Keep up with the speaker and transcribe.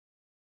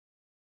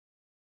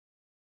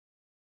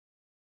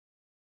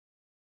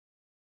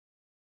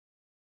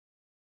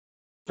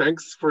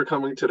thanks for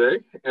coming today.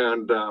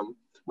 And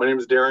my name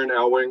is Darren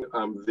Alwing.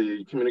 I'm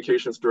the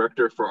Communications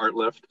Director for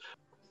ArtLift.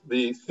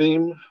 The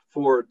theme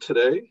for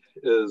today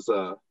is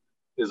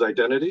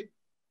identity.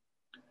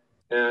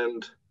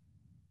 And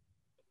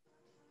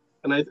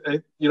I'm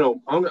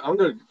going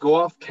to go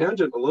off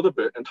tangent a little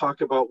bit and talk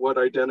about what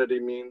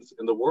identity means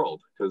in the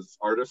world, because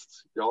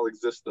artists, you all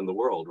exist in the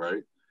world,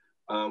 right?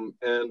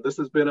 And this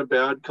has been a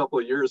bad couple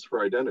of years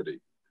for identity.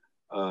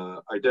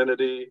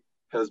 Identity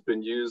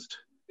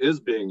is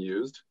being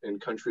used in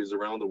countries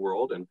around the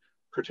world, and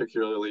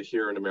particularly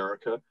here in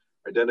America.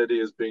 Identity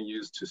is being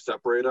used to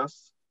separate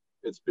us.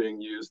 It's being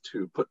used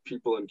to put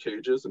people in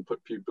cages and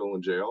put people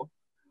in jail.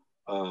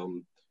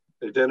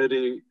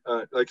 Identity,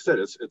 like I said,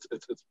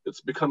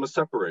 it's become a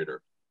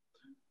separator.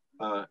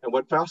 And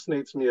what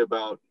fascinates me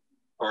about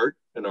art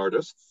and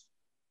artists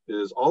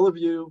is all of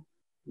you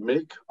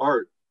make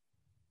art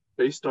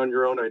based on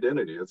your own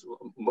identity. It's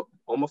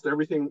almost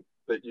everything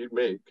that you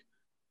make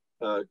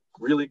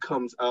really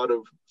comes out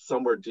of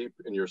somewhere deep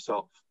in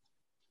yourself.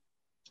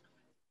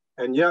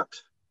 And yet,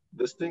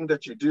 this thing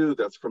that you do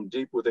that's from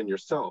deep within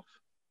yourself,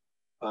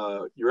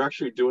 you're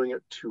actually doing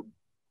it to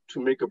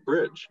make a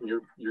bridge.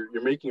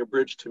 You're making a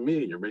bridge to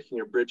me. You're making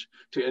a bridge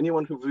to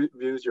anyone who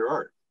views your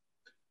art.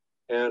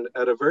 And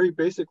at a very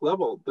basic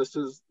level, this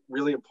is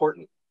really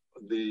important.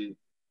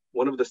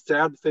 One of the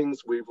sad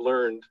things we've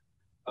learned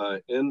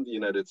in the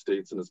United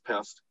States in this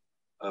past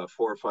 4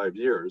 or 5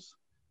 years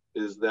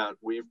is that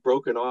we've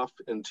broken off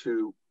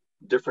into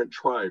different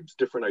tribes,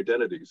 different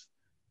identities,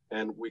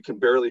 and we can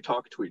barely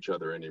talk to each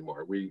other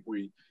anymore.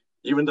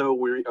 Even though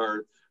we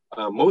are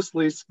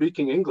mostly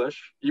speaking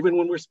English, even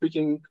when we're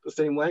speaking the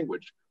same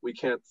language, we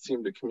can't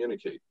seem to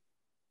communicate.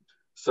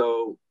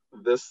 So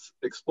this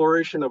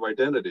exploration of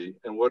identity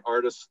and what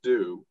artists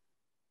do,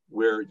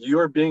 where you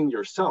are being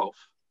yourself,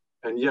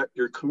 and yet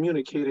you're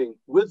communicating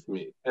with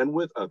me and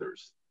with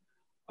others.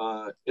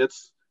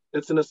 It's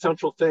an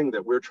essential thing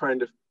that we're trying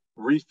to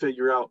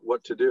refigure out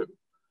what to do.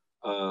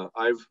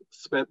 I've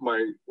spent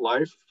my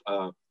life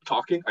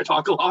talking. I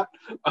talk a lot,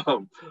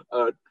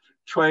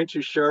 trying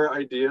to share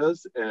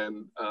ideas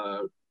and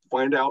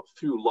find out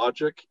through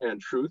logic and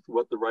truth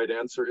what the right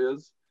answer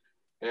is.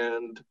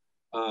 And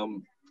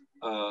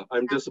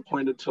I'm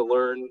disappointed to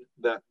learn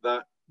that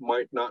that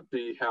might not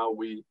be how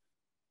we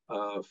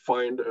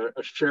find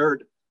a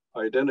shared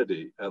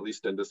identity, at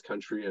least in this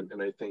country,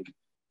 and I think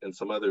in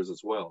some others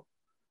as well.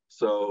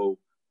 So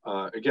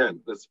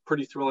again, it's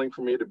pretty thrilling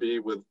for me to be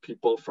with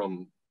people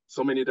from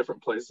so many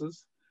different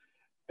places,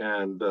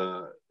 and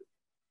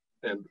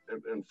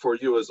for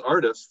you as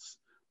artists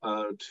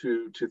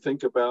to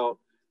think about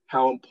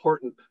how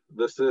important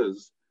this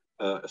is.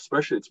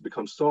 Especially, it's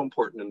become so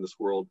important in this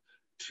world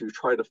to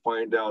try to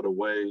find out a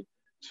way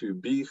to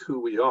be who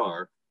we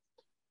are,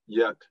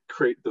 yet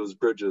create those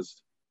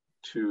bridges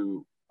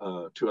to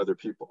other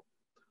people.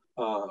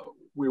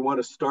 We want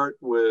to start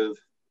with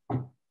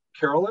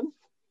Carolyn.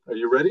 Are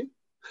you ready?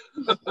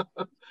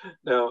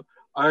 Now,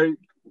 I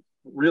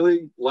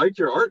really like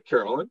your art,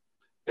 Carolyn,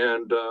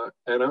 and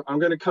I'm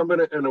going to come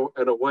in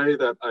a way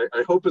that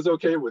I hope is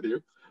okay with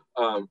you.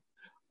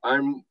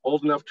 I'm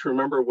old enough to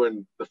remember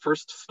when the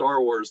first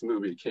Star Wars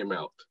movie came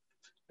out,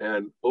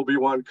 and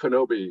Obi-Wan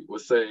Kenobi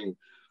was saying,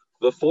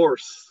 "The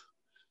Force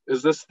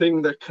is this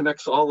thing that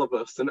connects all of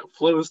us, and it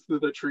flows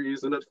through the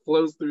trees, and it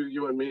flows through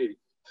you and me."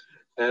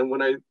 And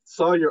when I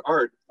saw your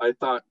art, I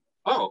thought,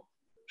 "Oh,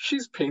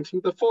 she's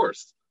painting the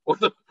Force,"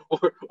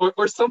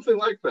 or something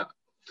like that.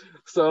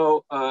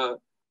 So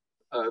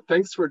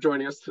thanks for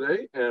joining us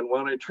today. And why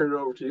don't I turn it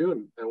over to you,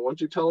 and why don't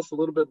you tell us a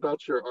little bit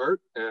about your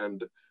art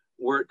and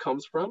where it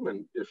comes from,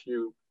 and if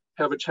you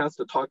have a chance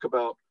to talk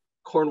about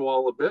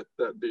Cornwall a bit,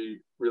 that'd be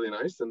really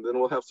nice, and then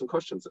we'll have some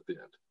questions at the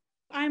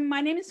end.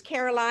 My name is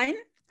Caroline.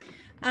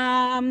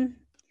 I'm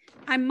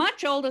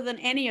much older than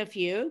any of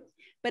you,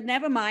 but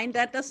never mind,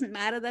 that doesn't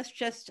matter. That's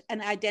just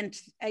an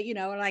identity,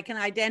 like an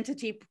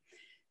identity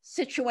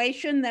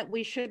situation that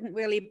we shouldn't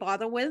really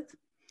bother with.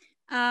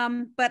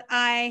 But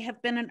I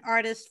have been an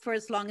artist for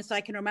as long as I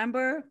can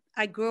remember.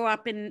 I grew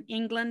up in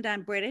England.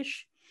 I'm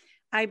British.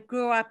 I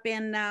grew up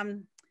in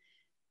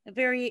a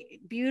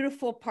very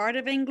beautiful part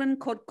of England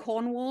called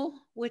Cornwall,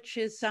 which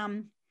is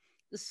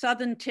the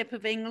southern tip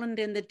of England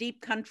in the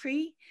deep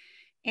country.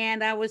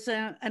 And I was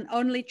an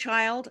only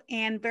child,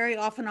 and very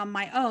often on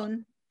my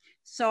own.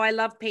 So I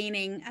love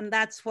painting, and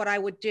that's what I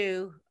would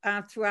do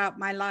throughout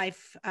my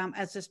life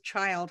as a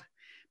child.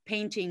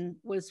 Painting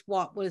was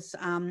what was,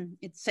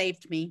 it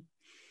saved me.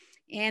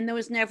 And there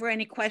was never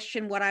any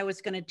question what I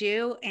was going to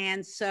do.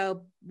 And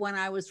so when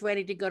I was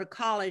ready to go to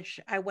college,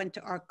 I went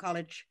to art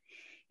college,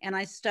 and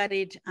I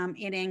studied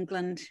in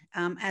England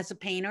as a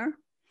painter.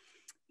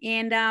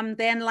 And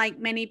then, like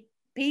many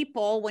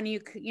people, when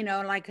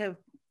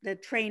they're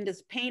trained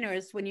as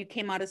painters, when you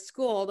came out of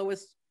school, there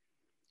was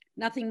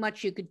nothing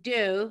much you could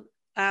do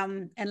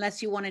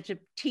unless you wanted to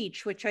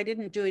teach, which I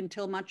didn't do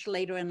until much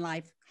later in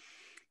life.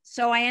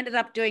 So I ended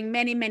up doing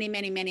many, many,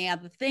 many, many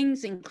other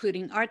things,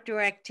 including art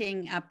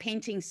directing,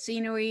 painting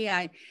scenery.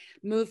 I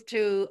moved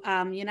to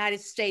United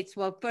States,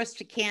 well, first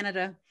to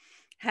Canada,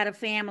 had a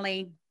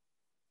family,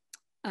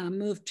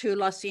 moved to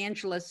Los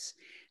Angeles,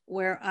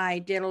 where I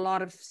did a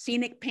lot of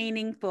scenic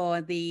painting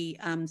for the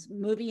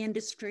movie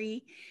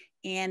industry,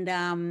 and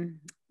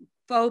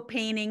faux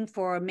painting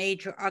for a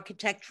major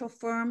architectural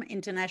firm,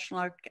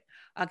 international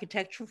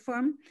architectural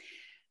firm.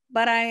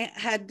 But I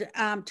had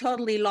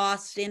totally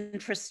lost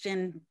interest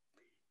in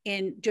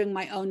doing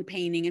my own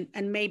painting,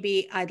 and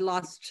maybe I'd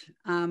lost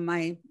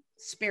my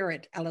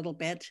spirit a little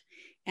bit,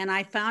 and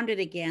I found it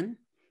again.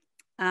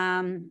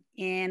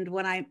 And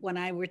when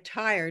I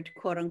retired,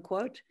 quote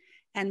unquote,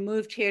 and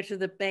moved here to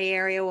the Bay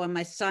Area, where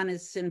my son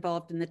is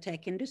involved in the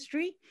tech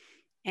industry,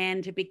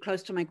 and to be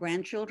close to my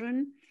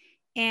grandchildren,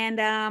 and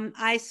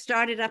I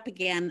started up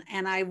again,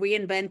 and I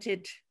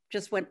reinvented,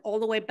 just went all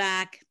the way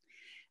back.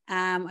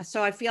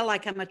 So I feel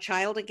like I'm a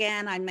child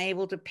again. I'm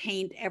able to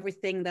paint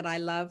everything that I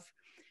love.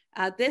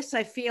 This,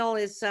 I feel,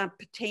 is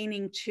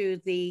pertaining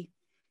to the,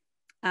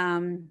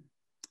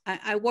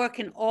 I work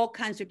in all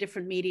kinds of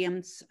different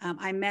mediums.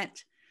 I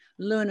met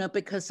Luna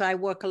because I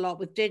work a lot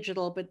with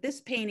digital, but this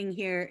painting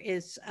here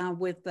is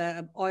with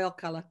oil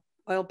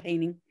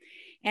painting.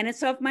 And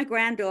it's of my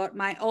granddaughter,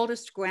 my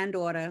oldest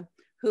granddaughter,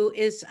 who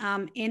is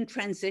in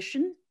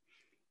transition.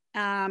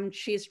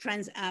 She's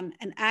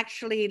and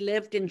actually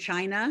lived in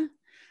China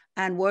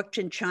and worked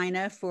in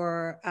China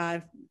for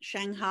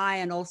Shanghai,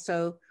 and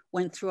also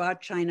went throughout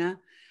China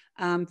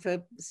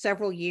for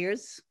several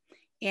years,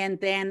 and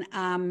then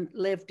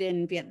lived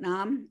in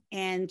Vietnam,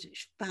 and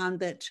found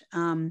that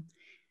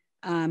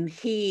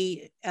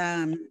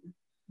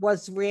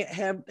was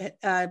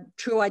her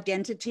true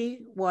identity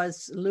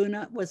was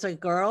Luna, was a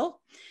girl.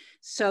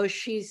 So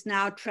she's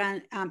now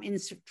in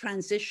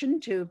transition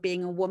to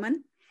being a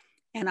woman,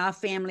 and our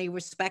family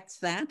respects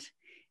that.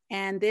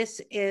 And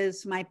this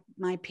is my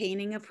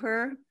painting of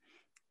her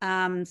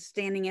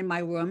standing in my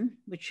room,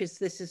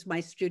 this is my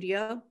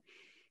studio.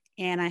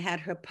 And I had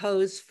her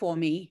pose for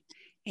me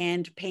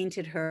and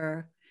painted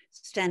her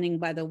standing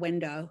by the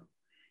window.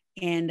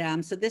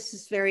 And so this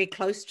is very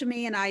close to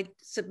me, and I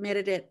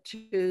submitted it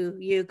to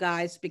you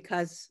guys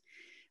because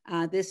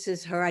this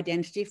is her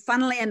identity.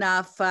 Funnily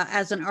enough,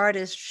 as an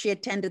artist, she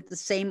attended the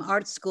same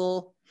art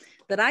school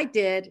that I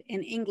did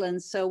in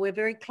England. So we're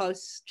very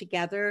close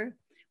together.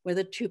 We're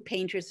the two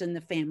painters in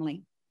the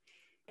family.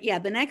 Yeah,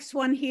 the next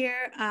one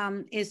here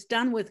is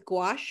done with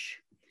gouache,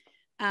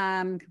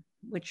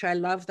 which I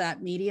love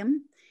that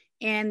medium.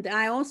 And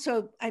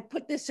I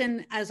put this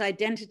in as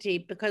identity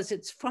because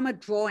it's from a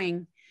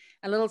drawing,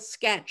 a little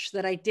sketch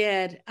that I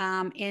did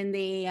in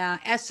the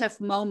SF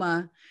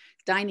MoMA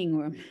dining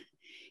room.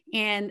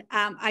 And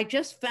I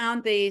just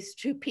found these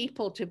two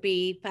people to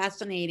be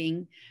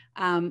fascinating.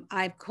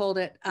 I've called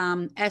it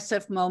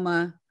SF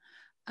MoMA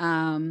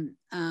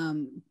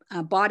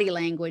body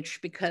language,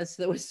 because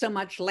there was so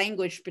much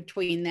language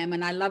between them.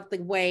 And I love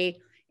the way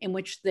in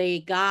which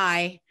the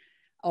guy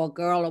or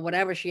girl or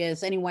whatever she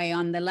is, anyway,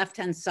 on the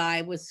left-hand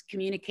side was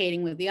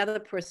communicating with the other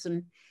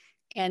person.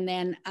 And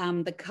then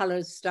the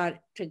colors start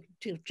to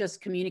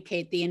just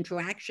communicate the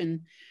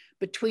interaction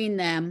between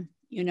them,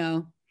 you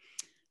know.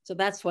 So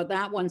that's what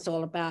that one's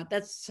all about.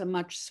 That's a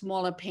much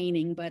smaller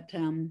painting, but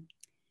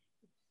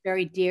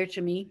very dear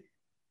to me.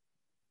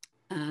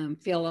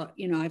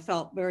 I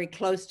felt very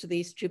close to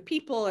these two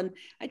people, and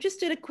I just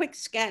did a quick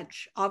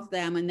sketch of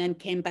them and then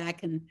came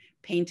back and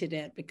painted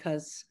it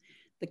because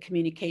the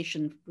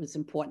communication was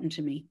important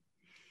to me.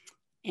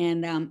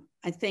 And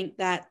I think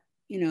that,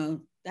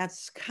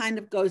 that's kind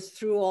of goes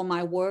through all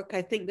my work.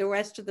 I think the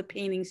rest of the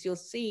paintings you'll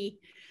see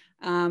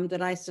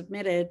that I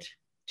submitted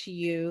to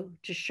you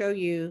to show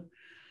you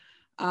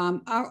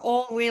are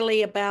all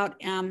really about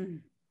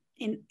in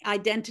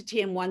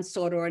identity in one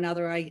sort or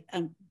another.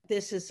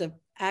 This is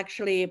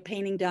actually a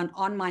painting done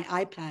on my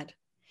iPad.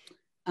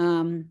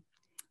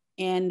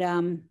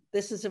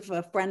 This is of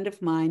a friend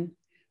of mine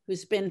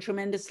who's been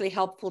tremendously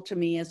helpful to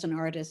me as an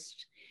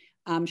artist.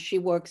 She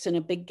works in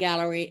a big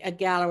gallery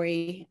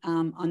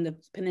on the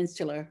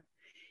peninsula,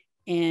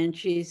 and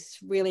she's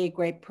really a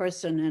great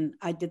person. And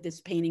I did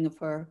this painting of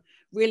her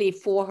really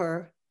for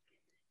her.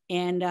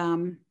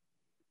 And,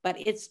 but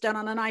it's done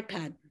on an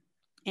iPad.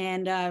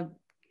 And,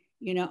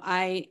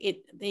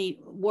 the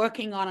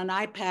working on an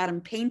iPad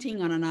and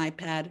painting on an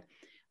iPad,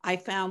 I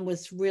found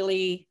was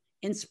really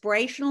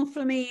inspirational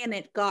for me. And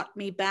it got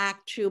me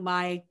back to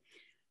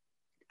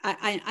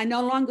I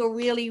no longer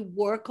really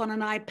work on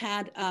an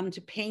iPad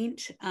to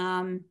paint.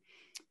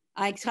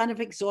 I kind of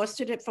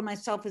exhausted it for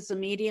myself as a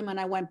medium, and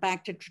I went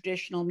back to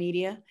traditional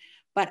media,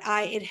 but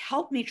it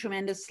helped me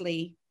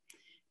tremendously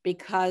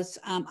because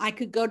I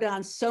could go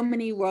down so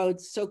many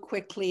roads so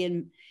quickly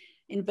and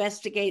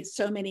investigate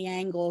so many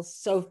angles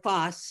so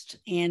fast.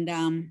 And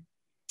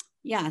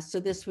so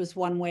this was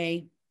one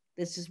way.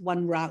 This is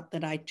one route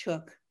that I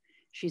took.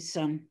 She's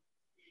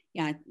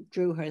I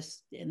drew her.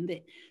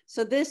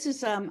 So this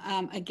is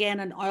again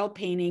an oil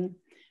painting,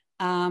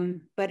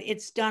 but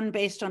it's done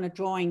based on a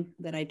drawing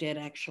that I did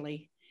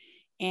actually.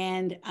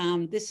 And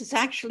this is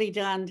actually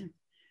done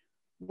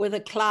with a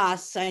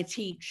class I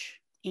teach.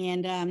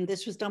 And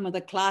this was done with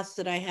a class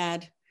that I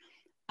had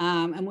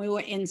And we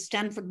were in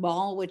Stanford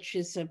Mall, which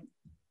is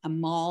a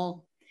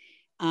mall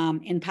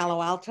in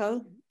Palo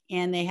Alto,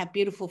 and they have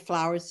beautiful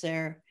flowers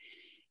there.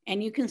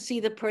 And you can see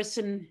the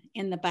person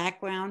in the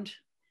background.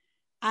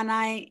 And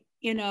I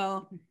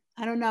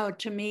don't know,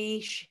 to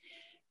me,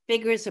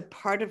 figures are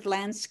part of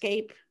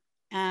landscape.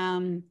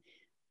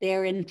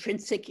 They're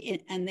intrinsic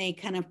and they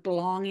kind of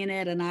belong in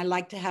it. And I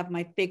like to have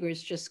my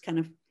figures just kind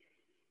of,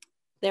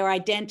 their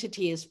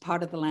identity is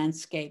part of the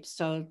landscape.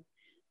 So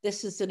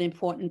this is an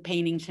important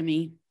painting to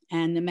me.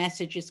 And the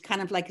message is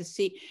kind of like this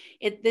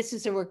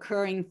is a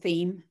recurring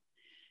theme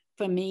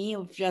for me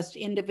of just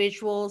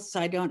individuals.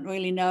 I don't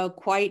really know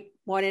quite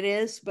what it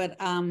is, but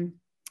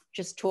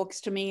just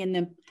talks to me.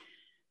 And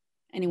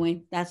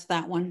anyway, that's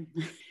that one.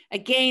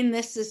 Again,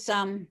 this is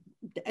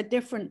a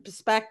different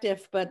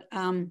perspective, but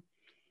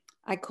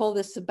I call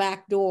this the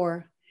back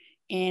door.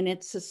 And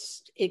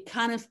it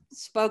kind of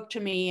spoke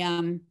to me.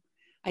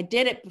 I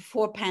did it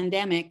before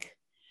pandemic,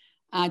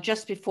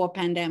 just before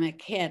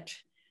pandemic hit.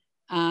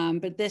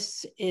 But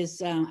this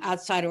is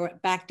outside or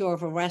back door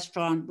of a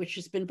restaurant, which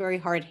has been very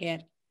hard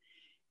hit.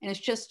 And it's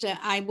just,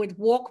 I would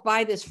walk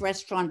by this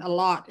restaurant a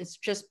lot. It's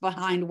just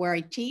behind where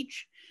I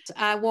teach.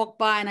 I walked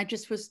by and I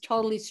just was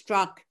totally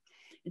struck.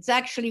 It's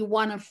actually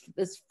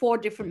there's 4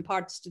 different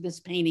parts to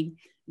this painting.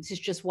 This is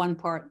just one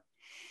part.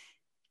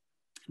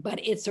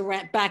 But it's a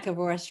back of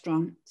a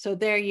restaurant. So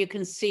there you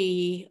can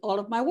see all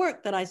of my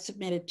work that I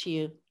submitted to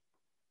you.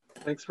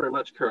 Thanks very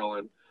much,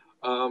 Carolyn.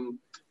 I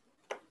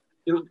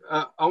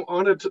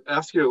wanted to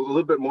ask you a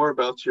little bit more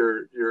about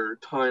your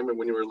time and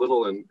when you were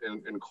little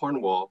in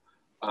Cornwall.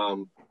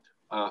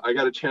 I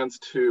got a chance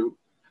to,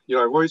 I've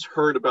always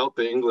heard about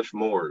the English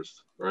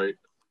moors, right?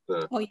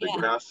 The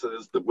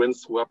grasses, the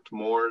windswept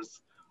moors.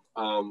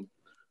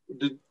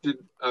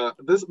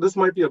 This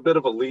might be a bit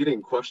of a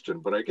leading question,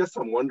 but I guess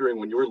I'm wondering,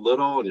 when you were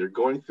little and you're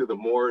going through the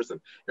moors and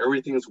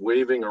everything's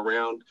waving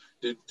around,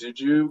 did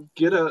you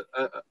get a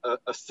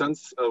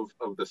sense of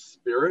the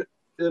spirit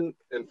in?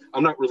 And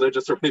I'm not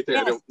religious or anything.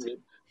 Yes. I don't mean,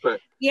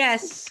 but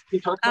yes. Can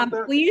you talk about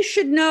that? Well, you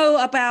should know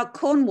about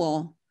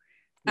Cornwall.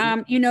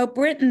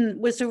 Britain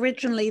was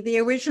the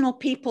original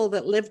people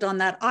that lived on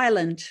that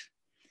island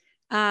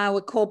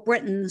were called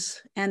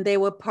Britons, and they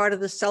were part of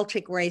the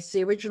Celtic race,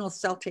 the original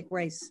Celtic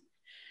race.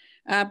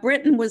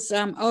 Britain was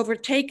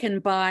overtaken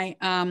by,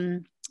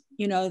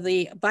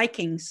 the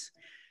Vikings,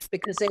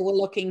 because they were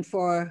looking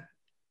for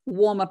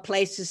warmer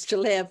places to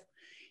live.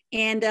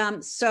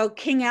 And so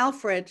King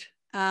Alfred,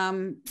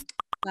 the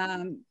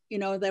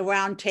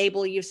Round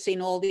Table, you've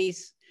seen all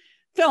these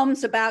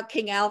films about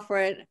King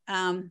Alfred,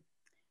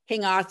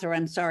 King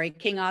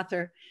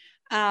Arthur.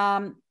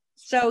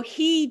 So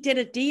he did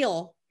a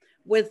deal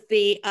with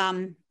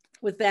them,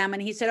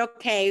 and he said,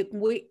 okay,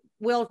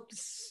 we'll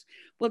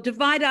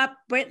divide up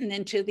Britain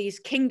into these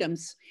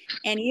kingdoms,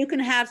 and you can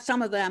have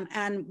some of them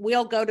and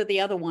we'll go to the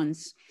other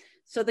ones.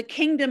 So the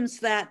kingdoms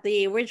that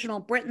the original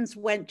Britons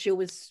went to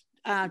was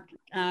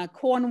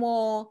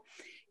Cornwall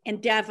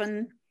and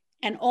Devon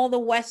and all the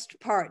west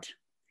part.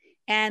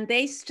 And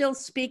they still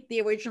speak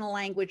the original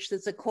language.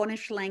 There's a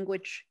Cornish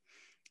language,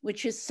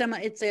 which is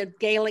similar. It's a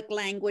Gaelic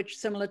language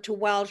similar to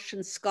Welsh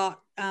and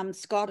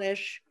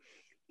Scottish.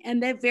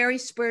 And they're very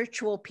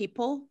spiritual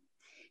people.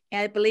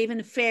 And I believe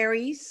in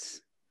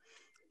fairies.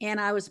 And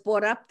I was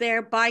brought up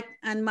there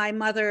and my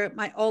mother,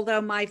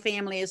 although my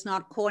family is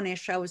not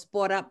Cornish, I was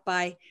brought up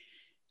by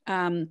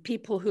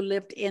people who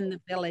lived in the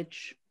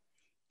village.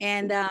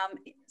 And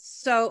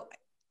so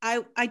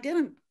I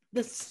didn't,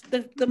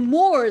 the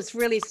moors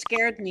really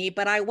scared me,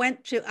 but I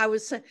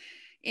was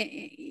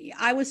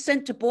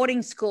sent to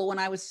boarding school when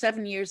I was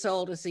 7 years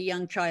old as a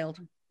young child.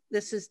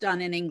 This is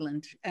done in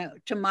England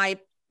to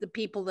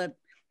the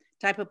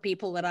type of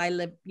people that I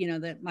live,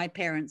 that my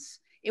parents.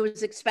 It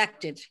was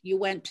expected. You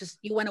went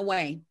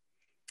away.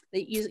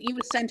 You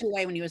were sent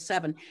away when you were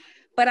 7.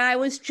 But I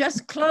was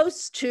just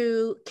close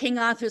to King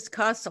Arthur's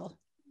castle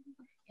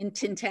in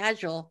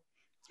Tintagel,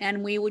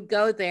 and we would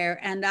go there.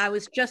 And I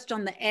was just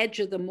on the edge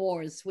of the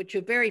moors, which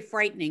are very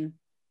frightening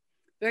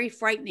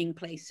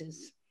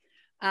places.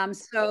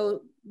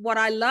 So what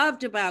I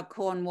loved about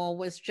Cornwall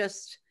was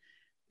just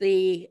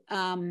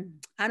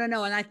I don't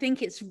know, and I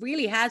think it's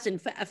really has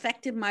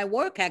affected my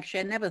work,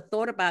 actually. I never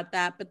thought about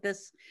that, but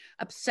this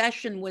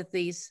obsession with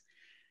these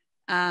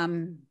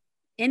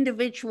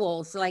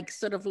individuals, like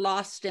sort of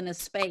lost in a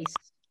space,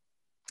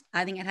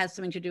 I think it has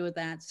something to do with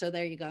that. So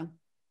there you go.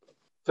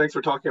 Thanks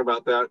for talking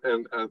about that.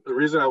 And the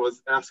reason I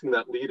was asking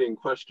that leading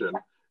question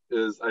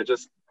is I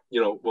just,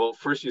 well,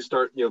 first you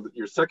start,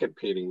 your second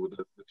painting with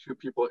the 2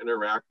 people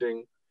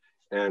interacting.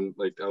 And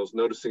like I was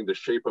noticing the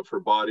shape of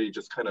her body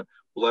just kind of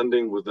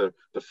blending with the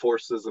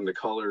forces and the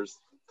colors,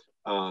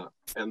 and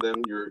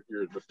then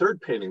the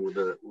third painting with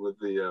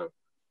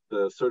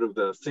the sort of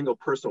the single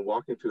person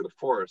walking through the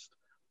forest.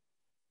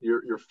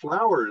 Your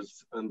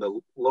flowers on the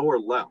lower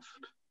left,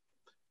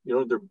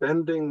 they're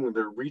bending,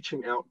 they're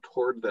reaching out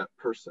toward that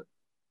person.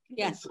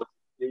 Yes. And so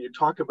you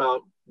talk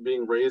about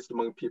being raised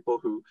among people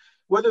who,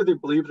 whether they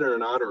believed it or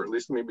not, or at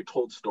least maybe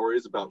told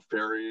stories about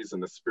fairies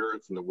and the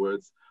spirits in the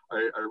woods,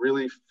 I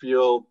really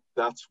feel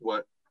that's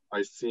what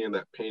I see in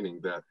that painting,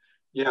 that,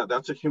 yeah,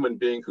 that's a human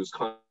being who's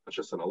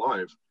conscious and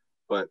alive,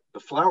 but the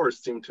flowers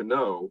seem to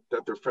know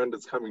that their friend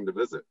is coming to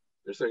visit.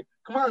 They're saying,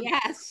 come on.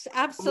 Yes,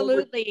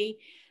 absolutely.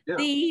 Yeah.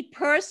 The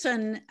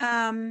person,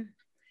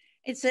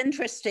 it's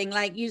interesting,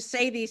 like you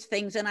say these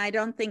things, and I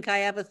don't think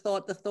I ever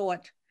thought the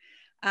thought.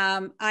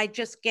 I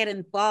just get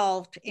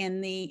involved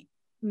in the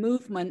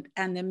movement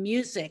and the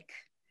music,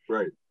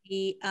 right?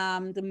 The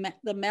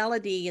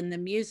melody and the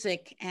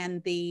music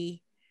and the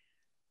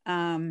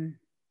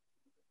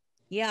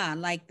yeah,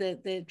 like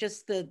the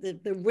just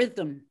the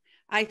rhythm.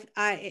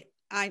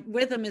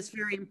 Rhythm is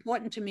very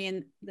important to me,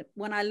 and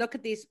when I look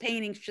at these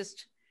paintings,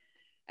 just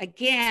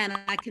again,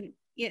 I can,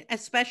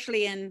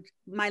 especially in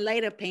my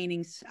later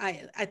paintings,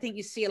 I think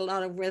you see a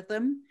lot of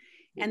rhythm.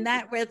 And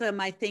that rhythm,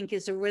 I think,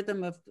 is a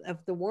rhythm of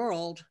the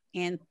world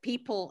and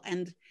people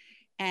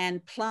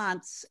and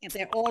plants.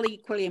 They're all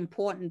equally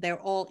important. They're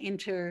all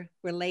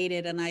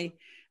interrelated. And I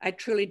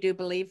truly do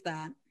believe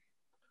that.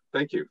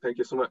 Thank you. Thank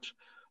you so much.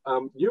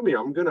 Yumi,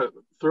 I'm going to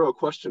throw a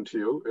question to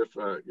you if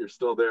you're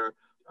still there.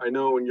 I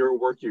know in your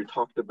work you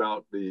talked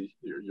about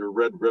your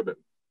red ribbon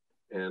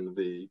and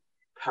the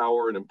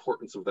power and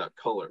importance of that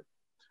color.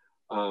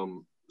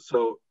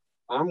 So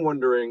I'm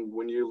wondering,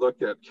 when you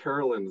look at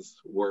Carolyn's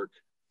work,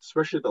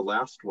 especially the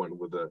last one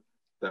with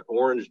that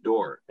orange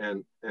door,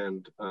 and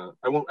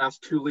I won't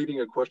ask too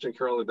leading a question,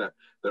 Carolyn, that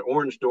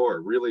orange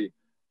door really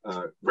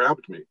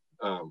grabbed me.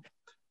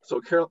 So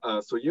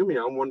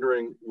Yumi, I'm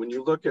wondering, when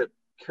you look at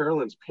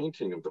Carolyn's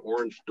painting of the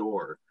orange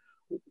door,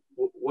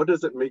 what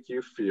does it make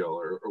you feel,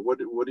 or what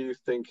do you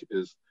think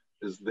is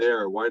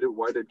there? Why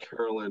did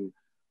Carolyn,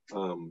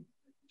 the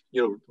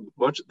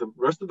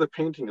rest of the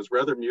painting is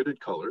rather muted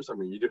colors. I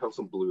mean, you do have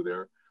some blue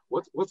there.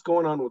 What's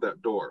going on with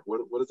that door?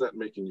 What is that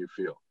making you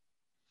feel?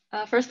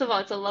 First of all,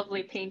 it's a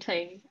lovely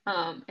painting.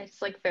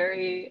 It's like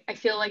I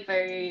feel like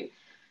very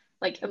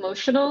like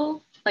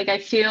emotional. Like I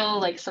feel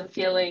like some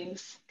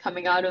feelings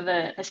coming out of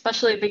it,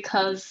 especially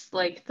because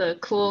like the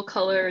cool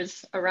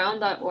colors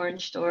around that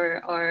orange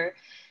door are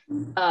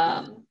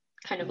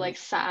kind of like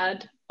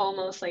sad,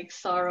 almost like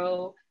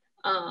sorrow.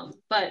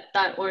 But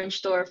that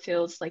orange door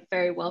feels like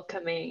very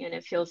welcoming and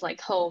it feels like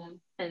home.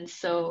 And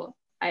so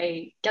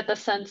I get the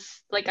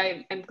sense like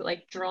I'm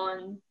like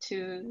drawn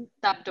to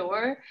that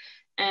door,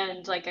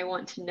 and like I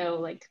want to know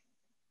like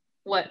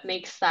what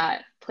makes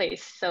that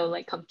place so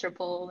like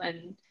comfortable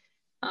and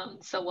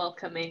so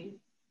welcoming.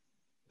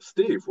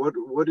 Steve, what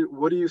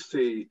do you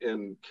see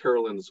in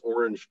Carolyn's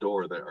orange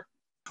door there?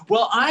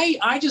 Well,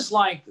 I just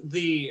like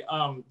the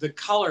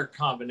color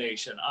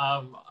combination.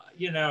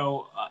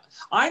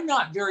 I'm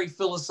not very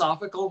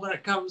philosophical when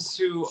it comes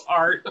to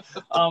art,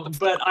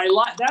 but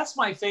that's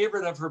my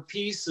favorite of her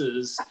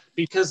pieces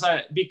because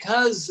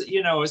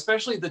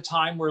especially the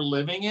time we're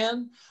living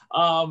in,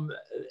 and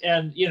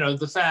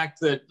the fact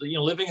that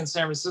living in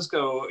San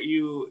Francisco,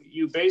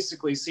 you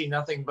basically see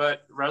nothing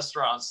but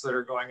restaurants that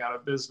are going out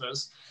of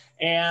business.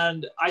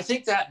 And I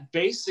think that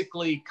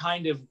basically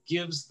kind of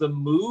gives the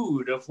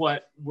mood of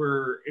what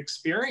we're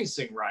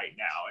experiencing right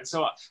now. And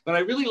so, but I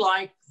really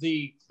like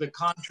the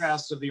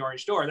contrast of the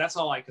orange door. That's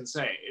all I can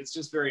say. It's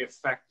just very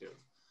effective.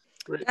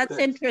 Great, that's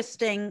thanks.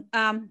 Interesting.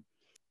 I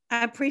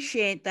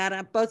appreciate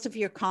that, both of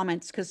your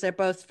comments, because they're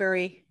both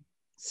very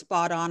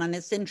spot on. And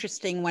it's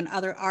interesting when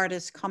other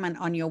artists comment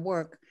on your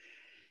work,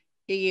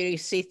 you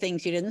see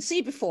things you didn't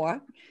see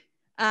before,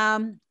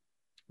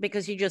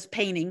 because you're just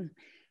painting.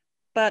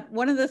 But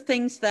one of the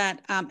things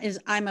that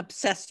I'm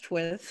obsessed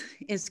with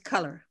is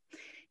color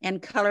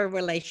and color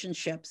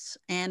relationships.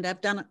 And I've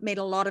made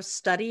a lot of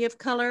study of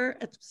color,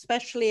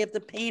 especially of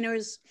the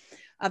painters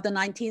of the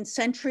 19th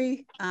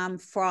century,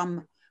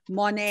 from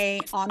Monet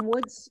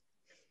onwards,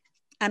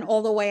 and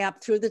all the way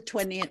up through the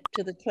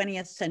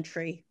 20th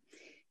century.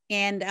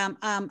 And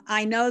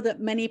I know that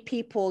many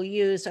people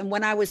use, and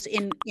when I was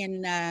in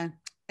a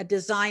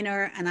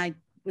designer and I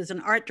was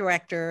an art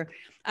director,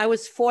 I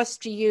was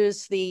forced to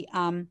use the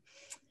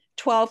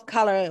 12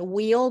 color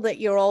wheel that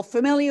you're all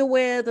familiar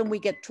with and we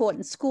get taught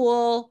in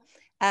school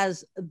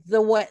as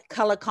the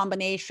color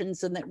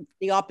combinations, and that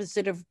the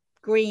opposite of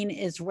green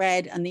is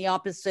red and the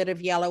opposite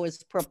of yellow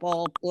is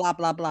purple, blah,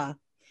 blah, blah.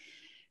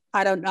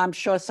 I don't know, I'm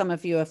sure some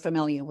of you are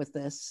familiar with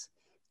this.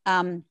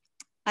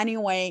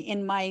 Anyway,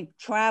 in my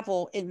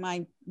travel, in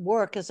my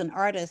work as an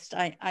artist,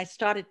 I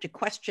started to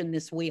question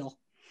this wheel.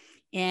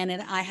 And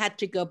I had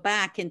to go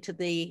back into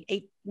the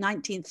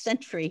 19th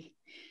century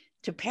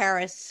to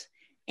Paris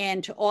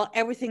and to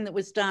everything that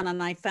was done.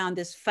 And I found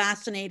this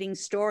fascinating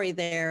story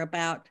there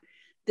about,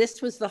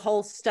 this was the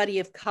whole study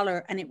of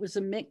color. And it was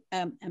the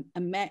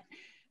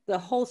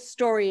whole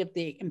story of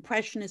the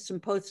Impressionists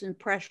and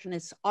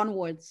Post-Impressionists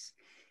onwards,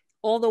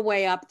 all the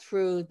way up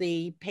through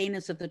the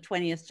painters of the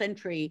 20th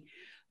century,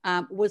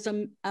 was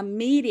a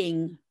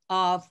meeting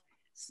of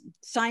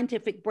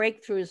scientific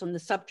breakthroughs on the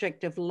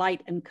subject of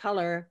light and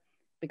color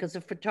because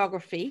of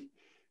photography,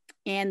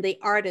 and the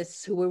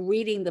artists who were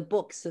reading the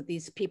books that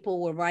these people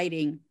were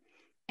writing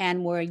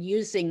and were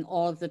using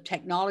all of the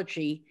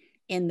technology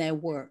in their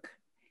work.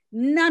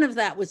 None of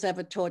that was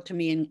ever taught to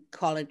me in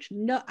college.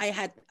 No, I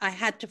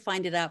had to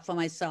find it out for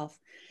myself.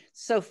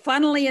 So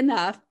funnily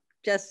enough,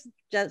 just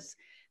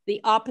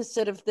the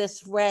opposite of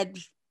this red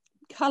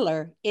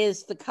color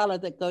is the color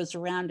that goes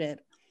around it.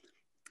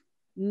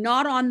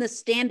 Not on the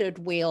standard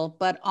wheel,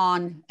 but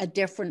on a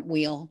different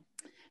wheel,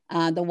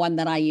 the one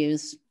that I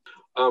use.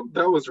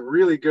 That was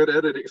really good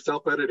editing,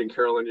 self-editing,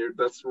 Carolyn.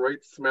 That's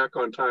right smack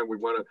on time. We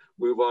want to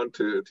move on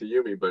to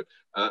Yumi, but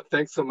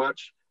thanks so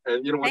much.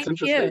 And you know what's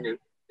interesting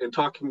in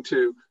talking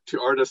to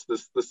artists,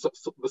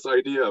 this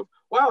idea of,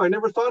 wow, I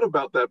never thought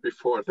about that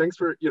before. Thanks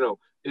for, you know,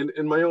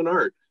 in my own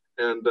art.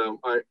 And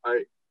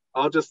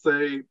I'll just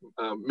say,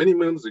 many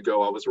moons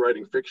ago, I was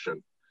writing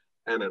fiction,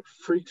 and it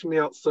freaked me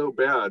out so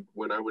bad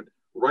when I would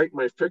write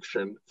my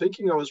fiction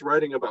thinking I was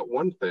writing about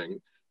one thing,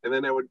 and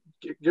then I would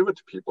give it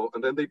to people,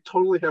 and then they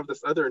totally have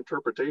this other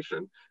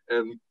interpretation.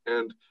 And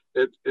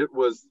it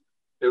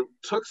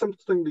took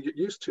something to get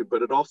used to,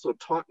 but it also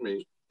taught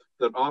me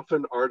that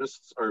often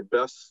artists are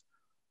best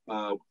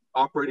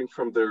operating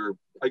from their,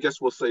 I guess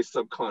we'll say,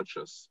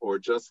 subconscious, or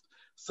just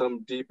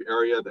some deep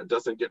area that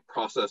doesn't get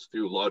processed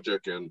through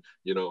logic and,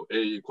 you know, A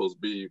equals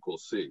B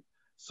equals C.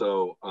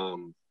 So,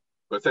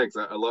 but thanks.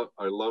 I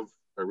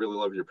really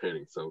love your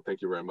painting. So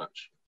thank you very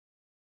much.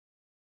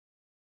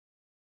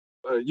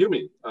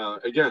 Yumi,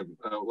 again,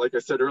 like I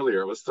said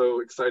earlier, I was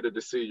so excited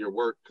to see your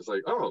work because,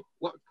 like, oh,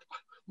 look,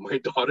 my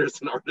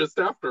daughter's an artist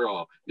after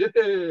all.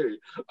 Yay!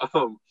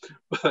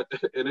 But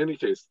in any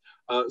case,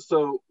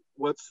 so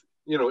what's,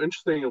 you know,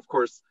 interesting, of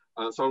course,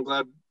 so I'm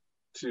glad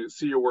to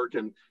see your work,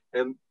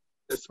 and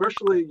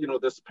especially, you know,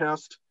 this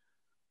past,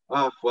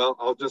 well,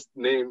 I'll just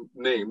name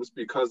names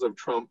because of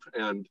Trump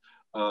and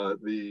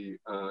the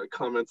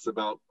comments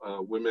about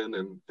women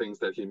and things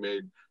that he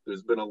made.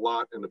 There's been a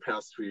lot in the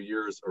past few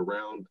years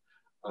around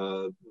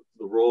the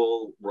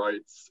role,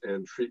 rights,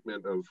 and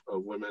treatment of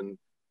women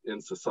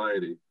in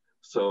society.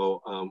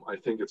 So I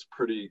think it's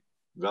pretty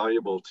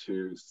valuable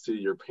to see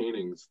your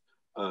paintings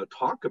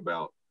talk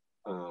about,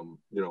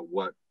 you know,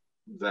 what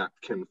that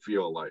can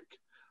feel like.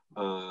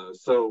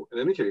 So in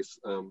any case,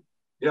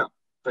 yeah,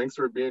 thanks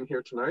for being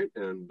here tonight.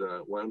 And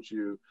why don't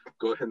you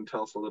go ahead and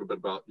tell us a little bit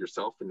about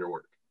yourself and your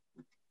work.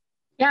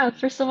 Yeah,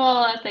 first of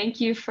all, thank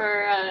you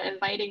for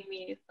inviting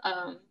me.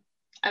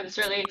 I was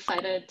really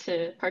excited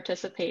to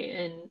participate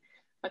in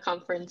the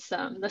conference.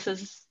 This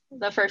is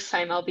the first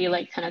time I'll be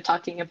like kind of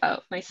talking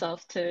about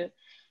myself to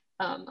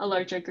a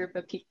larger group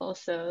of people.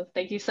 So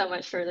thank you so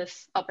much for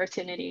this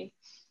opportunity.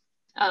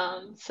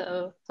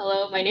 So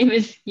hello, my name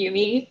is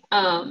Yumi.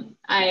 I'm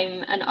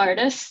an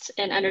artist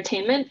in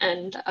entertainment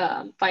and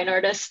fine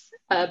artist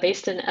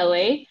based in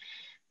LA.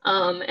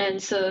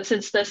 And so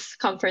since this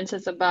conference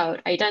is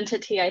about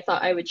identity, I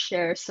thought I would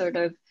share sort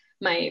of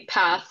my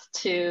path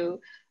to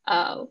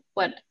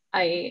what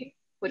I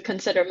would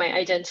consider my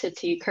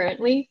identity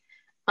currently.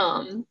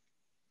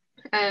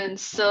 And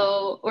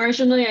so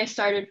originally I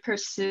started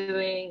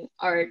pursuing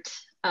art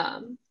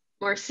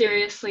more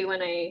seriously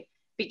when I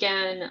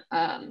began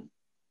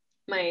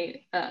my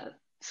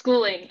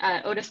schooling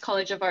at Otis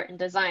College of Art and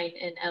Design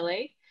in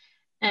LA.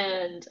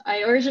 And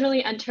I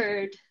originally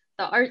entered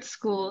the art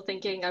school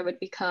thinking I would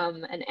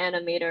become an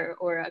animator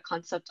or a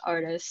concept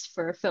artist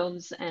for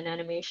films and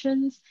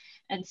animations.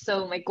 And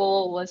so my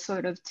goal was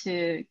sort of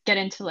to get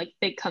into like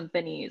big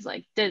companies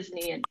like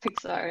Disney and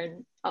Pixar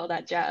and all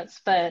that jazz.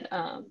 But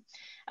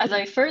as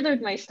I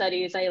furthered my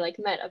studies, I like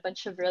met a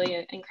bunch of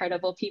really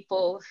incredible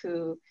people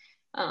who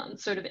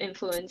sort of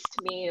influenced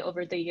me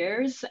over the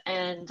years.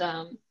 And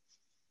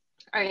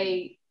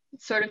I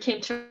sort of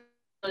came to a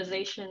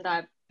realization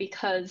that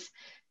because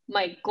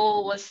my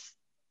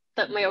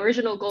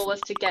original goal was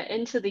to get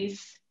into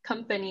these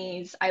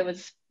companies, I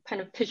was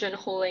kind of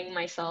pigeonholing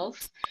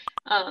myself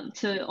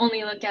to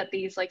only look at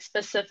these like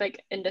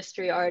specific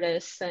industry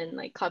artists and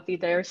like copy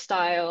their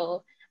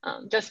style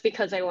just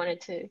because I wanted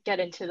to get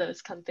into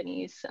those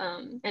companies.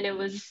 And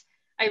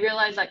I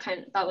realized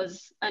that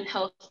was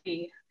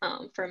unhealthy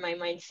for my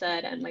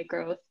mindset and my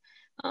growth.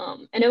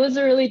 And it was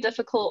a really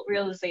difficult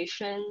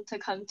realization to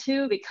come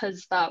to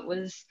because that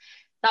was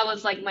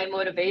like my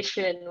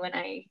motivation when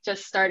I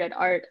just started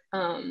art.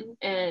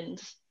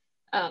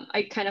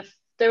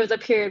 There was a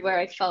period where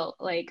I felt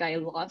like I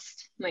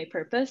lost my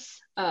purpose.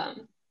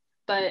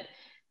 But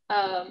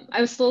I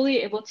was slowly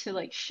able to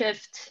like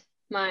shift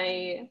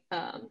my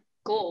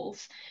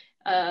goals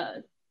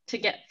to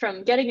get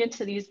from getting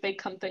into these big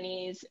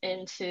companies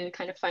into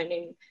kind of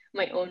finding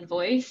my own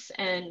voice,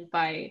 and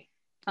by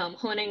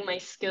honing my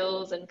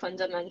skills and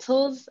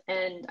fundamentals.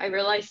 And I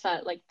realized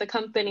that like the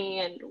company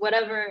and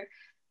whatever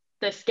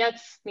this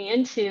gets me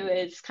into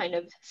is kind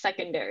of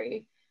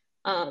secondary.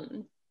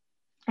 And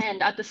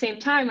at the same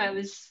time,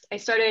 I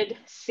started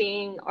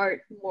seeing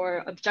art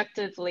more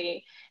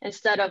objectively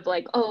instead of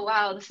like, oh,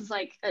 wow, this is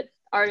like an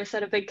artist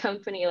at a big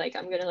company, like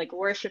I'm gonna like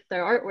worship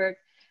their artwork.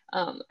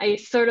 I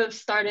sort of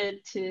started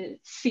to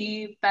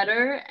see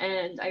better,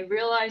 and I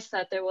realized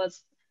that there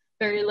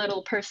very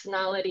little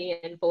personality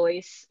and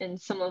voice in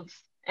some of,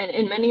 and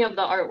in many of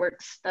the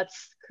artworks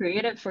that's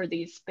created for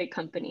these big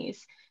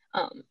companies.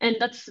 And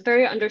that's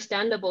very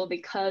understandable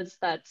because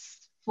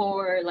that's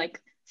for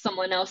like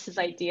someone else's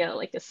idea,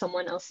 like it's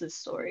someone else's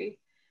story.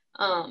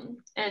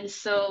 And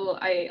so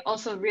I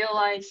also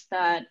realized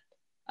that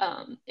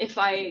if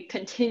I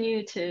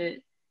continue to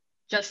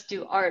just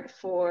do art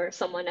for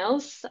someone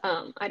else,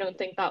 I don't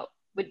think that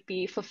would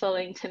be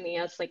fulfilling to me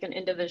as like an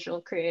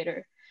individual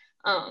creator.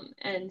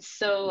 And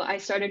so I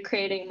started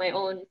creating my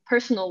own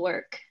personal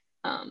work,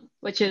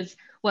 which is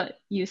what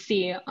you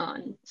see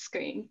on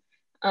screen.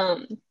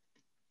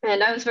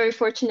 And I was very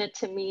fortunate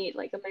to meet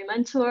like my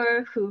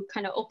mentor who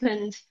kind of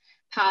opened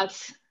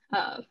paths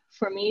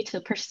for me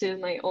to pursue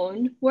my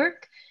own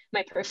work,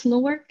 my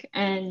personal work.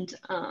 And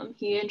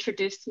he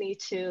introduced me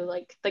to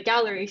like the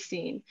gallery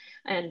scene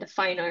and the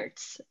fine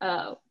arts,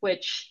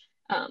 which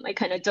I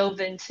kind of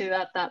dove into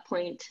at that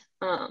point.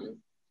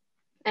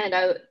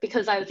 And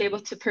because I was able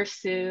to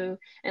pursue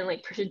and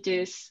like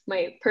produce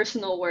my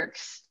personal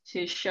works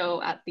to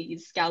show at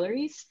these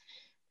galleries.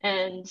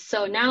 And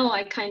so now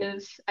I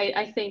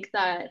think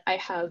that I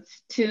have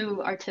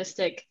two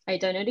artistic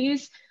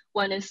identities.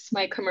 One is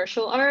my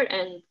commercial art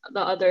and the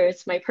other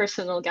is my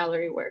personal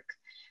gallery work.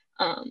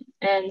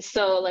 And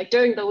so like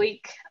during the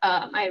week,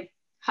 I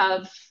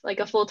have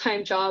like a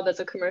full-time job as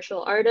a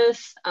commercial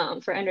artist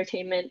for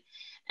entertainment.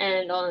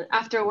 And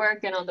after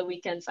work and on the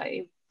weekends,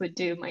 I would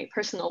do my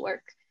personal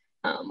work,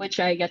 which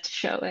I get to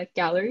show at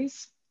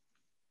galleries.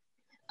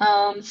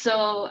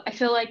 So I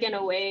feel like in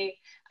a way,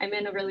 I'm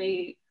in a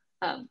really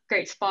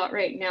great spot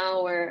right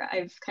now where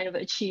I've kind of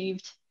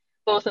achieved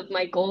both of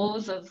my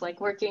goals of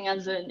like working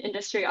as an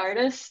industry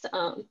artist,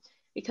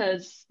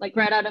 because like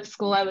right out of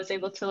school, I was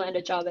able to land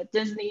a job at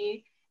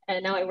Disney,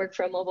 and now I work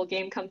for a mobile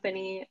game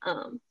company.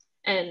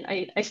 And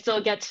I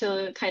still get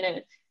to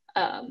kind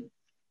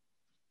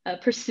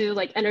of pursue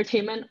like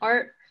entertainment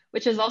art,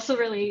 which is also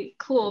really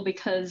cool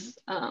because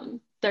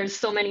there's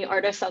so many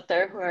artists out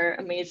there who are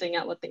amazing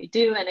at what they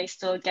do, and I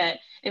still get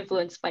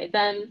influenced by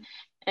them,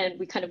 and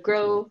we kind of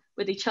grow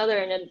with each other.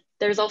 And then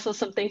there's also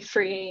something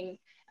freeing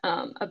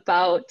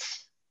about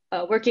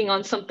working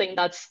on something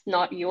that's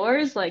not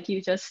yours. Like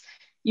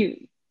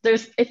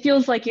it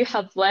feels like you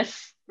have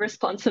less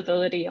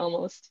responsibility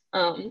almost,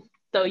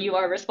 though you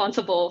are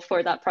responsible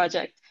for that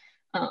project.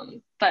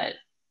 But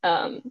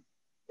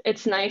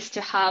it's nice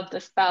to have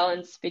this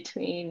balance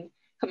between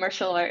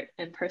commercial art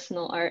and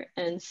personal art.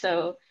 And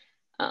so,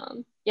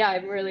 yeah,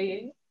 I'm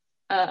really,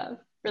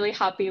 really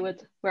happy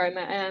with where I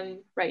am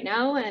right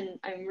now. And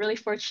I'm really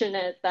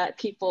fortunate that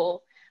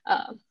people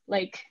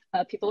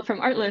people from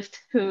Artlift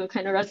who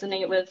kind of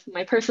resonate with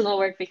my personal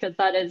work, because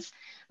that is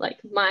like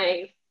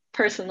my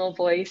personal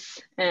voice.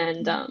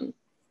 And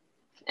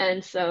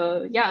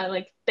so, yeah,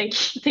 like, thank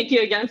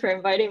you again for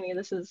inviting me.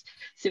 This is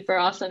super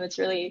awesome. It's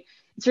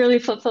really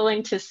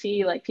fulfilling to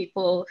see like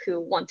people who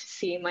want to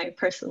see my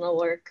personal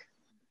work.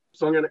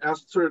 So I'm going to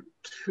ask sort of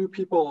two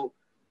people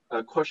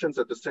questions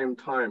at the same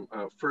time.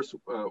 First,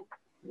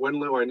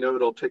 Wenlu, I know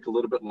it'll take a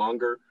little bit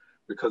longer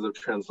because of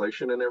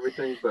translation and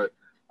everything, but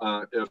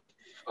if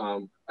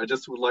I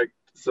just would like,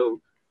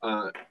 so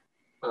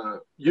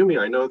Yumi,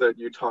 I know that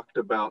you talked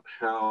about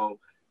how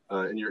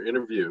in your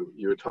interview,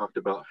 you had talked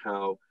about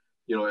how,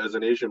 you know, as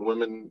an Asian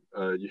woman,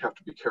 you have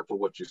to be careful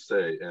what you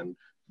say. And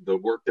the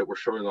work that we're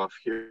showing off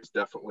here is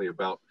definitely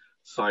about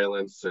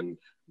silence and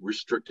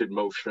restricted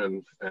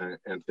motion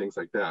and things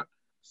like that.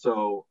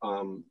 So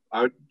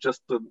I would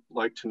just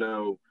like to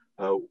know,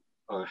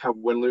 have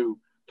Wenlu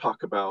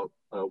talk about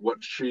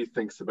what she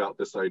thinks about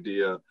this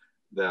idea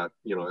that,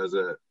 you know,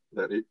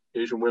 that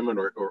Asian women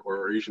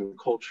or Asian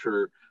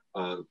culture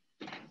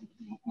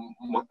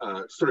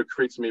sort of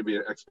creates maybe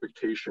an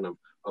expectation of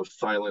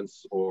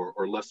silence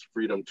or less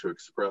freedom to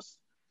express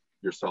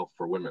yourself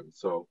for women.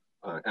 So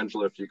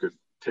Angela, if you could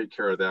take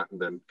care of that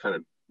and then kind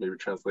of maybe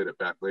translate it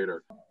back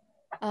later.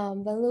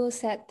 Wenlu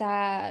said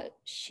that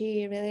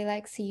she really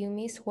likes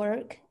Yumi's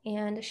work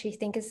and she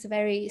thinks it's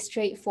very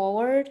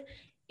straightforward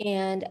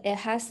and it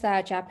has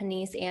that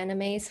Japanese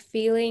anime's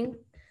feeling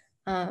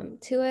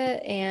to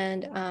it,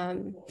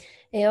 and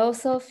it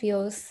also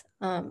feels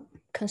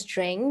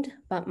constrained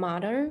but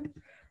modern.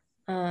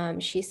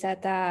 She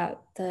said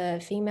that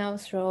the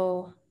female's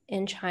role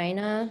in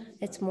China,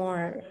 it's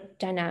more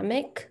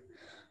dynamic.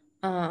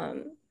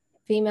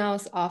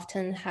 Females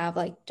often have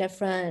like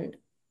different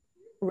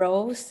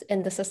roles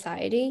in the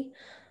society.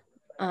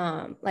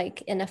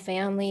 Like in a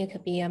family, it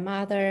could be a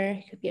mother,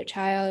 it could be a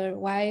child or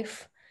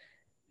wife.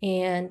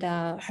 And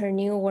her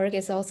new work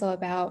is also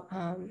about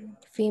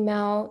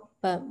female,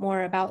 but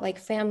more about like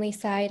family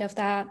side of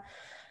that.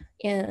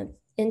 And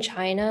in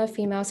China,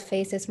 females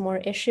faces more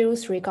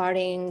issues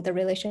regarding the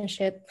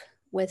relationship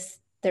with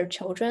their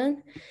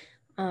children.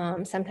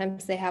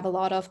 Sometimes they have a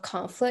lot of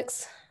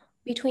conflicts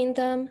between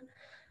them.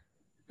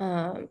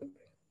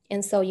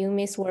 And so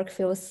Yumi's work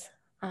feels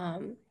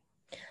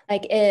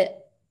like it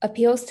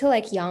appeals to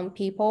like young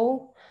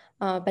people,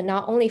 but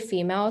not only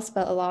females,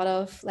 but a lot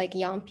of like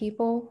young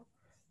people.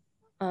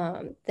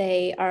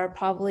 They are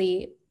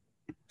probably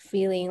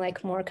feeling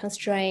like more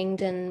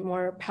constrained and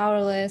more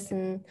powerless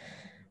and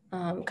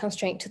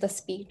constrained to the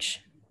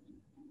speech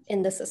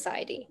in the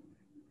society.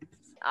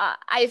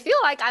 I feel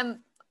like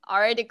I'm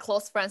already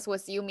close friends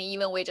with Yumi,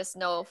 even we just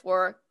know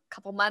for a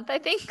couple months, I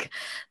think.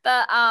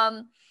 But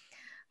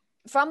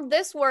from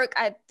this work,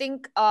 I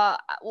think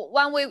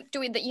when we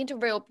doing the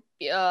interview,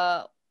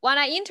 when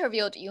I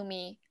interviewed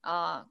Yumi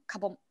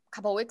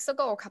couple weeks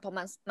ago or couple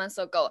months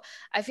ago,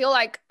 I feel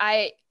like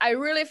I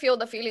really feel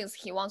the feelings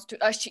he wants to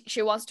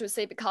she wants to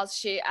say, because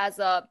she has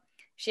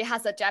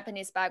a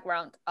Japanese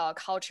background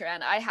culture,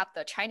 and I have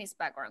the Chinese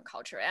background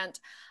culture, and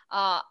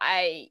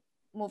I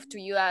moved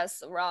to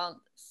US around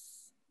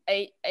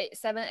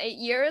 7-8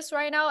 years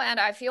right now, and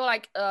I feel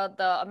like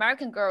the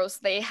American girls,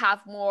 they have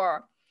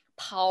more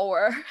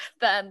power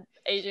than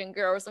Asian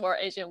girls or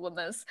Asian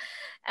women.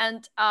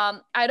 And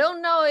I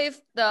don't know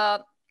if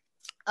the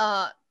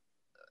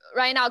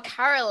right now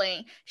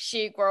Caroline,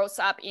 she grows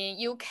up in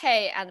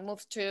UK and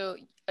moves to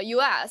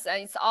US,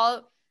 and it's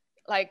all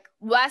like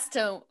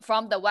Western,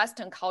 from the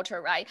Western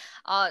culture, right?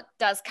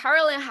 Does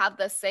Caroline have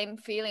the same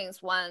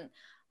feelings when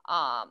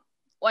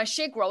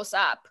she grows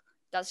up?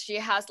 Does she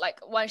has like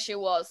when she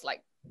was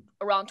like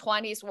around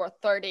 20s or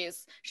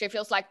 30s, she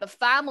feels like the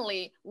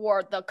family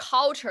or the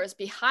cultures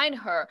behind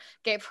her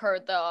gave her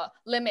the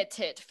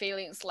limited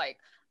feelings, like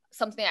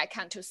something I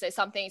can't to say,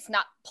 something is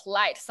not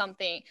polite,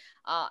 something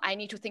I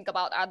need to think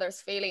about others'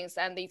 feelings,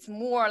 and it's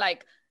more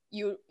like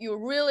you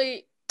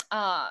really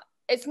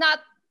it's not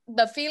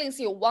the feelings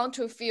you want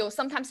to feel.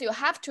 Sometimes you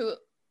have to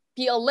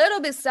be a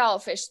little bit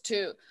selfish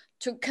to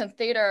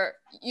consider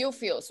your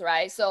feels,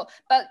 right? So,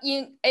 but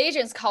in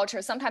Asian's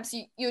culture, sometimes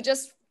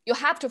you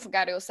have to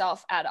forget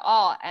yourself at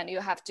all, and you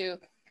have to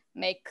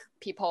make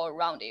people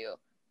around you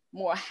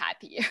more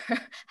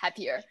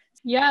happier.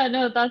 Yeah,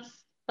 no,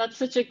 that's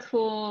such a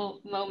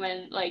cool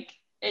moment, like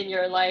in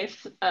your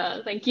life.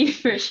 Thank you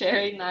for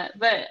sharing that.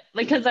 But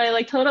because I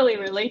like totally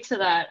relate to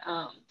that.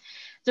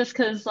 Just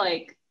because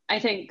like I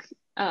think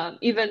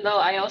even though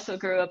I also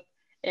grew up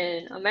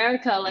in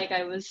America, like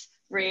I was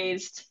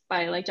raised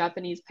by like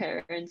Japanese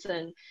parents,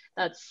 and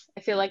I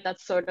feel like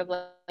that's sort of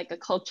like a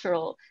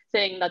cultural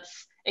thing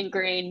that's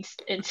ingrained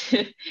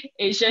into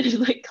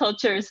Asian like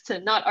cultures, to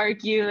not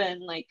argue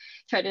and like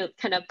try to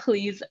kind of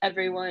please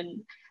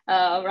everyone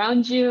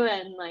around you,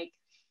 and like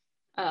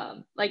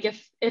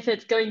if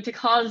it's going to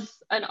cause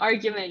an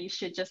argument, you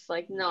should just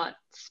like not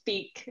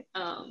speak.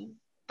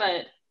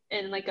 But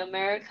in like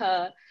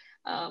America,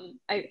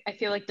 I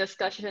feel like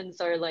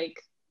discussions are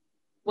like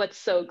what's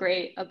so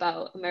great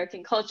about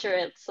American culture.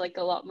 It's like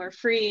a lot more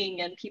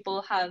freeing, and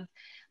people have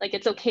like,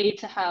 it's okay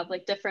to have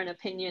like different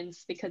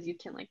opinions because you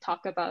can like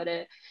talk about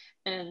it.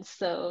 And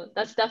so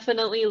that's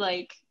definitely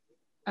like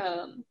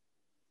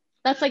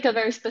that's like a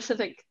very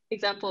specific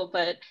example,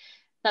 but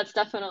that's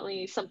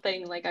definitely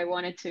something like I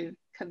wanted to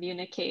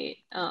communicate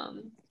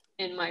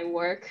in my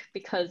work,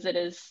 because it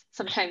is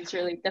sometimes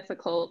really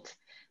difficult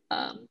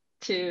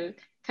to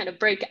kind of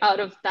break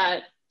out of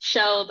that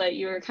shell that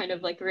you were kind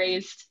of like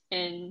raised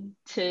in,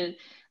 to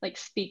like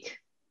speak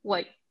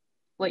what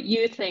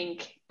you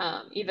think,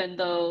 even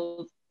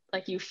though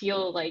like you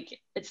feel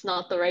like it's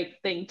not the right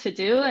thing to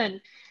do.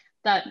 And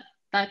that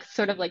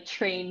sort of like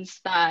trains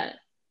that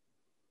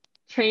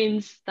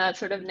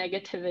sort of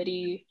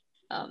negativity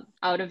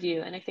out of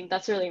you. And I think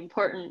that's really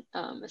important,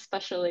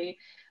 especially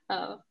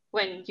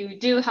when you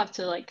do have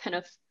to like kind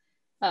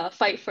of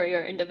fight for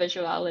your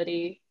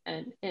individuality,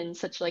 and in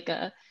such like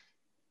a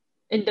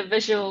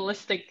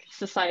individualistic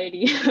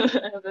society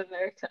of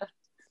America.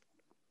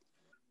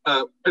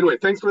 Anyway,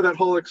 thanks for that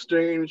whole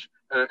exchange.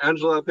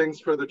 Angela, thanks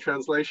for the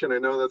translation. I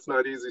know that's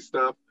not easy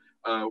stuff.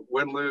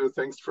 Wenlu,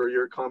 thanks for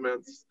your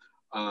comments,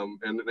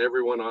 and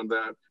everyone on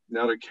that.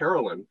 Now to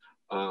Carolyn,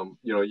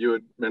 you know, you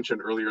had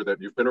mentioned earlier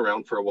that you've been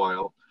around for a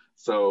while.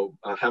 So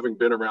having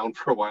been around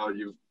for a while,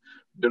 you've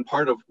been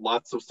part of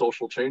lots of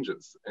social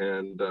changes.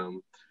 And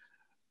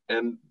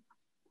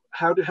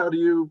how do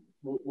you,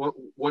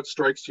 what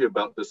strikes you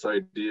about this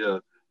idea,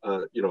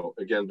 you know,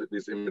 again, that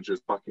these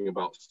images talking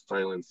about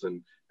silence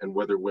and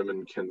whether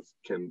women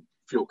can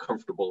feel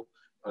comfortable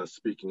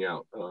speaking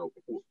out?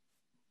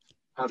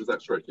 How does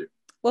that strike you?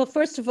 Well,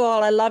 first of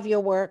all, I love your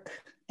work.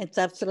 It's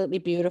absolutely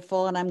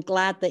beautiful. And I'm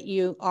glad that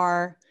you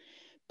are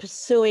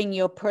pursuing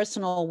your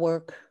personal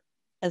work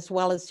as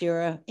well as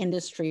your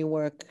industry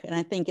work. And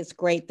I think it's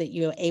great that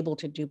you're able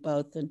to do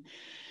both.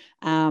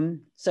 And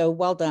so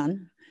well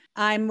done.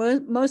 I'm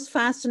most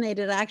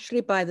fascinated actually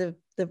by the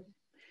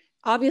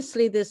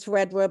obviously this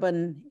red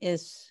ribbon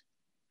is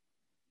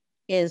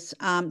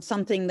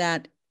something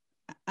that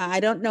I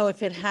don't know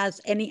if it has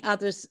any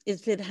others,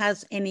 if it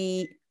has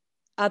any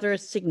other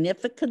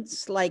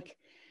significance, like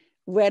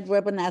red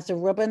ribbon as a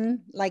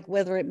ribbon, like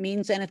whether it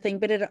means anything,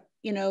 but it,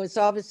 you know, it's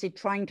obviously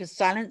trying to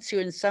silence you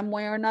in some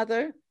way or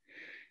another.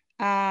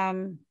 I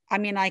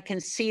mean, I can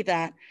see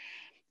that.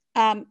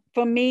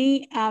 For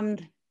me,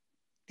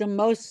 the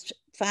most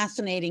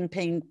fascinating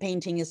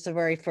painting is the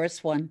very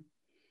first one,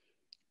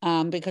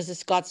 because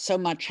it's got so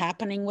much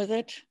happening with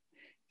it,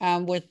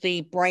 with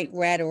the bright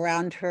red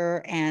around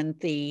her and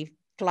the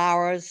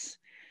flowers.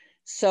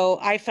 So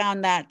I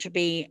found that to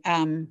be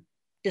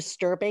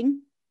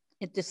disturbing.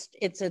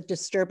 It's a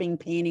disturbing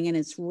painting, and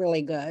it's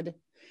really good.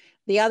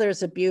 The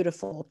others are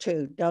beautiful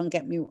too. Don't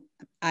get me.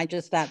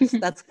 That's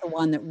the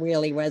one that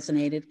really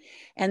resonated.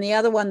 And the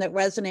other one that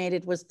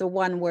resonated was the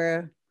one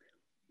where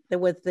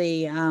with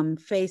the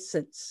face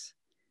that's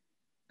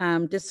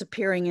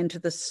disappearing into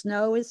the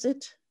snow. Is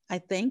it? I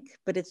think,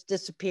 but it's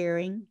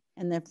disappearing,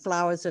 and the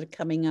flowers that are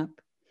coming up.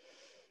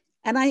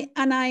 And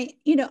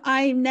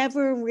I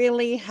never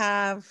really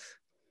have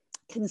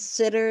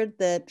considered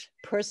that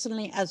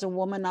personally as a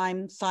woman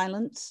I'm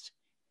silenced,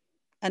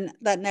 and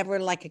that never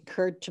like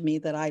occurred to me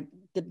that I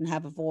didn't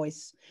have a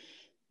voice.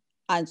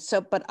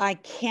 But I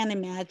can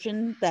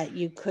imagine that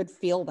you could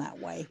feel that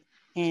way,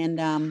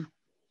 and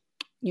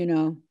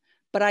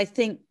but I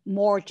think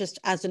more just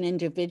as an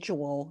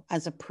individual,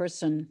 as a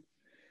person,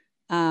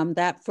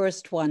 that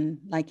first one,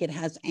 like, it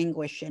has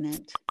anguish in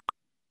it.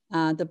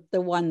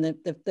 The one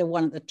at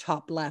the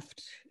top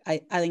left, I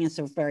think it's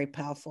a very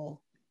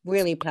powerful,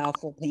 really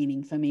powerful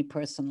painting for me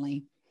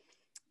personally,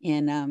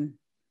 and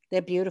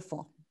they're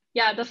beautiful.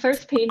 Yeah, the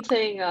first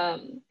painting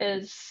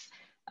is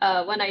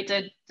when I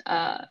did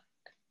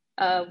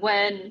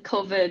when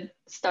COVID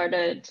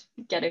started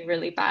getting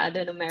really bad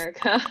in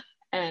America,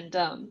 and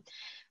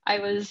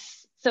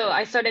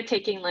I started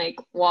taking like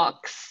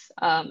walks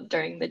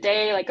during the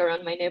day, like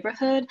around my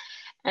neighborhood,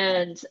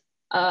 and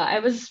I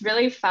was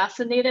really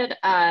fascinated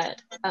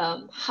at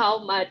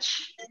how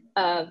much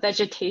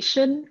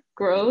vegetation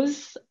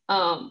grows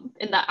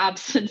in the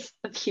absence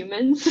of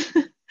humans.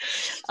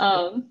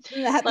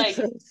 Like,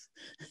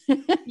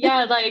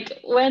 yeah, like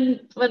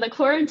when the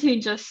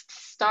quarantine just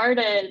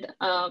started,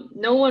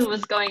 no one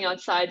was going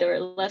outside. There were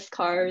less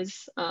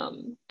cars,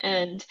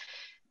 and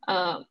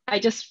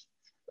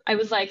I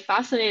was like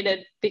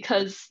fascinated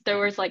because there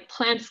was like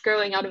plants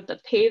growing out of the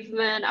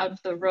pavement, out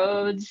of the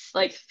roads,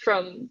 like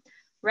from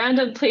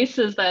random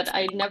places that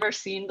I'd never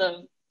seen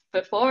them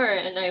before.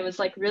 And I was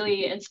like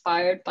really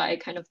inspired by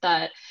kind of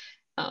that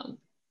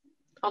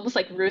almost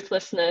like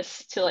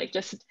ruthlessness to like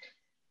just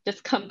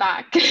come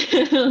back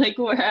like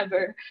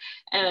wherever.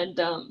 And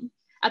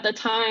at the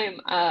time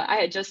I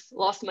had just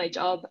lost my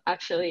job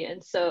actually,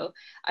 and so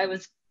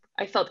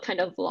I felt kind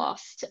of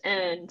lost.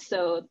 And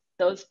so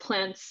those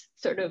plants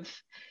sort of,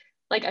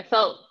 like, I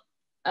felt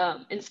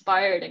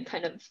inspired and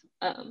kind of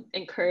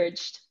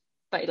encouraged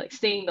by like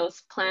seeing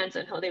those plants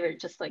and how they were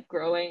just like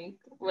growing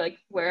like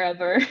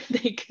wherever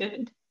they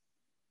could.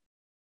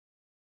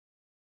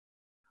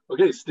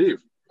 Okay,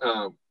 Steve,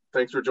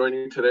 thanks for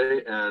joining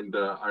today, and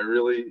I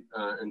really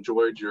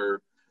enjoyed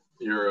your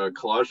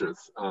collages.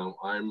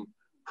 I'm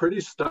pretty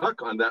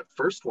stuck on that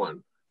first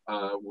one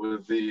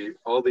with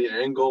all the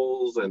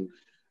angles and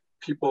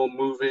people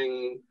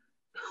moving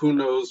who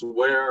knows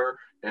where,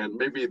 and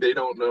maybe they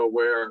don't know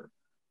where,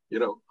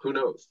 who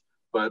knows.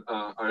 But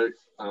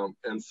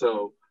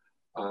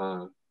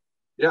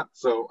yeah,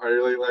 so I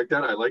really like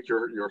that. I like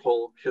your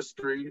whole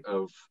history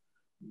of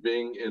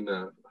being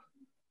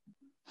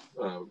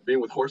being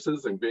with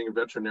horses and being a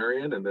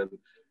veterinarian, and then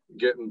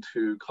getting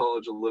to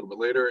college a little bit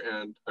later,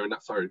 and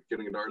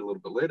getting into art a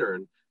little bit later.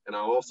 And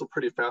I'm also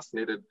pretty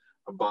fascinated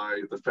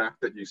by the fact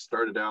that you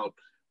started out,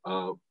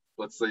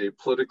 let's say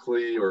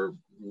politically or,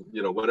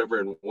 whatever,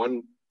 in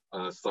one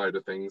side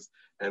of things,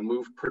 and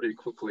moved pretty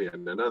quickly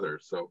in another.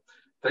 So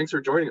thanks for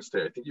joining us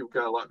today. I think you've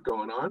got a lot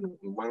going on.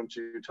 Why don't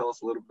you tell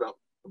us a little bit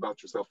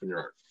about yourself and your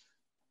art?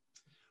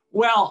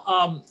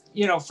 Well,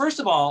 first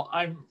of all,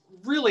 I'm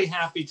really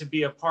happy to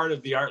be a part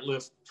of the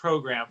ArtLift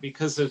program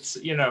because it's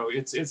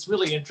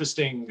really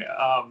interesting,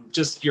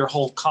 just your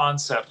whole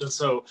concept. And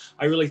so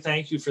I really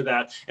thank you for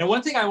that. And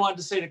one thing I wanted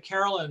to say to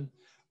Carolyn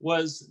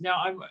was, now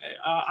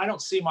I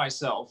don't see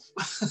myself.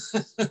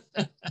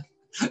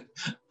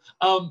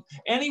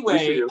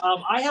 Anyway,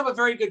 I have a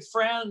very good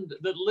friend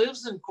that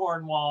lives in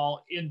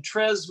Cornwall, in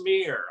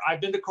Tresmere.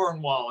 I've been to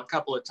Cornwall a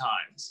couple of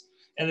times,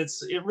 and it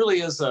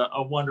really is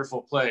a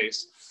wonderful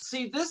place.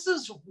 See, this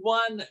is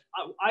one,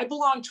 I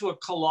belong to a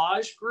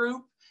collage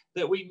group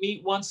that we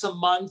meet once a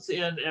month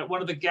at one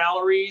of the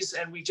galleries,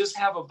 and we just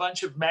have a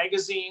bunch of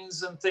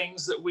magazines and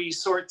things that we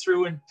sort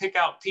through and pick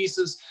out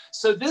pieces.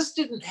 So this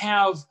didn't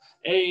have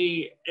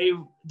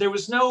there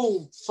was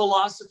no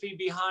philosophy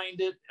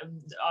behind it.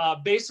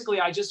 Basically,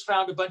 I just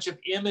found a bunch of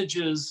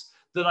images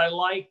that I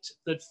liked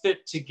that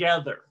fit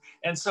together.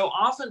 And so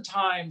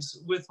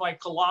oftentimes with my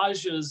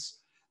collages,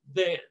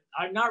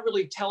 I'm not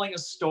really telling a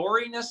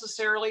story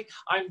necessarily.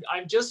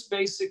 I'm just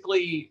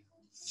basically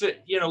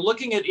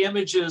looking at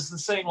images and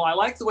saying, well, I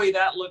like the way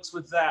that looks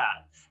with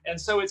that. And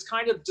so it's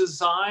kind of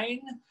design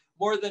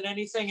more than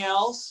anything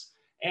else.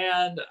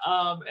 And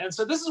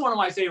so this is one of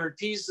my favorite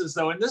pieces,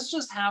 though. And this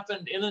just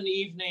happened in an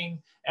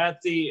evening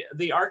at the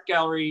art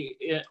gallery,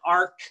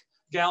 ARC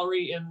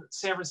Gallery in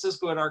San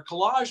Francisco at our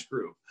collage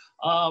group.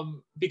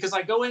 Because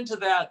I go into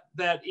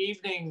that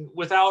evening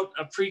without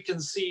a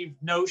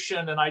preconceived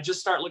notion, and I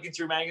just start looking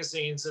through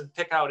magazines and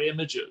pick out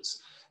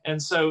images.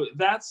 And so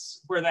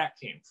that's where that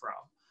came from.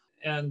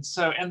 And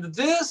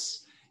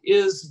this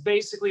is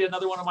basically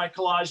another one of my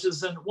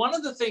collages. And one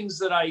of the things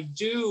that I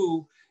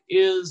do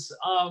is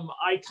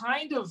I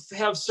kind of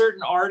have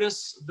certain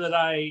artists that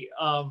I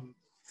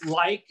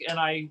like and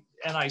I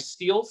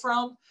steal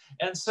from.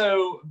 And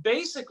so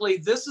basically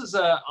this is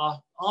a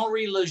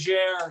Henri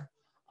Leger.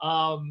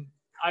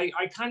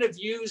 I kind of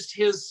used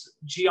his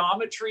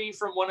geometry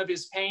from one of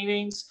his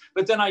paintings,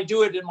 but then I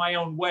do it in my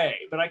own way,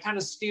 but I kind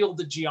of steal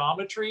the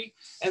geometry.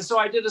 And so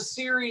I did a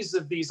series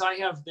of these.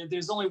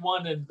 There's only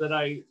one that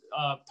I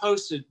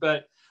posted,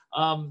 but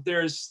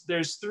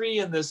there's 3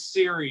 in this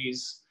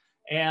series.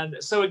 And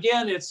so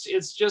again,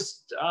 it's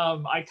just,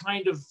 I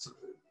kind of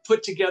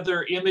put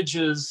together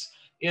images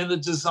in the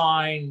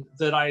design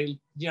that I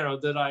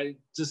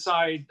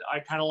decide I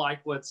kind of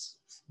like what's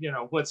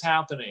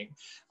happening.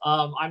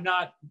 I'm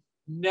not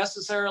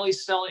necessarily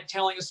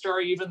telling a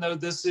story, even though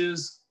this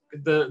is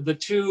the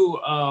 2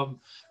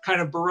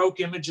 kind of Baroque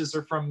images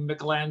are from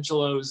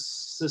Michelangelo's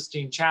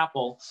Sistine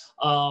Chapel.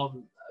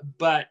 Again,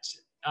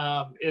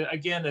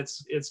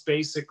 it's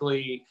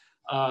basically,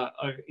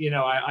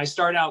 I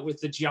start out with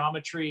the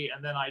geometry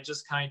and then I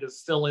just kind of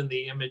fill in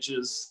the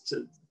images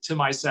to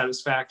my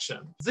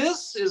satisfaction.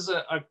 This is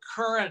a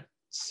current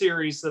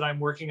series that I'm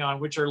working on,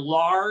 which are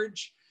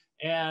large.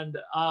 And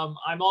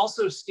I'm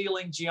also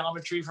stealing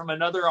geometry from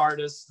another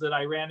artist that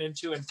I ran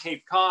into in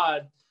Cape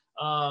Cod.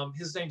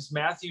 His name's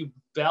Matthew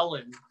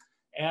Bellin.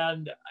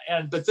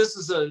 But this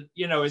is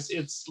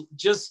it's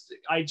just,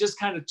 I just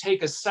kind of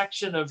take a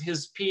section of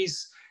his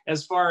piece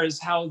as far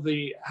as how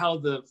the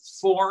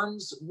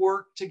forms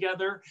work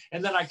together.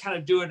 And then I kind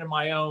of do it in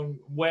my own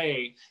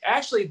way.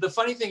 Actually, the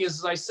funny thing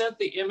is I sent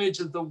the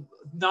image of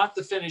not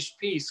the finished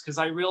piece, because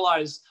I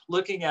realized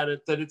looking at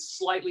it that it's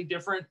slightly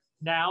different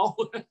now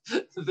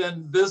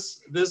than this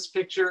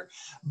picture.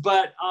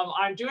 But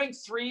I'm doing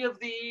 3 of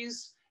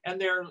these,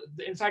 and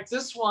in fact,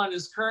 this one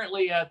is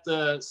currently at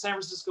the San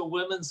Francisco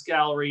Women's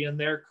Gallery in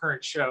their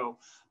current show.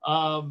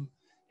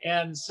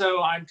 And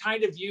so I'm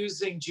kind of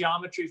using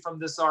geometry from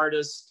this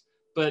artist,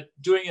 but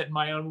doing it in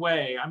my own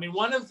way. I mean,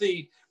 when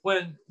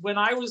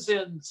I was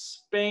in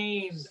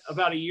Spain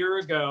about a year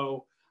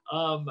ago,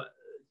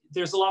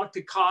 there's a lot of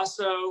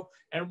Picasso,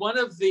 and one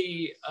of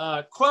the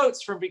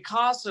quotes from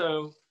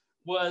Picasso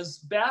was,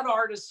 "Bad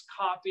artists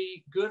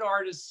copy, good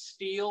artists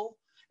steal."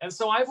 And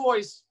so I've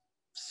always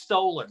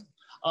stolen.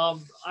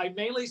 I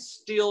mainly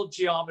steal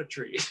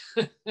geometry.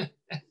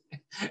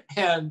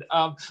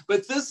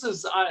 But this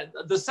is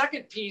the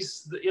second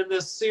piece in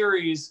this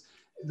series.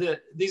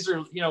 These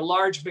are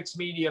large mixed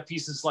media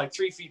pieces, like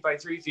 3 feet by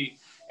 3 feet.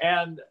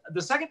 And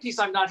the second piece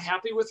I'm not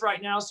happy with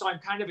right now, so I'm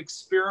kind of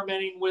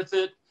experimenting with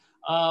it.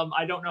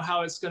 I don't know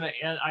how it's going to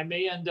end. I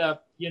may end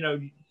up,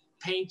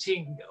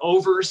 painting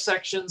over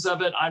sections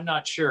of it. I'm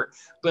not sure.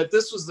 But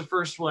this was the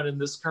first one in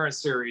this current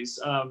series.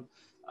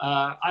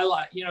 I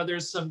like,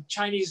 there's some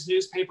Chinese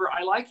newspaper.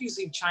 I like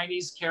using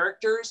Chinese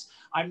characters.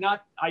 I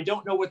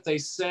don't know what they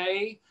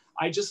say.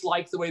 I just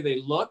like the way they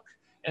look.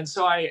 And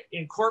so I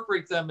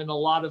incorporate them in a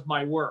lot of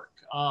my work.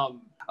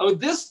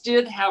 This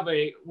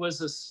was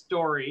a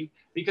story,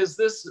 because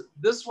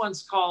this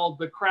one's called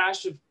The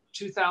Crash of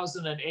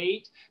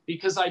 2008,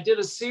 because I did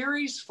a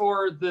series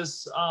for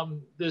this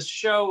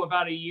show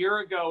about a year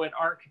ago at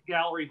Art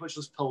Gallery, which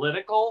was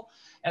political.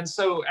 And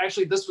so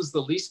actually this was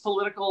the least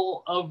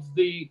political of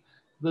the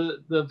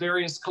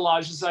various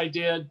collages I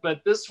did,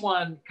 but this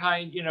one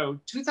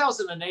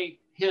 2008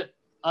 hit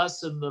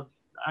us in the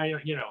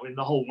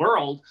whole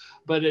world,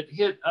 but it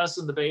hit us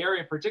in the Bay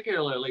Area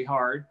particularly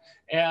hard.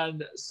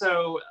 And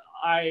so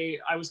I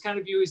was kind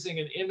of using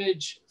an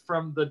image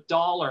from the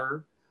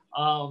dollar,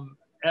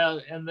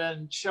 and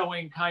then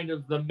showing kind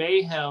of the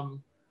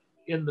mayhem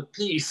in the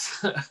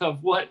piece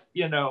of what,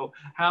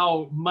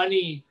 how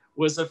money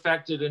was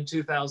affected in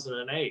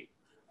 2008.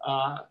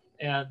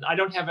 And I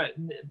don't have it.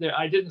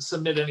 I didn't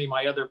submit any of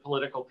my other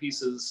political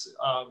pieces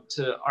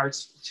to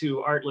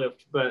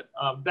ArtLift, but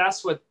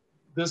that's what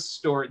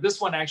this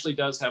one actually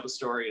does have a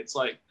story. It's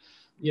like,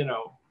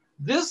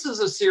 this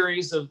is a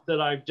series that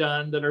I've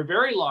done that are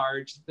very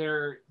large.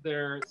 They're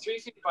 3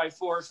 feet by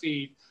 4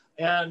 feet,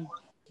 and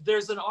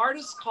there's an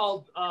artist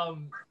called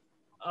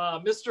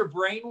Mr.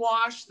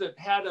 Brainwash that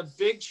had a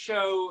big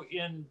show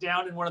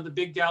down in one of the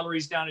big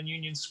galleries down in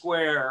Union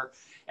Square.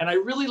 And I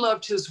really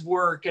loved his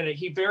work. And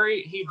he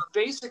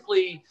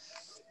basically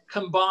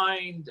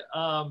combined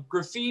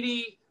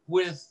graffiti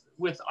with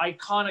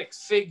iconic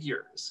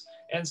figures.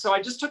 And so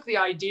I just took the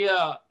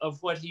idea of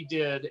what he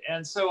did.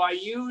 And so I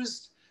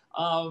used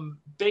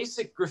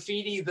basic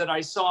graffiti that I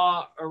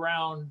saw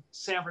around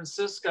San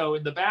Francisco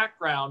in the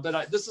background,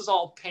 but this is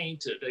all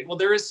painted. Well,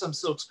 there is some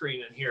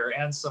silkscreen in here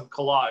and some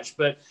collage,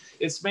 but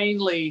it's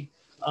mainly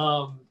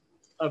acrylic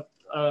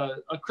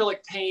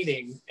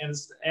painting.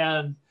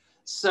 And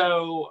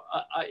so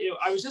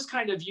I was just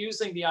kind of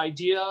using the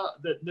idea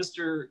that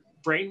Mr.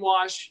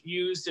 Brainwash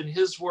used in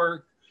his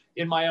work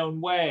in my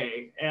own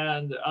way.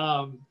 And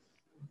I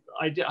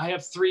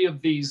have 3 of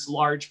these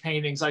large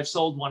paintings. I've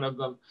sold one of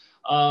them.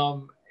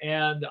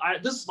 And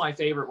this is my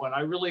favorite one. I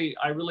really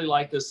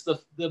like this.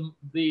 The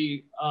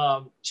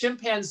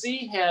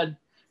chimpanzee head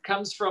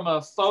comes from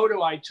a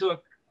photo I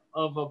took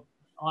of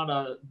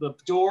the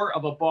door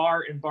of a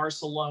bar in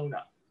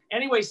Barcelona.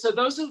 Anyway, so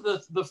those are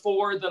the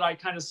four that I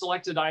kind of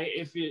selected.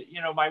 If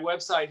you know, my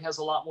website has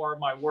a lot more of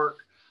my work.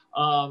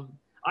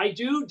 I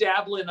do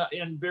dabble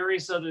in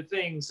various other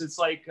things. It's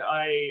like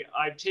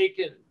I've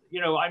taken,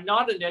 you know, I'm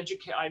not an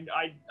educator.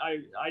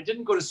 I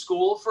didn't go to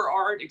school for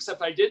art,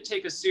 except I did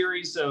take a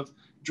series of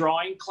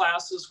drawing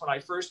classes when I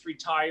first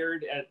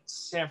retired at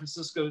San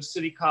Francisco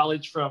City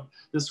College from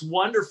this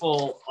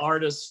wonderful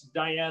artist,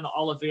 Diane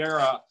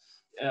Oliveira.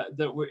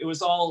 It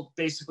was all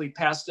basically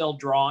pastel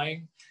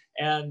drawing.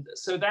 And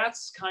so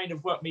that's kind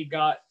of what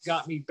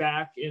got me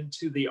back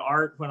into the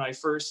art when I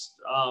first,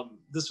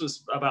 this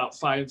was about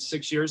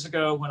 5-6 years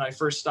ago when I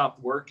first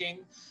stopped working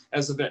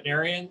as a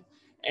veterinarian.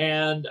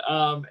 And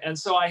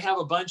so I have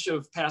a bunch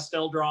of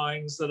pastel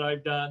drawings that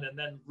I've done. And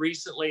then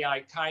recently I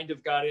kind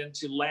of got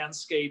into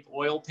landscape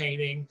oil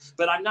painting,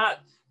 but I'm not,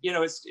 you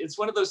know, it's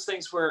one of those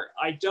things where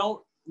I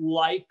don't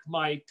like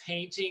my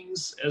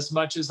paintings as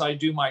much as I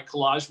do my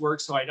collage work.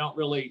 So I don't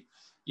really,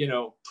 you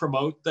know,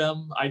 promote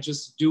them. I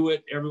just do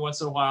it every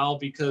once in a while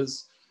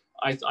because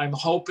I'm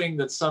hoping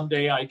that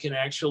someday I can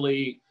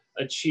actually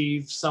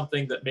achieve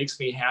something that makes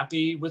me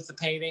happy with the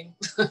painting.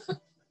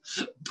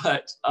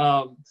 But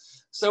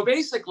so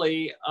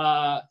basically,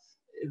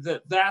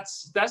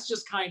 that's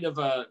just kind of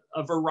a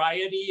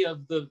variety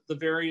of the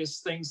various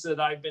things that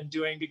I've been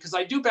doing, because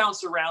I do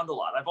bounce around a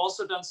lot. I've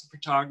also done some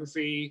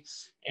photography,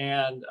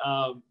 and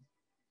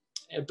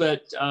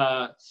but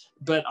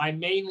I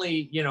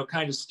mainly, you know,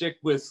 kind of stick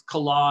with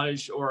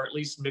collage or at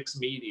least mixed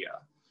media.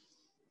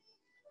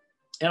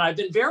 And I've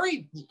been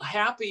very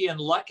happy and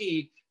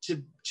lucky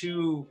to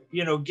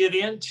you know, get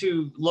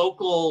into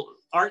local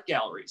art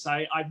galleries.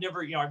 I've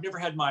never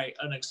had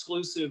an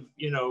exclusive,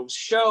 you know,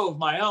 show of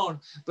my own,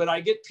 but I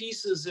get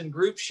pieces in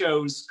group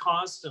shows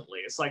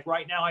constantly. It's like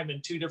right now I'm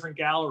in 2 different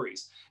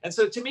galleries. And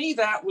so to me,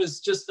 that was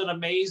just an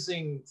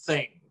amazing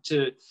thing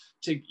to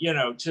you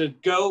know, to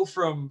go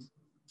from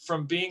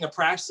being a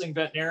practicing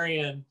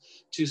veterinarian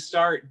to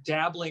start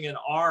dabbling in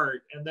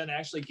art and then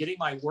actually getting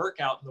my work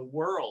out in the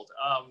world.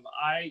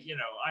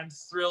 I'm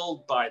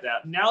thrilled by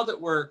that. Now that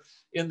we're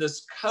in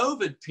this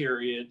COVID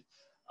period,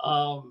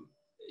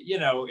 you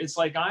know, it's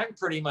like I'm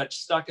pretty much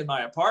stuck in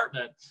my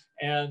apartment.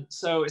 And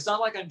so it's not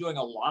like I'm doing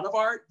a lot of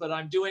art, but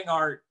I'm doing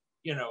art,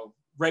 you know,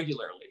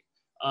 regularly,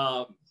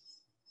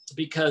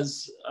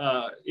 because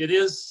it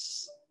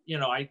is, you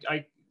know,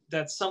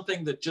 that's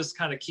something that just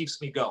kind of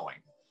keeps me going.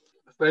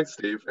 Thanks,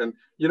 Steve. And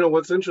you know,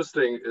 what's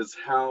interesting is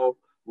how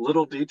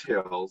little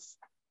details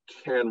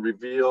can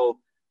reveal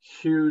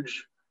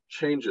huge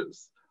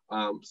changes.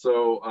 I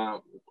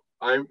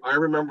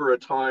remember a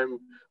time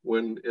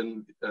when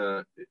in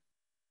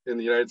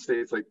the United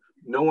States, like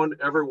no one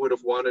ever would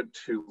have wanted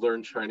to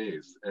learn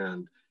Chinese,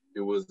 and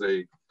it was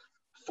a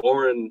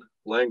foreign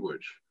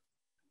language.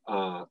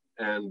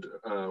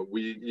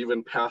 We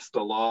even passed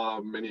a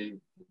law many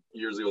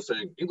years ago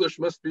saying English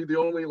must be the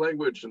only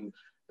language, and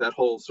that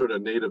whole sort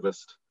of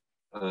nativist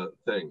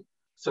thing.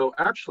 So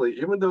actually,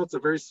 even though it's a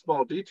very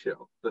small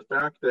detail, the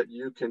fact that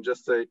you can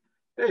just say,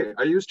 hey,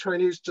 I use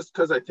Chinese just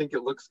because I think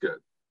it looks good,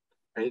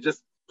 and you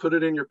just put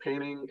it in your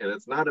painting and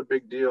it's not a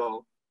big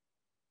deal,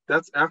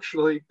 that's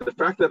actually, the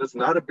fact that it's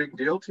not a big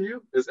deal to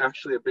you is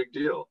actually a big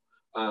deal.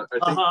 I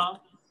think,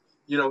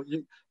 you know,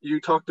 you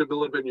talked a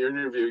little bit in your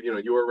interview, you know,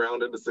 you were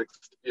around in the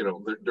 60s, you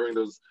know, during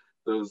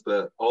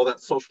all that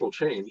social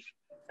change.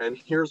 And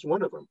here's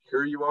one of them.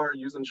 Here you are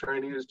using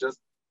Chinese just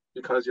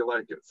because you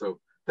like it. So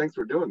thanks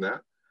for doing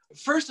that.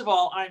 First of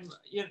all, I'm,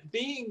 you know,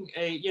 being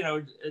a, you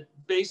know,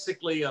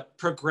 basically a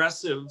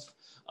progressive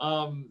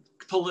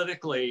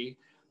politically,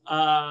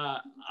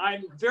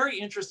 I'm very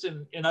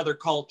interested in other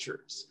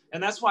cultures.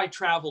 And that's why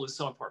travel is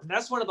so important.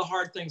 That's one of the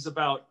hard things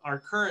about our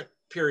current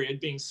period,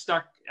 being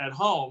stuck at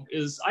home,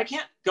 is I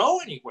can't go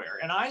anywhere,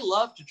 and I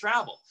love to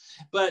travel.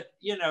 But,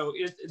 you know,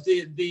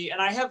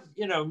 and I have,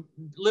 you know,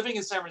 living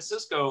in San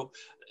Francisco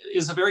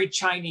is a very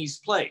Chinese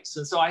place.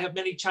 And so I have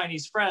many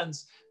Chinese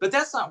friends, but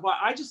that's not why.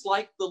 I just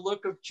like the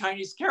look of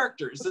Chinese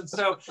characters. And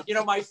so, you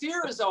know, my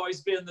fear has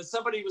always been that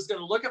somebody was going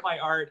to look at my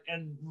art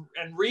and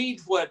read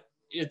what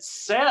it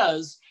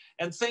says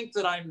and think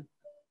that I'm,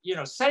 you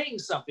know, saying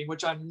something,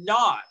 which I'm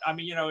not. I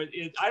mean, you know,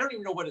 I don't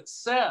even know what it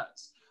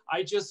says.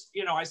 I just,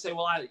 you know, I say,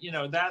 well, you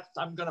know, that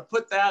I'm going to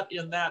put that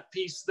in that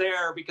piece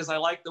there because I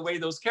like the way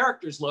those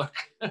characters look.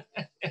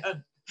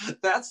 And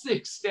that's the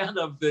extent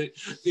of the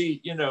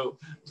you know,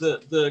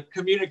 the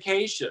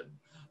communication.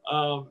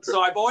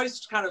 So I've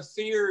always kind of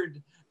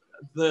feared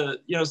you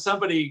know,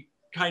 somebody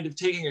kind of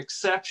taking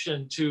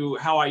exception to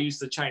how I use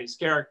the Chinese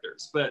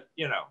characters, but,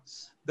 you know,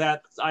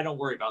 that I don't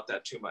worry about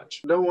that too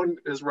much. No one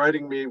is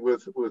writing me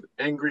with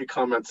angry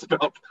comments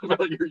about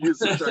your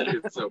use of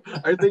Chinese, so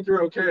I think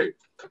you're okay.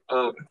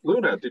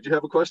 Luna, did you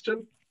have a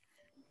question?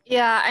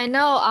 Yeah, I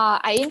know.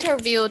 I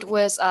interviewed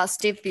with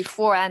Steve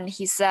before, and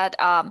he said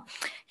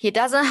he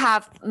doesn't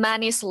have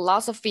many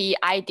philosophy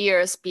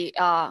ideas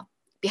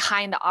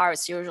behind the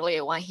arts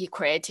usually when he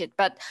created.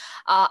 But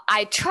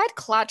I tried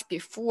collage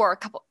before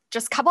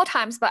just a couple of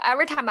times, but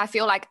every time I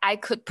feel like I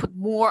could put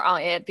more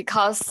on it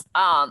because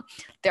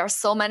there are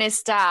so many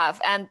stuff.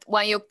 And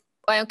when you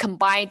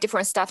combine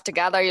different stuff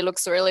together, it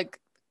looks really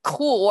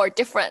cool or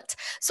different.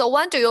 So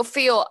when do you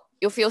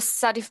feel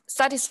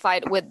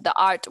satisfied with the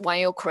art when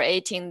you're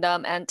creating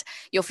them and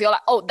you feel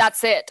like, oh,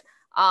 that's it?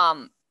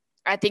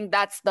 I think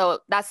that's the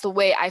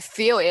way I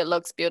feel it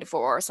looks beautiful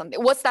or something.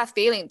 What's that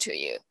feeling to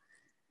you?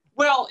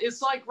 Well,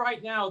 it's like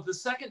right now, the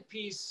second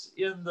piece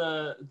in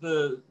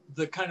the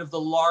kind of the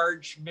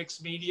large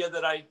mixed media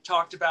that I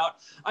talked about,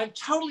 I'm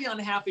totally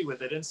unhappy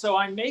with it. And so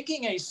I'm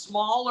making a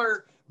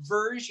smaller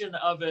version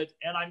of it,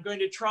 and I'm going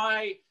to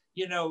try,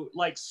 you know,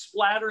 like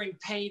splattering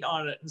paint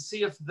on it and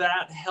see if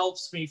that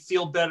helps me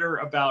feel better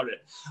about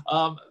it.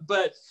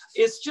 But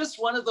it's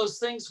just one of those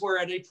things where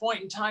at a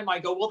point in time I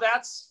go, well,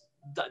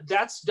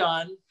 that's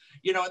done,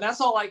 you know, and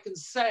that's all I can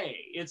say.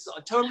 It's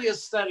totally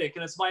aesthetic,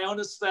 and it's my own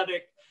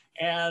aesthetic.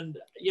 And,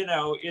 you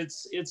know,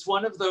 it's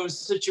one of those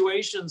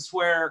situations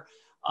where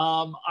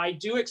I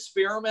do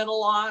experiment a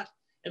lot.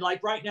 And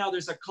like right now,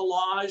 there's a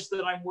collage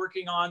that I'm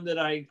working on that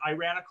I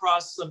ran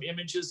across some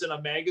images in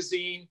a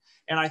magazine.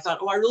 And I thought,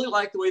 oh, I really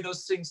like the way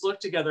those things look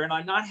together. And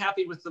I'm not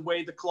happy with the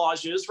way the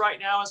collage is right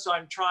now. So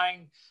I'm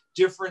trying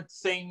different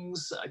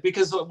things,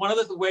 because one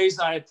of the ways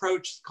I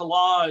approach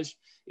collage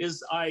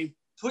is I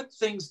put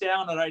things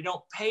down and I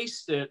don't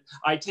paste it.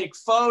 I take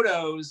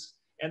photos,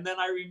 and then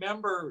I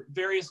remember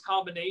various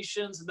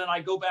combinations, and then I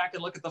go back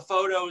and look at the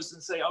photos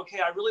and say, okay,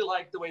 I really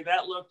like the way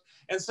that looked.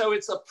 And so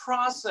it's a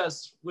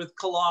process with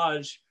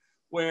collage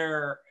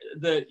where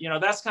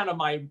that's kind of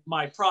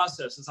my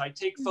process, is I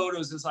take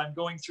photos as I'm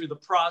going through the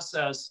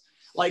process.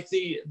 Like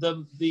the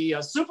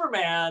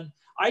Superman,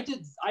 I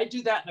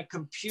do that in a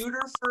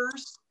computer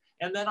first,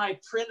 and then I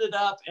print it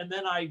up, and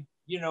then I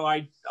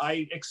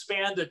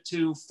expand it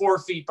to 4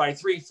 feet by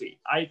 3 feet.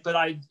 But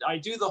I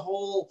do the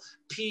whole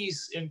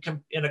piece in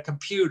a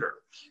computer,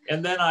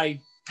 and then I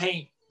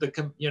paint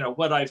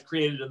what I've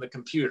created in the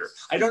computer.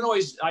 I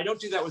don't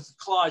do that with the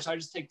collage. I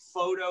just take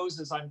photos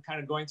as I'm kind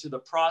of going through the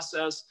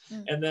process,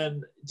 and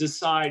then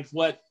decide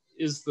what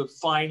is the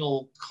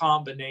final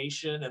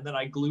combination, and then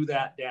I glue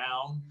that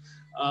down.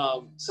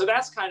 So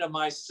that's kind of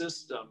my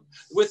system.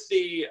 With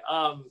the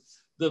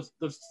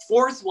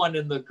fourth one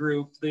in the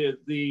group, the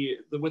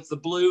with the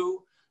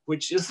blue,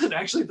 which isn't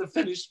actually the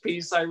finished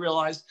piece, I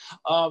realized,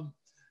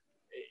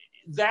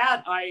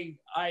 that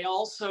I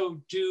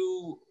also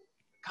do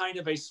kind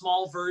of a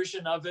small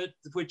version of it,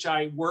 which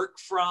I work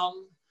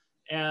from,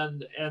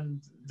 and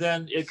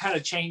then it kind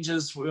of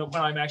changes when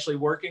I'm actually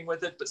working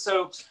with it. But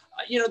so,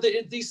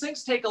 these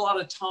things take a lot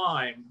of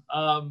time,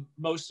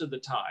 most of the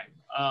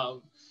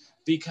time,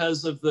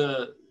 because of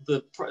the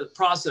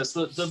process.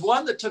 The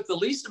one that took the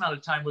least amount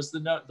of time was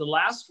the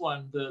last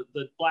one,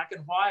 the black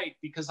and white,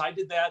 because I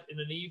did that in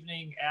an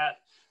evening at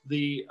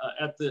the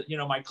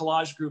my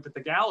collage group at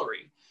the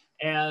gallery.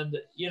 And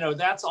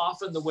that's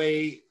often the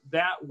way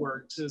that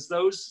works, is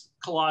those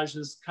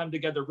collages come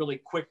together really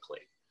quickly,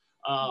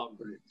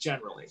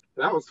 generally.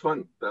 That was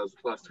fun. That was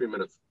the last 3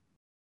 minutes.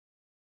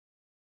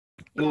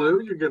 Yeah.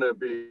 Lou, you're gonna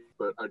be,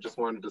 but I just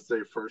wanted to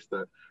say first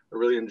that I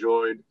really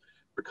enjoyed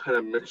the kind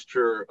of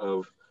mixture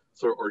of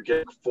sort of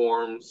organic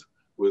forms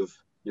with,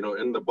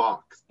 in the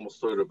box,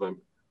 almost sort of a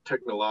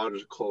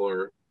technological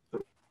or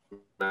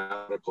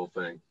thematical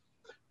thing.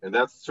 And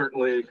that's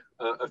certainly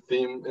a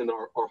theme in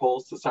our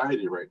whole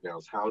society right now,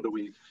 is how do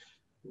we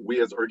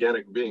as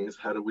organic beings,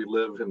 how do we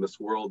live in this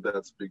world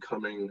that's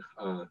becoming,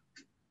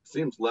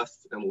 seems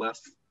less and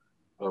less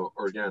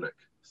organic.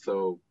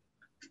 So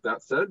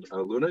that said,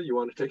 Luna, you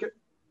want to take it?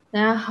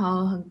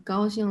 Hello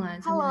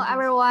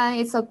everyone,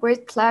 it's a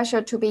great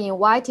pleasure to be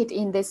invited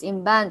in this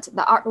event.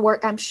 The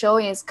artwork I'm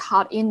showing is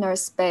called Inner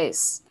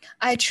Space.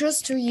 I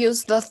choose to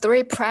use the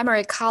 3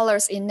 primary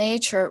colors in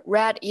nature,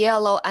 red,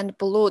 yellow, and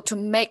blue, to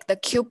make the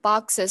cube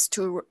boxes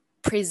to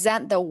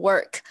present the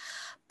work.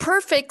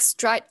 Perfect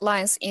straight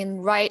lines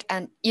in right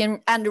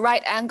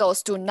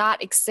angles do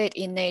not exist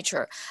in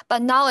nature.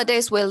 But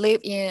nowadays we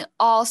live in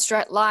all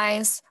straight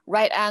lines,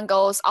 right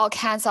angles, all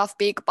kinds of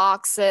big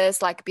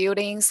boxes like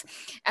buildings.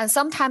 And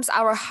sometimes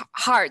our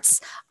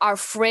hearts are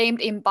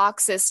framed in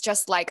boxes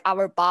just like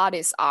our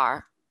bodies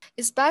are.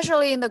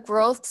 Especially in the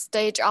growth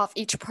stage of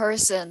each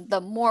person,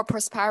 the more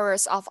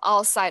prosperous of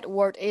outside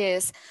world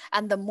is,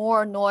 and the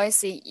more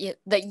noisy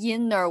the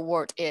inner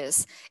world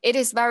is. It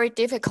is very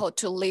difficult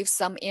to leave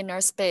some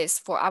inner space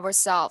for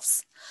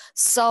ourselves.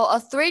 So a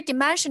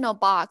 3-dimensional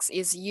box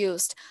is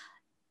used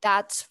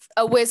that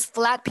with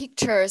flat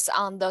pictures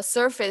on the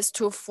surface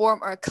to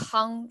form a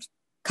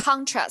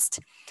contrast,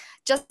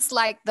 just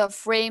like the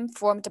frame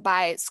formed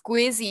by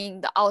squeezing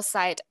the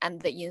outside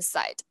and the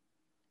inside.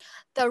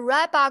 The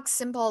red box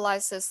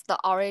symbolizes the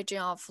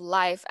origin of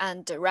life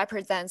and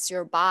represents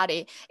your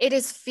body. It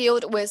is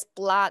filled with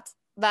blood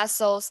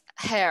vessels,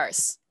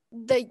 hairs.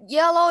 The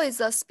yellow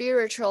is a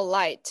spiritual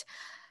light.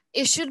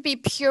 It should be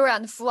pure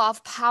and full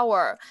of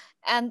power.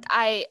 And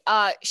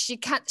she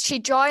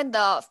joined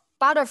the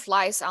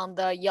butterflies on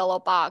the yellow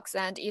box,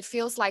 and it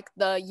feels like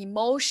the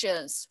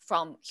emotions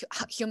from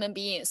human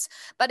beings,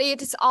 but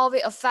it is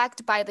always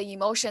affected by the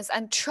emotions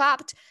and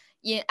trapped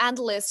in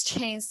endless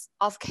chains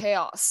of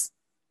chaos.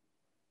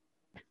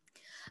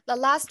 The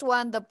last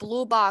one, the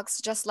blue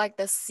box, just like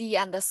the sea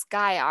and the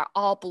sky are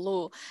all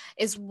blue,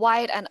 is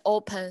wide and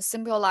open,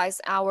 symbolize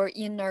our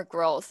inner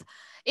growth.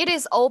 It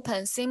is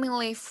open,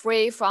 seemingly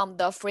free from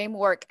the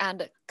framework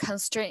and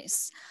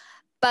constraints.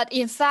 But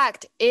in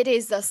fact, it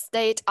is a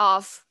state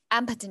of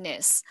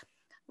emptiness.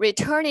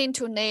 Returning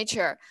to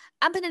nature,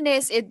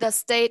 emptiness is the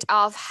state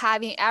of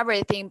having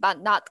everything but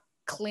not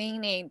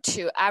clinging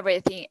to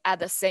everything at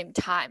the same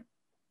time.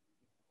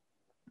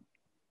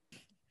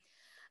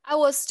 I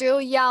was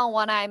still young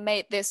when I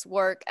made this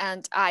work,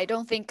 and I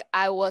don't think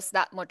I was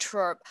that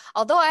mature.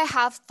 Although I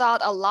have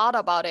thought a lot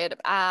about it,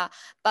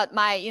 but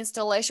my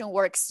installation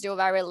work is still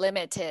very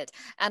limited,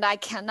 and I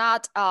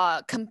cannot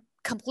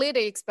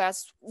completely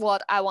express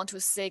what I want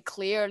to say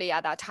clearly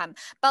at that time.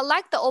 But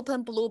like the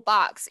open blue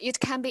box, it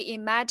can be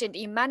imagined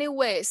in many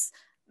ways.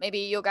 Maybe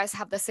you guys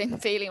have the same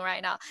feeling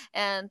right now.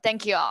 And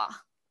thank you all.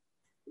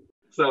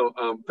 So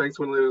thanks,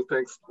 Wenlu.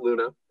 Thanks,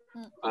 Luna.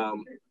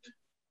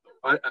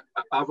 I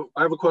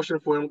have a question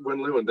for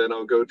Wenlu, and then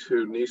I'll go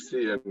to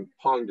Nisi and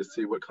Pong to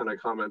see what kind of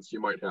comments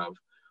you might have,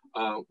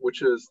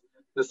 which is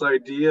this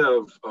idea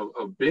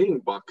of being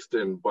boxed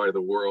in by the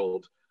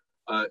world.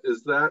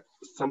 Is that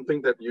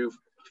something that you've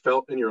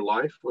felt in your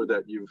life, or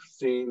that you've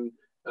seen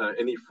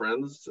any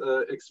friends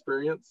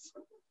experience?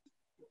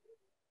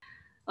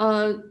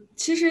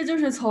 其实就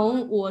是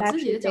从我自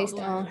己的角度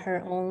based on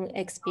her own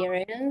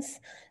experience,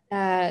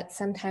 that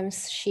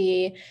sometimes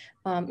she,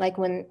 like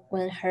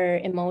when her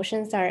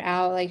emotions are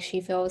out, like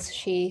she feels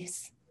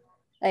she's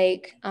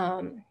like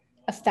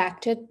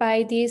affected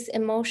by these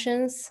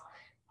emotions,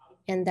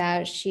 and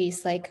that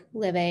she's like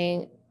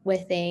living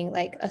within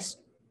like a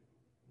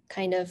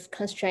kind of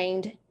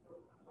constrained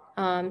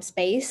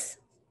space.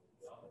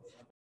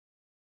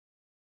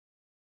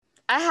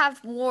 I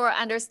have more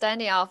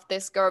understanding of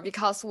this girl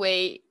because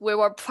we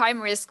were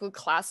primary school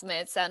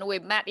classmates, and we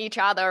met each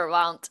other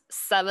around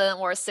 7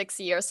 or 6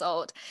 years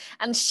old.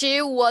 And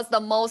she was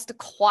the most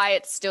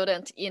quiet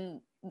student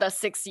in the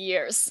 6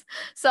 years.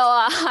 So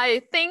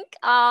I think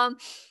I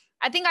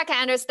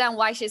can understand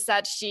why she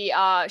said she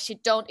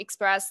don't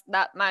express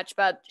that much,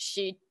 but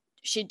she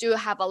do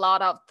have a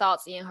lot of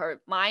thoughts in her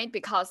mind,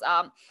 because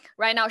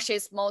right now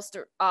she's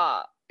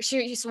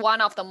she's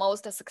one of the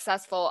most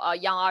successful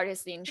young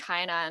artists in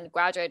China, and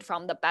graduated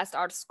from the best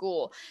art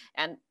school,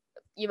 and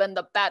even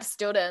the best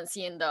students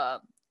in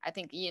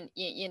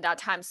that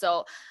time.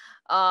 So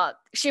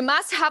she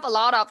must have a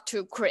lot of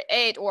to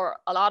create, or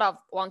a lot of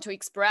want to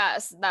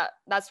express.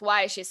 That's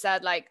why she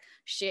said like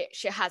she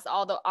has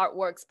all the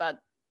artworks,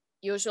 but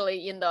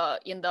usually in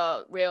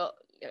the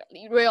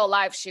real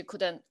life she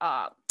couldn't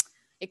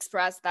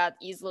express that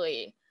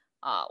easily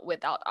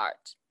without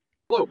art.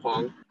 Hello,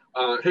 Pong.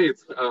 Hey,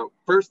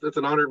 first, it's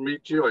an honor to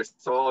meet you. I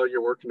saw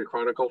your work in the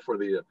Chronicle for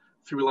the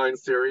Through Line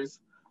series.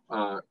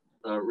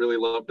 Really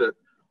loved it.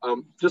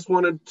 Just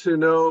wanted to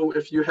know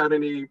if you had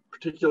any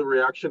particular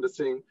reaction to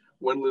seeing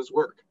Wenlu's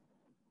work.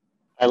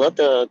 I love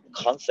the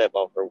concept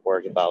of her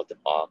work about the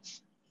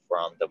box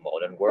from the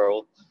modern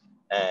world,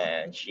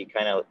 and she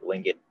kind of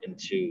linked it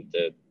into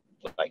the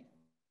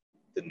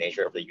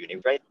nature of the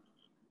universe, right?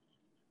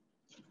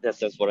 That's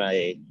just what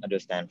I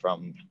understand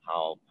from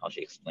how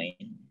she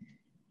explained.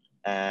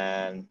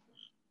 And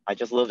I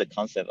just love the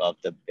concept of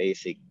the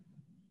basic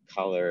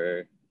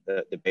color,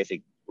 the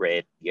basic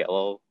red,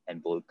 yellow,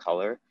 and blue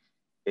color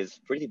is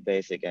pretty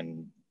basic,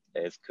 and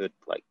it could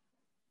like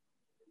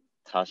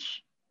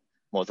touch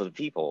most of the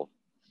people,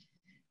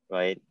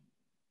 right?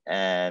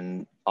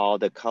 And all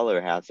the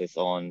color has its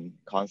own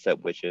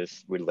concept, which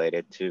is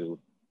related to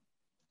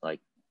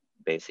like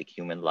basic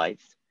human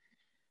life,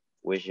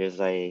 which is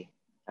I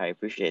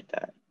appreciate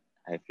that.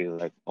 I feel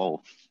like,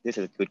 oh, this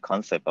is a good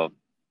concept of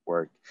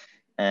work.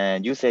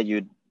 And you said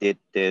you did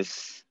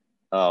this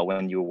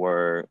when you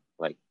were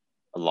like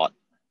a lot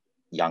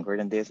younger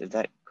than this. Is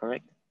that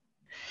correct?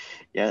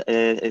 Yeah,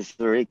 it's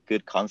a very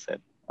good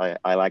concept.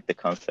 I like the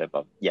concept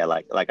of, yeah,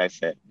 like I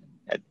said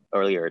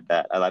earlier,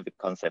 that I like the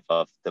concept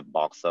of the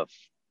box of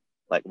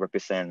like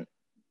represent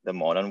the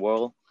modern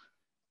world,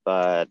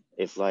 but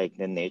it's like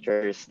the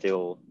nature is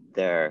still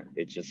there.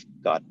 It just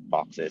got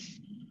boxes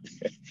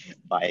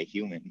by a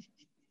human.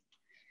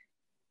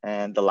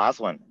 And the last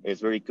one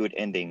is very good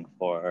ending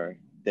for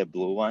the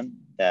blue one,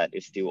 that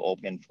is still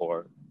open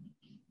for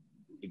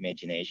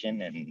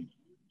imagination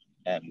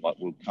and what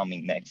will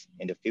coming next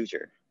in the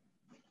future.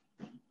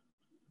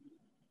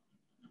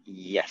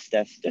 Yes,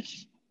 that's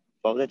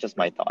just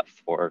my thought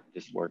for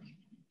this work.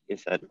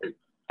 Is that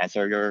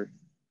answer your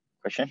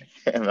question?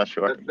 I'm not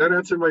sure. That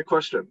answered my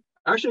question.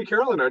 Actually,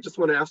 Carolyn, I just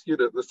want to ask you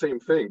the same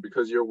thing,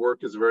 because your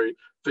work is very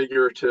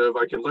figurative.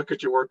 I can look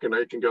at your work and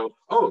I can go,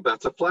 oh,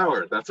 that's a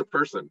flower, that's a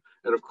person.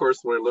 And of course,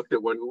 when I looked at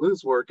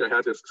Wenlu's work, I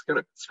had to kind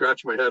of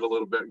scratch my head a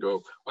little bit and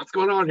go, what's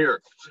going on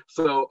here?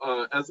 So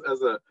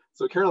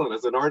so Carolyn,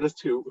 as an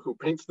artist who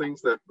paints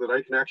things that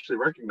I can actually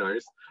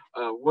recognize,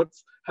 how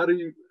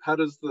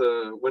does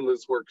the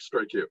Wenlu's work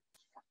strike you?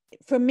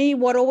 For me,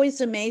 what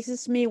always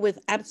amazes me with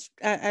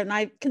and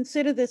I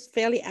consider this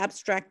fairly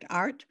abstract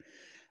art,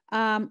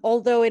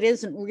 although it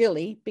isn't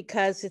really,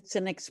 because it's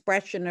an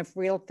expression of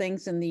real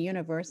things in the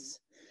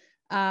universe.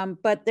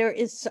 But there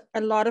is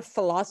a lot of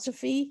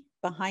philosophy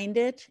behind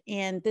it.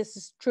 And this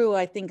is true,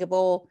 I think, of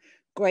all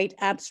great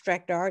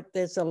abstract art.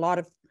 There's a lot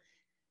of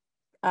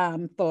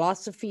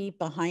philosophy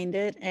behind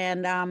it.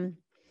 And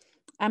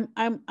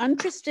I'm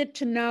interested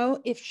to know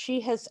if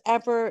she has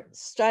ever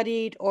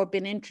studied or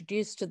been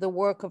introduced to the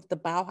work of the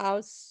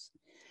Bauhaus,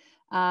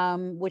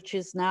 which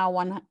is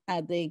now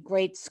the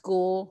great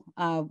school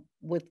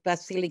with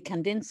Vasily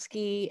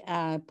Kandinsky,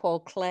 Paul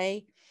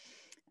Klee.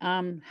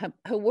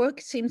 Her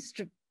work seems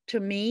to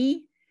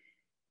me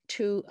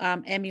to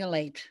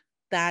emulate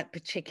that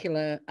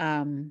particular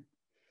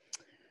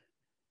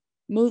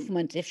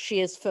movement, if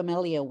she is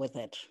familiar with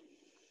it.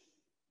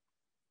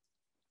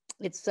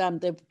 It's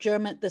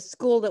the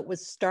school that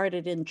was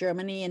started in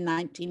Germany in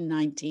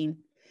 1919,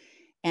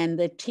 and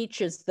the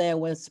teachers there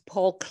was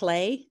Paul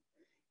Klee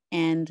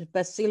and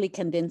Vasily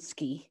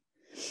Kandinsky,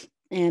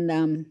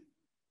 and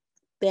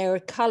their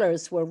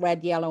colors were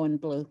red, yellow, and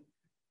blue.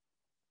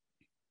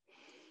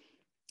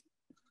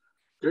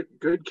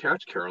 Good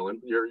catch,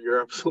 Carolyn.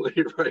 You're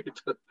absolutely right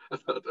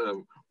about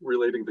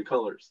relating the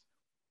colors.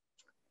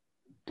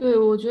 对，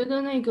我觉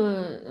得那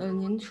个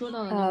您说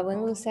到的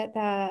Wenlu said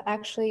that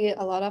actually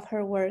a lot of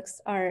her works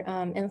are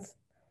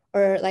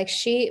or like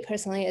she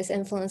personally is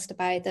influenced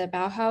by the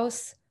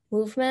Bauhaus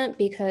movement,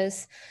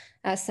 because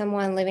as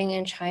someone living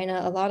in China,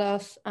 a lot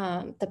of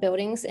the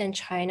buildings in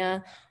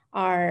China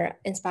are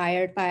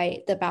inspired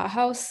by the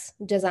Bauhaus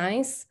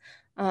designs,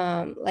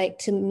 like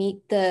to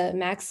meet the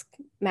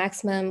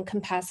maximum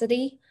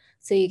capacity.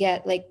 So you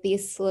get like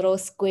these little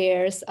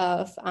squares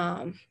of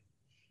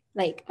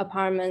like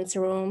apartments,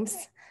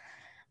 rooms.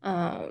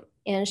 And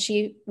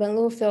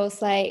Wenlu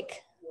feels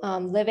like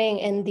living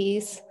in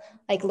these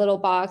like little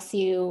box,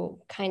 you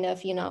kind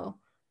of,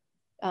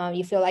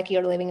 you feel like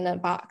you're living in a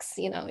box,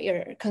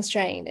 you're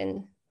constrained.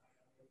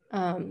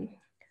 And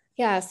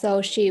yeah,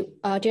 so she,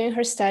 during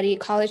her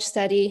college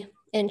study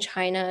in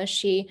China,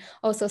 she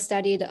also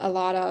studied a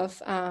lot of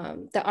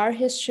the art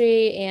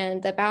history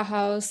and the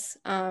Bauhaus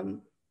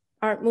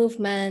art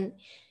movement.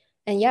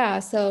 And yeah,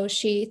 so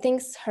she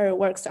thinks her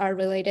works are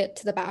related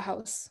to the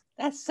Bauhaus.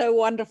 That's so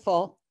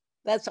wonderful.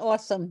 That's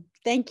awesome.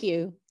 Thank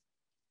you.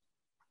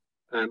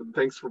 And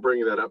thanks for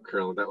bringing that up,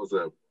 Carolyn. That was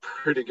a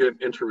pretty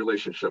good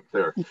interrelationship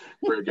there.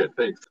 Very good,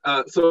 thanks.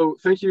 So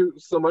thank you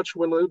so much,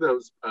 Wenlu. That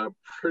was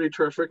pretty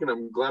terrific, and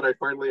I'm glad I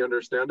finally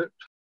understand it.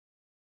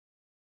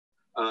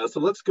 So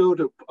let's go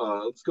to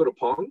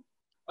Pong.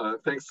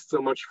 Thanks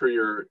so much for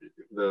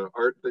the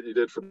art that you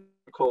did for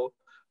Nicole.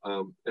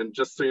 And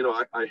just so you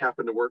know, I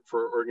happen to work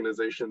for an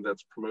organization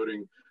that's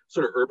promoting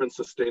sort of urban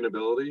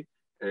sustainability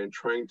and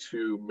trying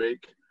to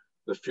make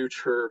the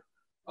future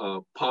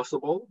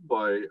possible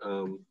by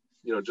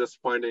just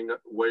finding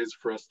ways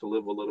for us to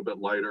live a little bit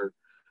lighter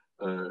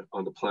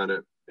on the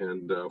planet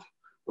and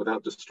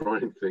without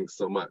destroying things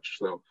so much.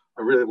 So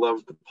I really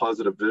love the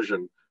positive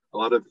vision. A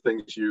lot of the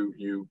things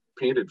you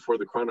painted for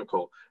the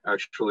Chronicle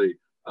actually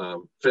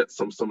fit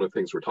some of the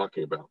things we're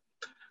talking about.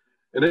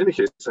 In any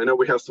case, I know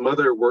we have some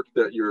other work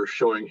that you're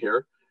showing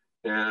here,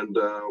 and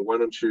why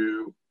don't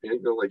you,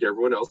 like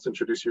everyone else,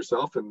 introduce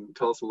yourself and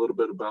tell us a little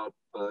bit about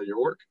your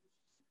work.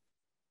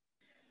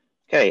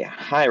 Okay,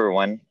 hi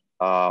everyone.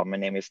 My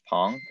name is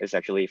Pong. It's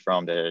actually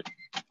from the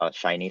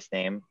Chinese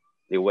name,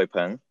 Liu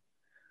Weipeng,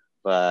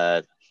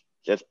 but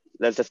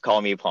let's just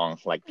call me Pong,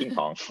 like ping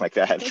pong, like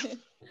that.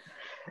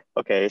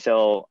 Okay,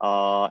 so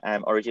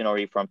I'm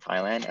originally from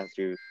Thailand,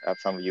 as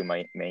some of you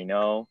may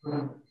know,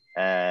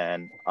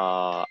 and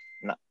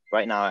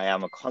right now I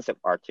am a concept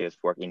artist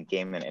working in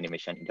game and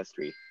animation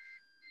industry.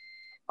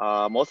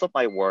 Most of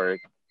my work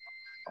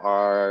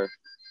are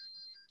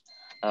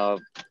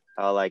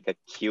like a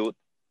cute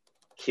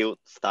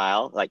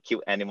style, like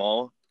cute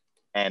animal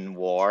and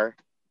war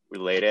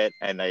related,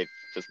 and I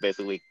just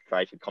basically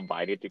try to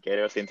combine it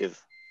together since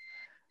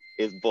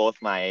it's both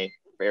my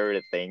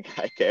favorite thing,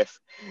 I guess.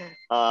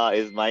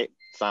 It might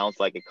sounds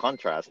like a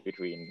contrast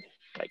between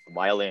like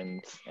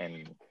violence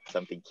and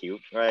something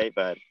cute, right?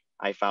 But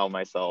I found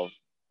myself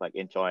like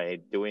enjoy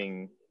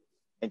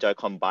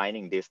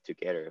combining this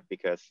together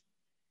because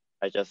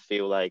I just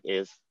feel like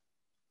it's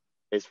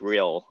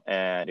real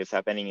and it's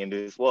happening in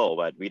this world,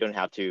 but we don't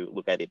have to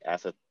look at it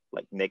as a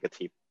like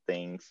negative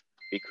things.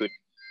 We could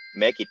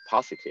make it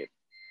positive.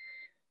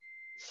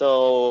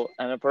 So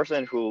I'm a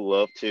person who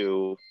love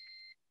to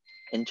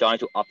enjoy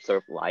to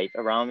observe life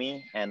around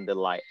me and the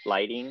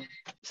lighting.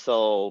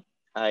 So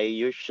I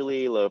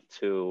usually love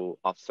to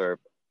observe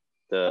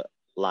the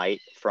light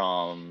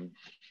from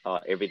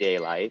everyday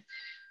life,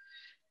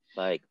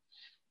 like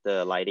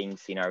the lighting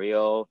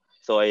scenario.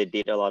 So I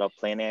did a lot of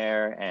plein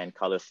air and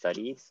color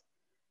studies.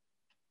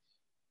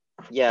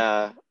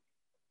 Yeah,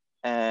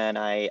 and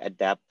I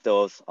adapt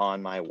those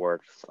on my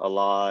works a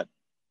lot.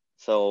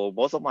 So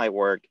most of my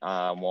work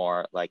are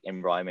more like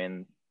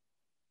environment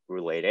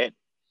related,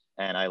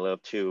 and I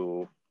love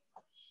to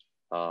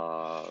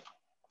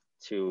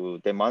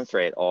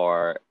demonstrate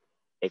or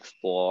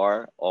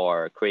explore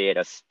or create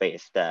a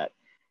space that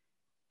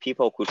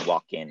people could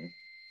walk in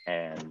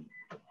and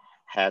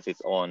has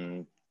its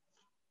own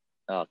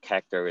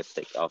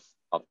characteristic of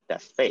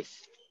that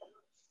space.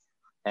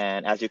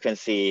 And as you can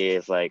see,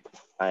 it's like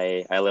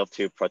I love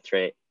to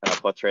portray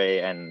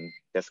and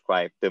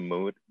describe the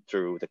mood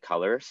through the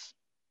colors,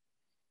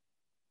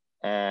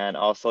 and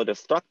also the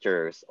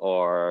structures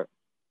or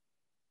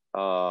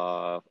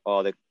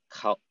the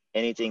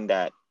anything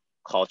that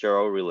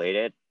cultural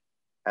related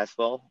as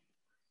well.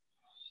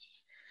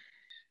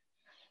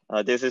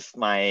 This is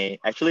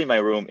actually my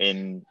room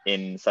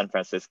in San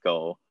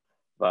Francisco,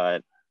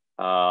 but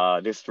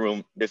this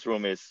room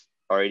is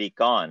already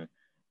gone.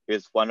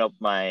 It's one of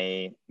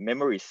my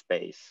memory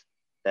space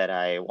that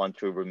I want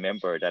to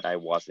remember that I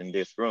was in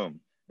this room.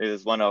 This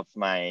is one of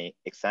my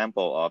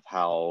example of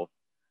how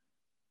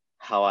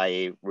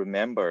I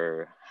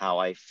remember how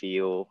I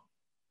feel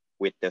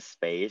with the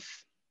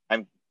space.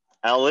 I'm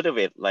a little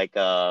bit like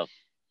a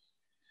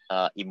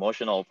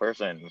emotional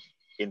person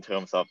in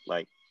terms of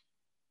like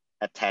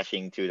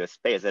attaching to the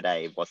space that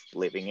I was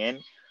living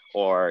in,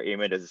 or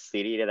even the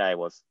city that I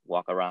was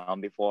walk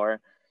around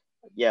before.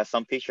 Yeah,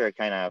 some picture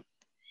kind of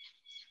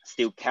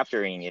still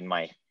captured in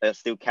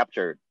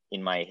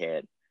my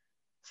head.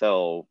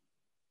 So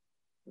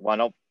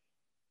one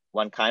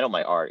kind of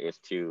my art is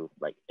to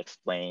like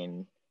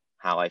explain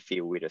how I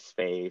feel with the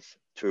space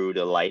through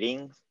the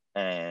lighting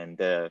and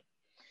the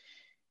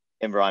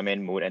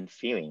environment, mood, and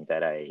feeling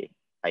that I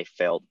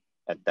felt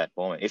at that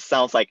moment. It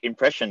sounds like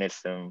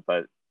impressionism,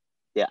 but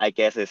yeah, I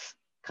guess it's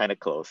kind of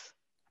close.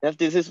 Yes,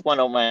 this is one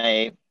of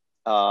my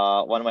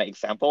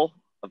example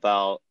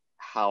about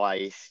how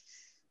I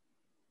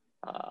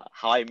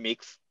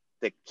mix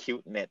the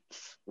cuteness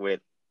with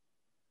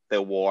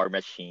the war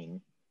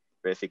machine,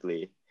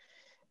 basically.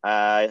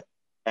 Uh,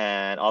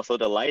 and also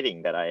the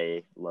lighting that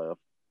I love.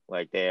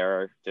 Like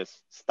they're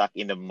just stuck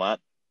in the mud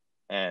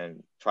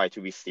and try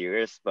to be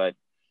serious, but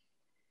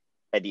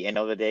at the end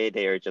of the day,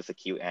 they are just a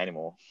cute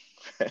animal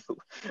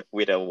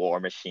with a war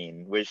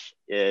machine, which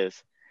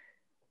is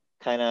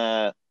kind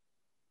of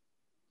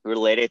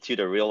related to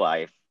the real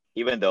life.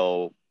 Even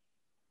though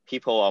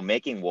people are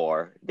making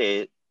war,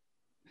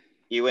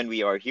 even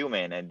we are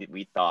human and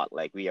we thought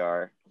like we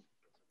are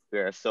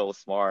so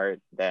smart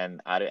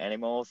than other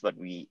animals, but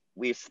we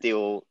are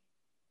still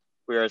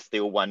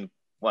one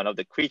of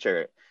the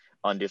creature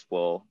on this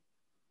world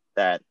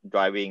that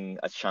driving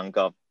a chunk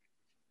of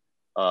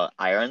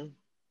iron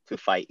to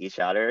fight each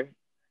other,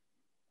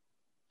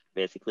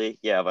 basically.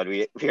 Yeah, but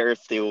we are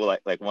still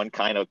like one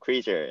kind of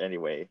creature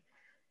anyway.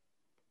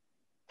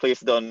 Please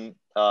don't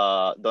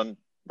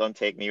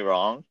take me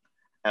wrong.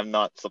 I'm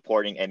not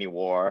supporting any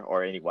war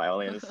or any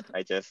violence.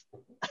 I just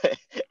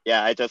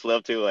I just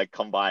love to like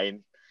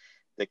combine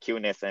the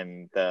cuteness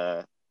and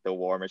the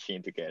war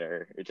machine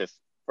together. It's just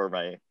for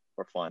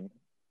fun.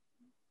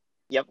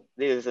 Yep,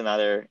 this is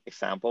another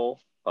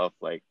example of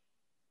like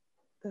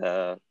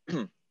the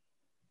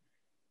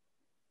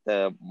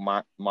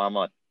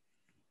marmot.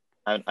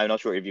 I'm not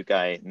sure if you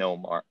guys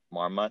know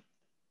marmot.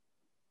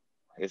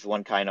 It's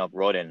one kind of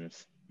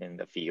rodents in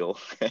the field.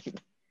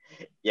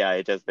 Yeah,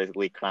 it just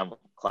basically climb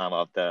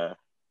up the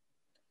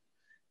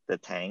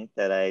tank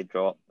that I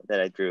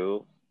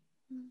drew.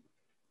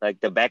 Like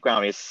the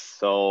background is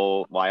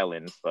so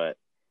violent, but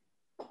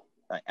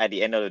at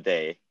the end of the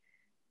day,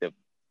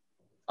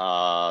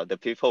 the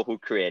people who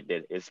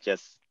created is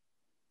just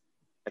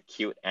a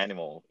cute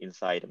animal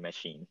inside the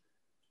machine.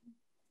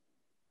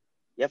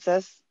 Yep,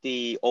 that's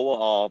the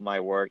overall my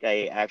work.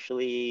 I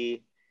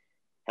actually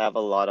have a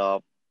lot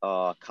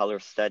of color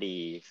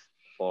studies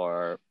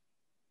for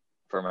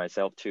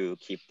myself to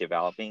keep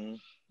developing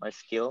my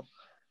skill,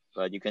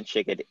 but you can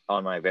check it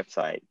on my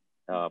website,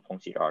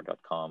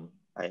 pengxiart.com.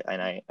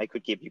 I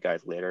could give you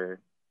guys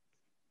later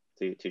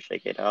to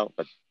check it out.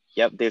 But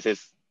yep, this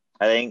is,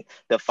 I think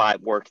the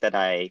 5 works that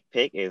I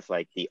pick is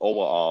like the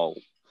overall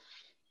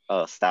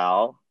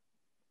style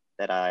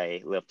that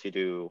I love to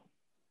do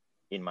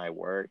in my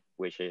work,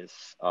 which is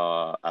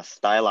a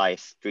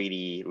stylized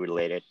 3D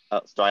related,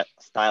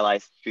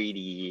 stylized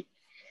 3D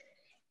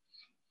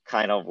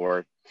kind of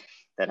work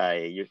that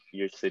I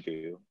used to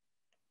do.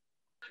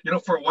 You know,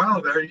 for a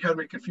while there, you had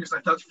me confused. I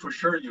thought for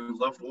sure you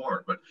loved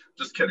war, but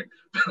just kidding.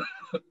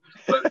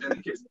 But in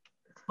any case,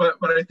 but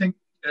I think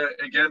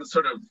again,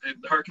 sort of,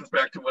 it harkens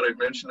back to what I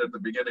mentioned at the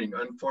beginning.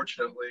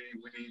 Unfortunately,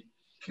 we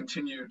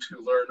continue to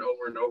learn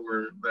over and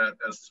over that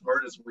as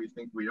smart as we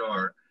think we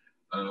are,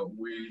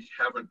 we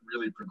haven't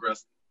really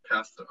progressed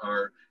past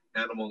our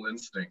animal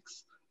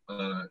instincts,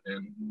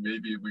 and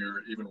maybe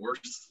we're even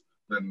worse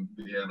than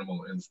the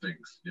animal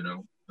instincts. You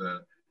know,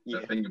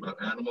 Yeah. thing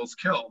about animals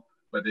kill,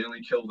 but they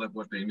only kill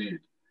what they need.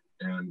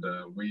 And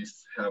we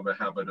have a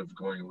habit of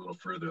going a little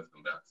further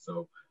than that.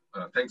 So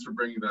thanks for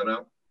bringing that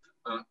up.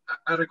 I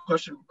had a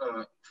question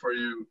for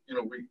you. You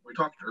know, we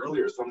talked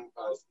earlier, some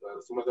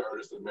other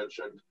artists had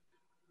mentioned,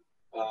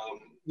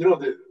 you know,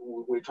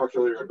 we talked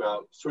earlier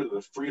about sort of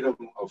the freedom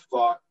of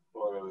thought,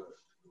 or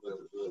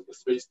the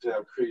space to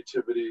have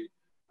creativity,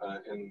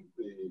 and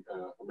the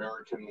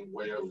American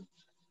way of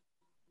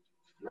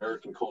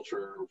American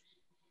culture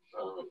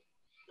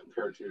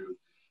compared to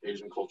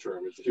Asian culture. I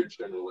mean, it's a huge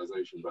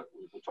generalization, but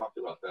we talked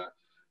about that.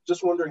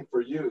 Just wondering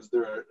for you,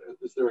 do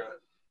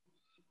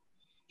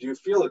you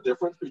feel a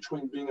difference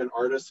between being an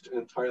artist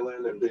in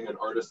Thailand and being an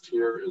artist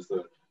here?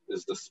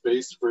 Is the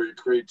space for your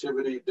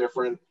creativity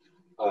different?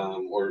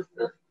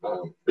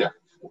 Yeah,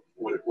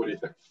 what do you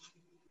think?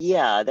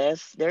 Yeah,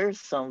 there's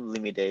some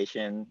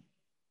limitation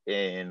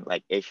in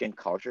like Asian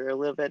culture a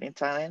little bit in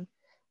Thailand,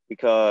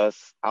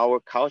 because our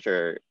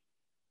culture,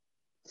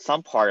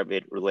 some part of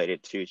it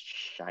related to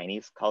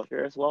Chinese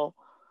culture as well.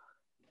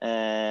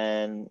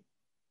 And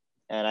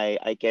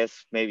I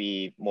guess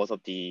maybe most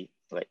of the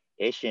like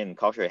Asian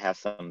culture has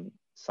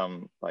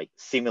some like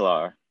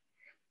similar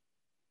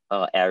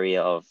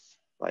area of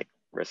like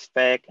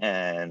respect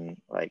and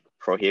like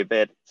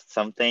prohibit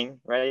something,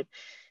 right?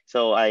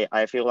 So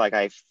I feel like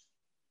I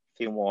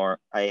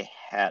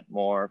had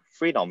more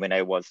freedom when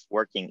I was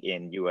working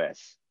in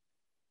US,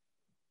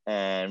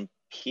 and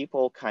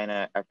people kind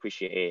of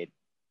appreciate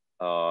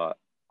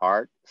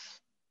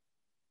arts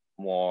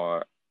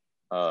more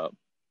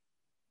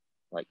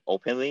like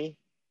openly,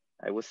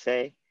 I would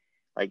say.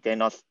 Like they're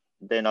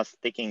not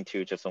sticking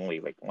to just only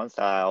like one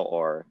style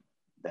or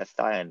that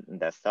style and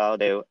that style.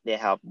 They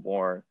have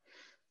more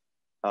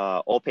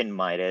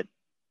open-minded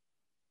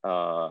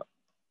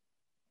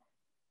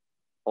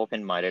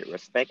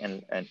respect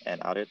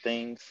and other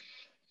things.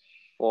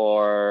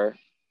 For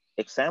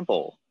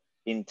example,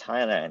 in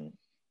Thailand,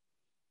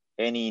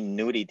 any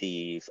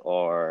nudities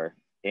or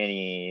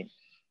any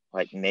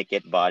like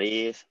naked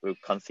bodies were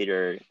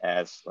considered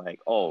as like,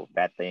 oh,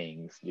 bad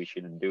things, you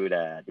shouldn't do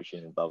that, you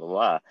shouldn't blah blah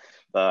blah.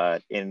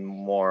 But in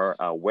more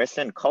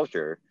Western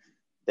culture,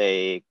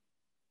 they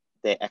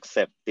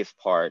accept this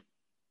part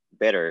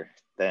better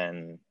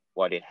than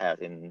what it has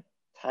in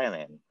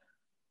Thailand.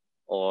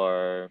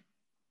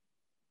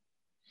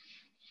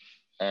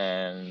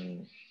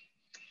 And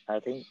I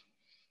think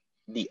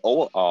the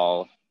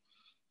overall,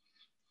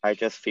 I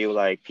just feel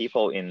like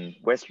people in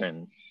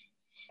Western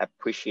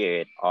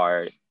appreciate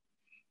art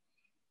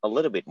a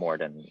little bit more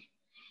than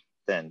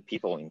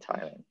people in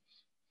Thailand.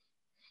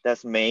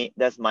 That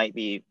might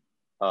be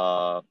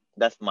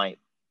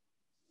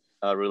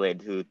relate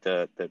to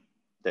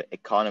the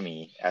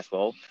economy as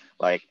well.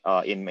 Like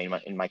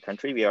in my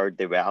country, we are a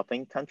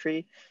developing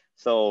country,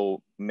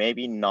 so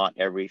maybe not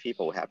every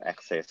people have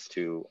access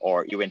to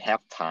or even have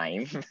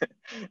time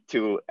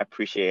to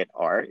appreciate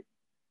art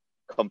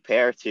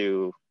compared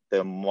to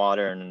the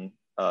modern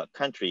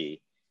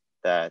country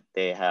that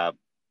they have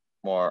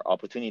more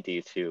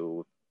opportunity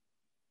to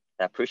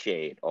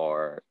appreciate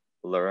or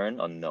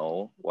learn or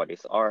know what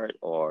is art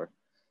or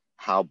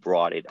how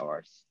broad it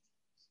is.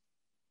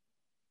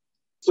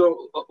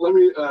 So let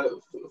me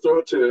throw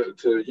it to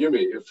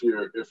Yumi if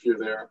you're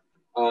there.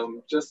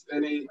 Just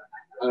any,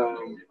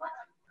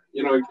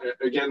 you know,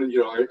 again, you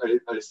know,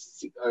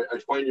 I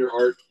find your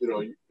art, you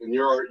know, in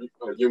your art,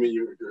 Yumi,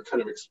 you're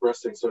kind of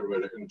expressing sort of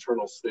an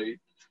internal state.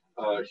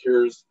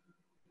 Here's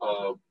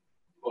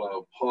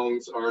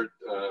Pong's art,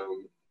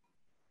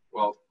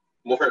 well,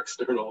 more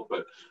external,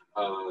 but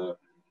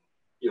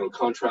you know,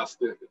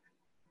 contrasted.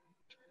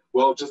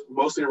 Well, just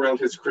mostly around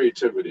his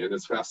creativity and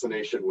his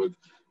fascination with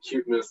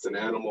cuteness and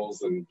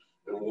animals and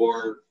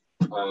war.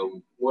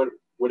 What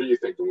are you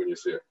thinking when you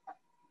see it?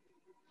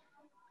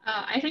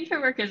 I think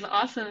your work is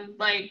awesome.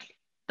 Like,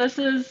 this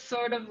is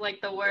sort of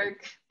like the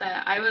work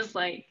that I was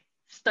like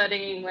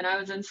studying when I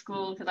was in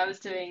school, because I was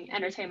doing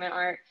entertainment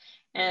art.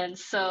 And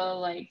so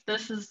like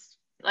this is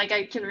like,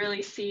 I can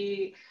really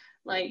see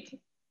like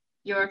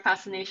your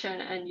fascination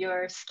and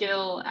your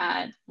skill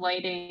at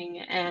lighting,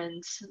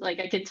 and like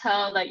I could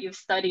tell that you've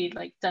studied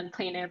like done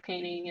plein air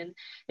painting and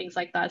things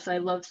like that. So I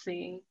love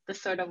seeing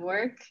this sort of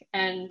work,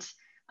 and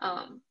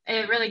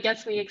it really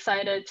gets me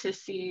excited to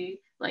see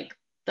like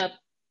the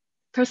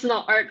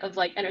personal art of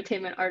like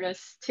entertainment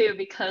artists too,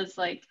 because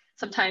like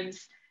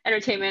sometimes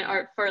entertainment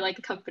art for like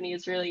a company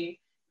is really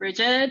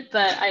rigid,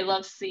 but I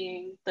love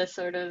seeing the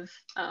sort of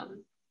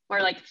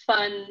more like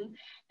fun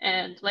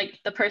and like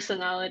the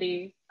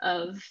personality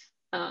of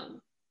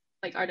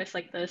like artists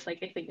like this. Like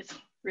I think it's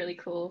really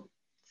cool.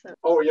 So.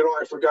 Oh, you know,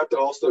 I forgot to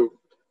also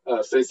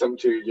say something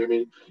to you,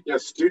 Yumi. Yeah,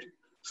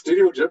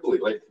 Studio Ghibli.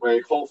 Like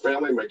my whole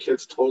family, my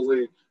kids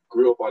totally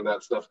grew up on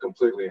that stuff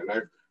completely, and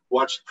I've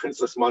watched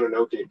Princess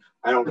Mononoke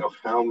I don't know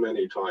how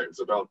many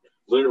times, about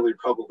literally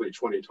probably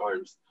 20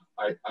 times.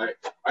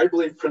 I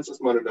believe Princess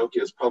Mononoke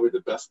is probably the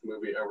best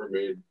movie ever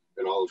made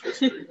in all of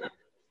history.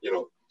 You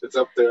know, it's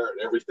up there, and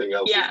everything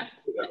else is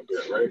out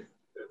there, right?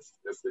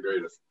 It's the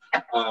greatest.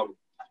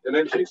 In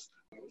any case,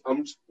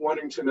 I'm just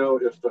wanting to know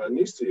if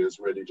Nisi is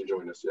ready to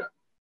join us yet.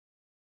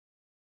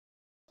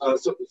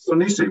 So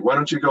Nisi, why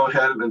don't you go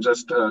ahead and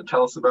just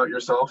tell us about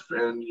yourself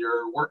and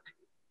your work?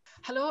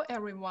 Hello,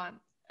 everyone.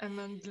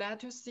 I'm glad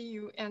to see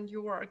you and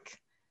your work.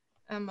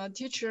 I'm a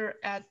teacher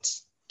at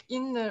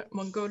Inner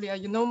Mongolia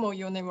Unomo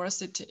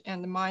University,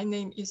 and my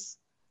name is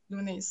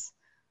Lunis.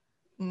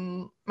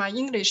 My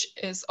English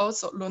is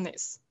also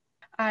Lunis.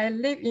 I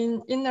live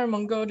in Inner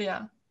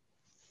Mongolia,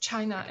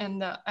 China,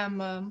 and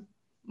I'm a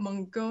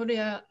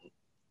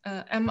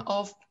I'm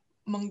of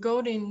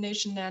Mongolian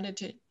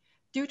nationality.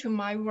 Due to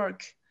my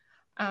work,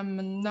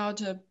 I'm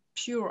not a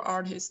pure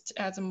artist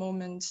at the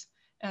moment,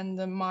 and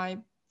my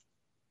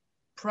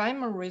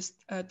primary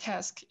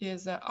task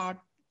is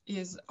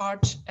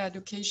art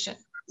education.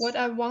 What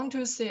I want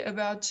to say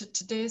about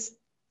today's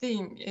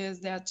theme is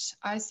that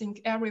I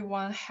think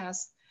everyone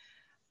has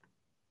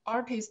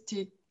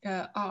artistic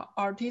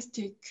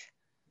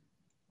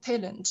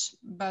talent,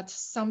 but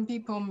some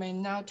people may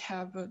not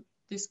have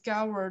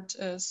discovered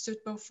a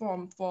suitable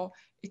form for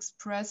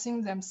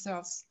expressing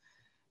themselves.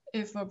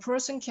 If a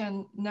person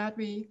cannot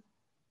be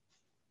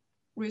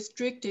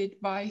restricted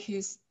by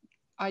his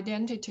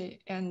identity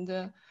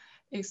and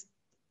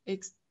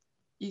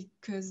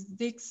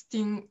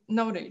existing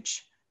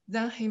knowledge,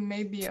 then he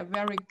may be a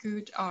very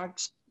good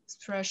art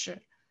expression.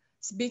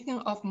 Speaking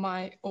of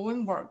my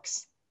own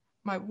works,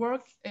 my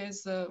work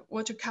is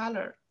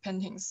watercolor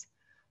paintings.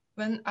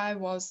 When I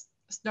was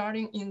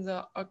studying in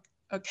the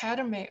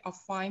Academy of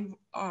Fine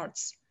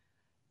Arts,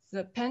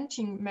 the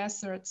painting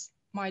methods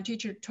my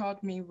teacher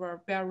taught me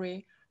were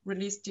very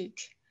realistic.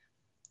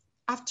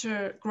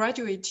 After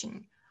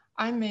graduating,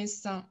 I made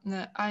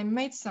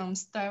some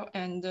style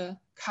and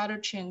color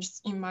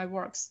changes in my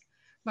works,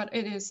 but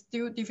it is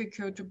still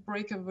difficult to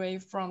break away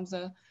from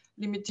the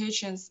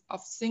limitations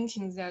of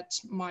thinking that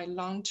my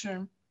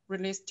long-term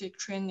realistic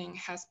training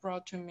has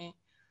brought to me.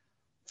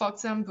 For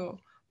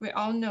example, we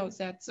all know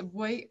that the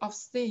way of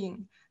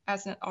seeing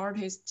as an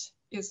artist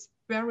is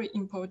very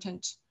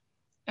important.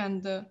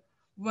 And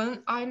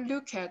when I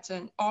look at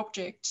an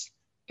object,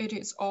 it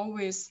is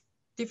always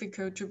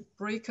difficult to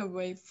break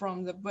away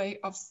from the way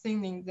of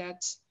singing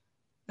that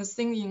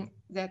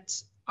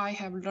I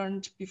have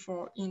learned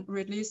before in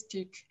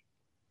realistic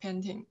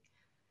painting.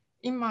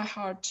 In my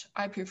heart,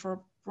 I prefer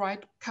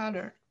bright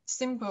color,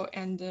 simple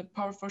and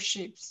powerful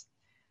shapes.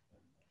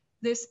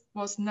 This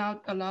was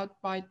not allowed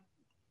by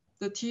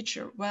the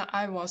teacher when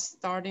I was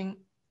starting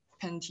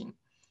painting.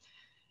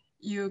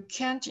 You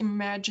can't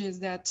imagine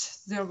that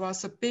there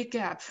was a big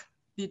gap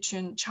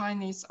between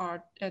Chinese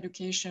art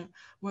education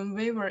when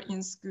we were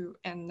in school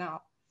and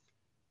now.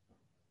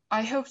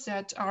 I hope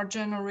that our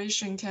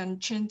generation can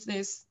change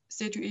this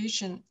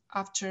situation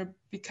after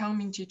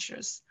becoming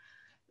teachers.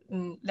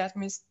 Let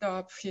me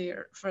stop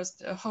here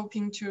first,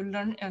 hoping to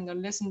learn and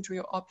listen to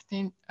your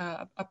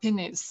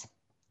opinions.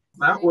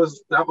 That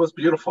was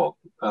beautiful.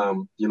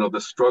 You know,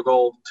 the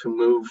struggle to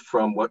move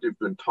from what you've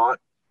been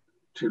taught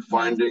to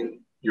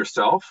finding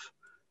yourself.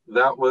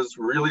 That was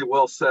really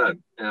well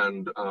said,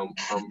 and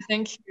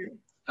thank you.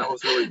 That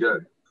was really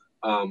good.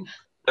 And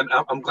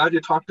I'm glad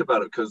you talked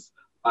about it, because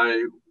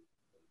I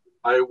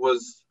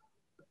was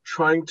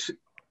trying to,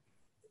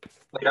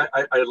 like,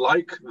 I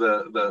like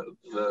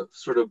the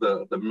sort of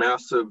the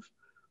massive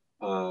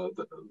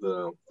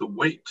the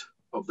weight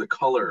of the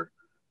color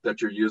that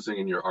you're using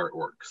in your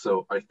artwork.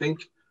 So I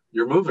think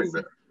you're moving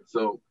there.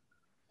 So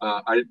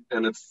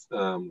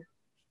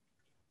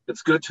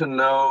it's good to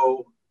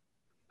know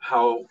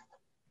how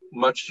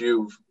much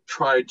you've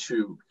tried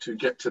to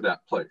get to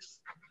that place.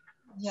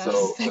 Yes,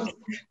 so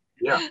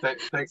yeah,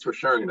 thanks for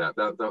sharing that.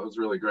 That was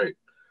really great.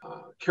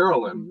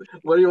 Carolyn,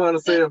 what do you want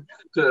to say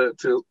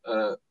to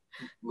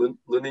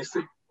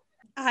Lunisi?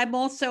 I'm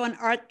also an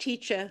art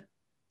teacher,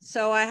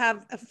 so I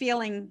have a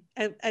feeling,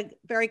 a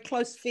very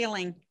close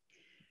feeling.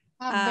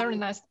 Very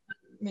nice.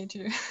 Me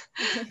too.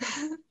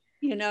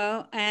 You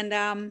know, and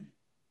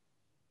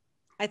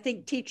I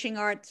think teaching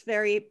art's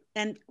very,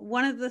 and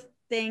one of the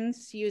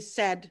things you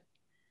said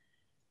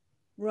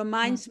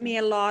reminds me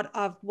a lot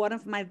of one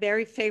of my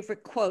very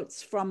favorite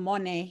quotes from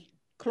Monet,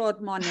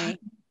 Claude Monet.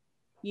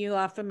 You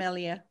are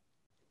familiar.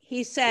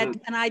 He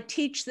said, and I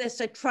teach this,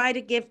 I try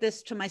to give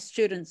this to my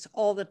students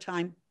all the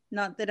time.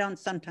 Not, they don't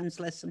sometimes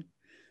listen.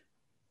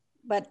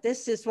 But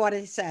this is what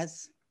he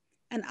says.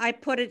 And I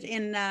put it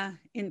in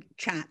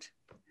chat.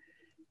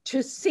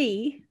 To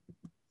see,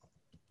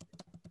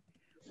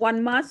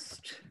 one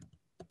must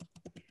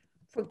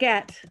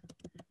forget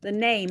the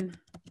name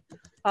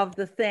of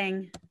the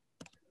thing,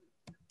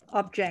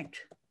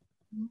 object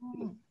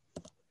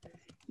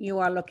you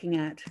are looking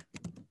at.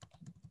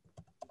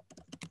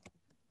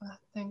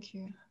 Thank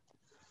you.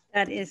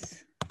 That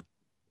is,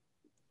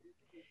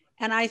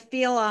 and I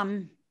feel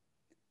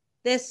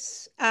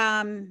this,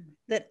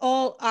 that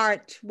all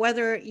art,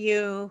 whether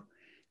you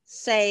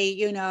say,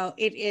 you know,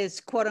 it is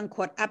quote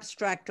unquote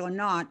abstract or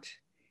not,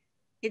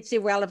 it's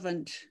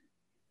irrelevant.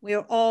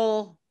 We're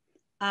all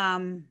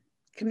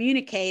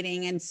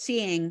communicating and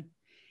seeing.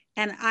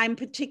 And I'm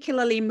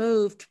particularly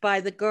moved by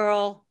the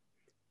girl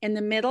in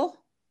the middle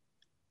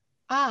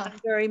I'm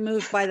very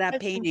moved by that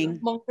painting.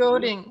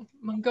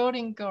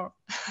 Mongolian girl.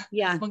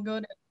 Yeah.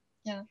 Mongolian.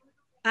 Yeah.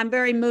 I'm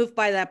very moved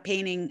by that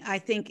painting. I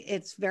think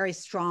it's very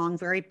strong,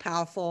 very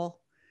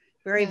powerful,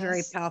 very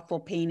powerful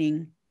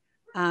painting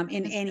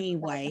in any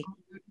way.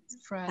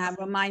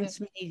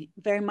 Reminds me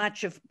very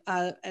much of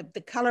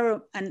the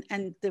color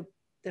and the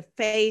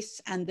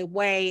face and the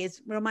way. It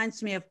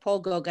reminds me of Paul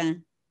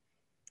Gauguin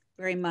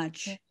very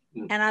much.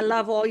 And I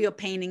love all your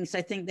paintings.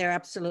 I think they're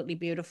absolutely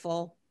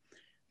beautiful.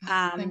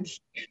 Thank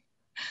you.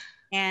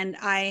 And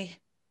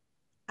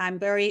I'm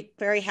very,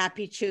 very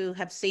happy to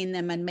have seen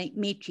them and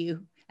meet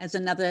you as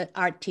another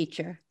art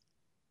teacher.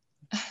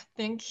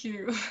 Thank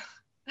you.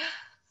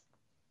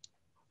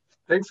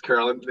 Thanks,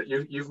 Carolyn.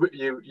 You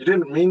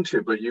didn't mean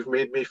to, but you've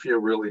made me feel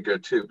really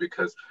good too,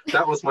 because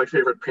that was my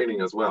favorite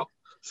painting as well.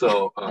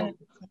 So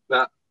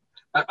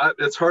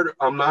it's hard.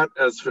 I'm not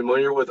as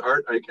familiar with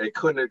art. I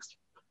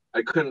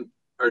couldn't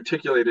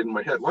articulate it in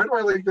my head. Why do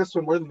I like this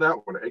one more than that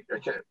one? I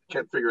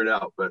can't figure it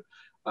out. But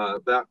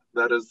that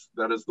is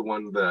the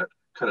one that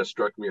kind of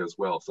struck me as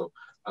well. So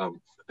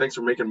thanks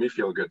for making me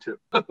feel good too.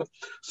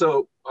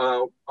 So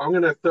I'm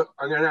gonna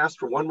ask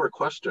for one more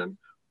question,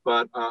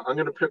 but I'm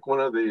gonna pick one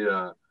of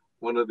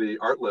the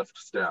Art Lift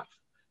staff.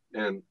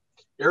 And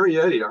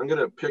Arietti, I'm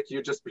gonna pick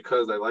you just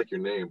because I like your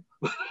name.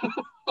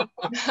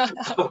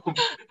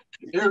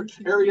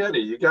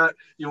 Arietti, you got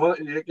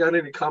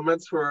any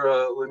comments for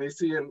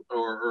Lenici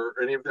or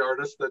any of the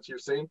artists that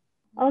you've seen?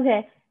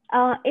 Okay,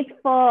 it's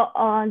for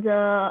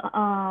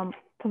the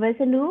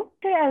Professor Lu.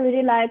 I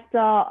really like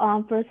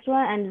the first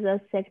one, and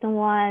the second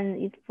one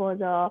is for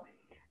the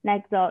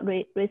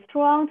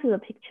restaurant, the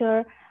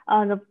picture.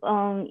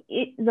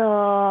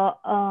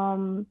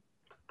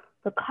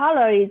 The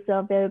color is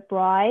very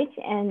bright,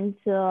 and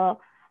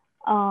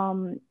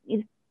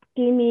it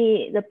give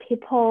me the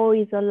people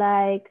is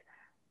like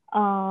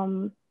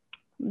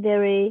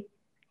very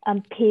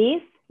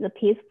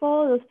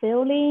peaceful, the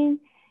feeling,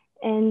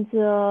 and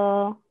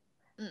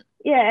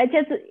yeah,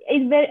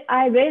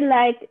 I really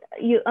like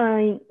you.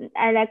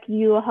 I like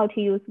you how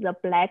to use the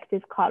black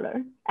this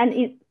color,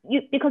 and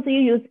because you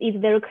use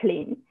it very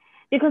clean.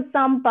 Because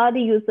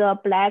somebody use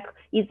black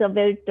is a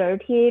very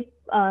dirty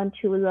to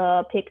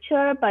the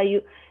picture, but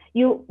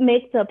you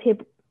make the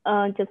people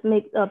just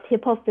make the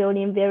people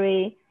feeling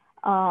very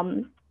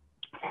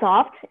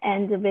soft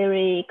and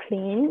very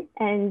clean,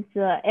 and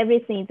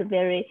everything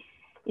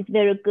is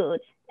very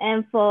good.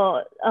 And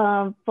for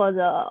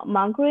the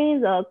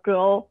Mandarin, the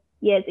girl,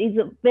 yes, it's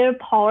very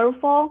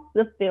powerful.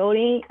 The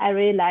feeling, I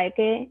really like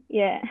it.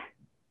 Yeah.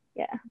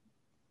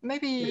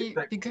 Maybe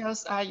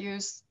because I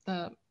use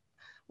the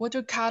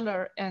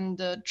watercolor and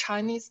the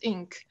Chinese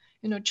ink.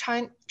 You know,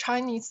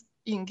 Chinese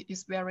ink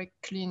is very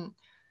clean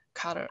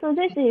color. So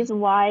this is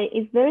why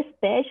it's very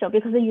special,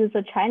 because you use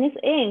the Chinese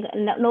ink.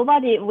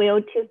 Nobody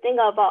will to think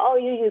about, oh,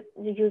 you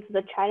use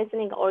the Chinese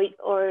ink,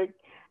 or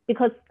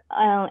because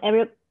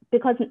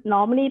because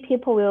normally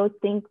people will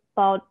think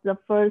about the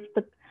first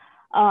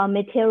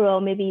material,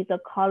 maybe the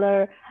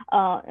color,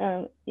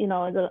 you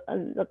know,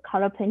 the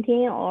color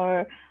painting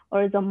or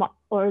the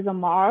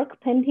mark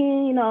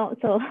painting, you know.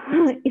 So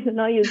if you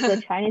not use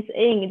the Chinese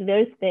ink, it's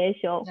very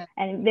special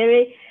and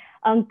very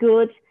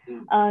good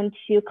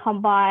to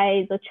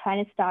combine the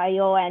Chinese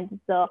style and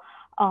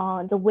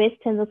the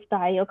Western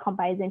style,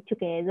 combine them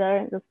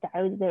together. The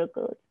style is very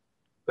good.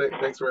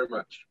 Thanks very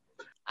much.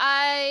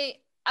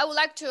 I would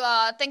like to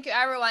thank you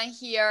everyone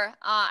here.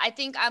 I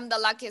think I'm the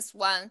luckiest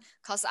one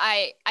because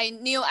I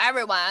knew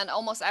everyone, and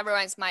almost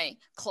everyone is my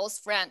close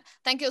friend.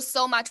 Thank you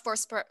so much for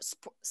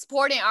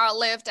supporting Art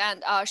Lift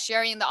and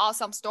sharing the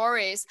awesome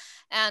stories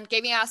and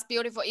giving us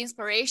beautiful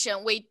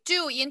inspiration. We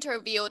do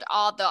interviewed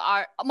all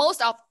the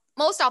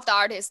most of the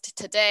artists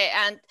today,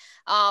 and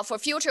for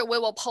future we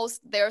will post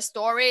their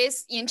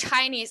stories in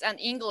Chinese and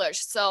English.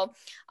 So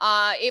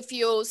if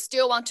you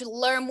still want to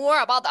learn more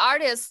about the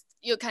artists,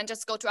 you can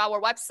just go to our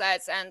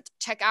websites and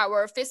check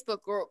our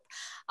Facebook group.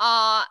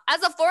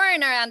 As a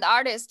foreigner and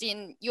artist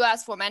in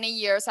US for many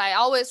years, I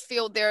always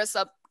feel there's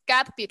a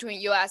gap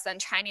between US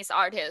and Chinese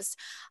artists.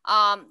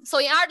 So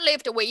in Art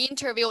Lift, we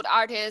interviewed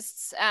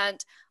artists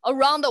and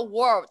around the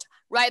world,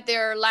 write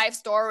their life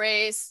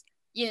stories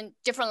in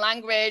different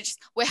languages.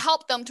 We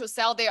help them to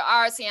sell their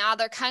arts in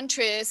other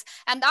countries.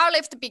 And Art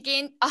Lift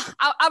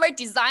our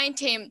design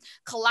team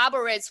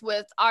collaborates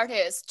with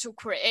artists to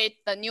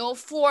create the new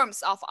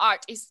forms of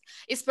art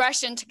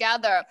expression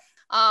together,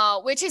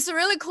 which is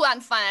really cool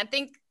and fun. I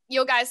think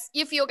you guys,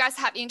 if you guys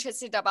have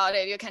interested about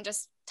it, you can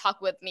just talk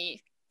with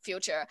me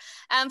future.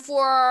 And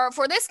for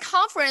this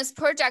conference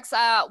projects,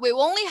 we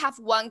only have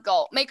one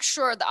goal: make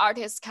sure the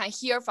artists can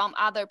hear from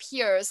other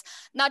peers,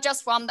 not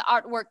just from the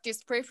artwork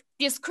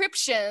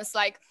descriptions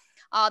like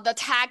the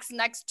text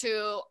next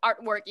to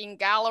artwork in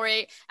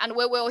gallery, and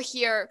we will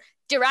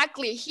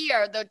directly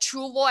hear the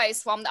true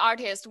voice from the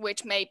artist,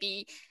 which may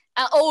be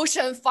an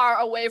ocean far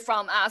away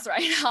from us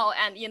right now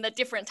and in the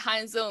different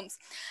time zones,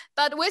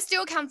 but we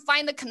still can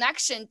find the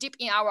connection deep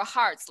in our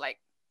hearts. Like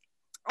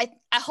I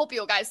hope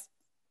you guys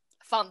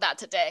found that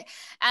today.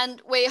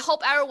 And we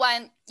hope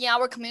everyone in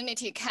our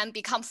community can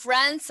become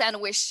friends,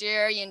 and we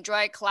share,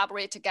 enjoy,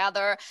 collaborate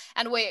together,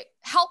 and we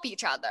help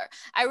each other.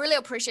 I really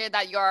appreciate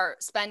that you're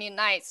spending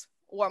nights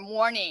or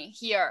morning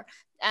here,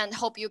 and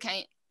hope you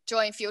can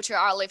join future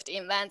Artlift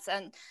events,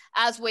 and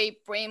as we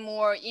bring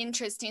more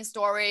interesting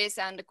stories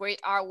and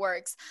great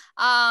artworks.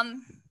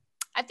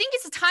 I think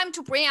it's time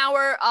to bring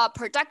our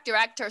product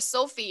director,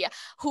 Sophie,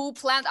 who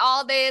planned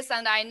all this.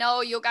 And I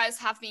know you guys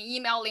have been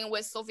emailing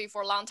with Sophie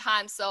for a long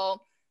time.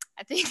 So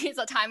I think it's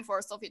a time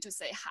for Sophie to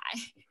say hi.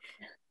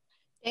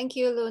 Thank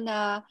you,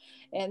 Luna.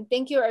 And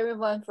thank you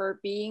everyone for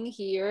being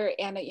here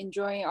and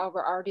enjoying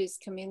our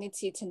artist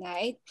community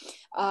tonight.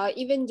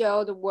 Even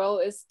though the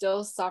world is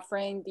still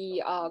suffering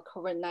the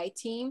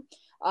COVID-19,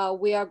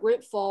 we are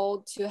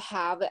grateful to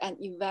have an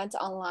event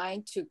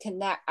online to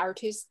connect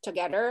artists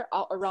together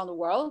all around the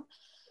world.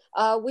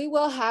 We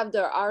will have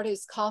the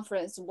artist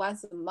conference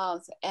once a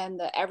month,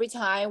 and every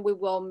time we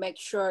will make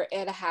sure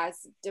it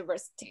has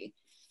diversity.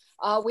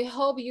 We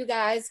hope you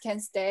guys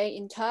can stay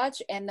in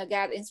touch and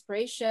get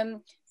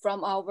inspiration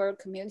from our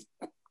community.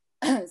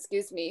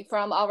 Excuse me,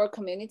 from our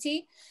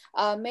community.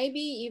 Maybe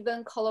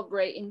even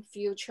collaborate in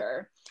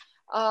future.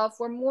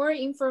 For more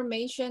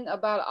information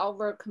about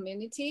our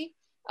community,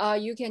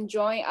 you can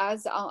join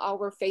us on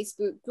our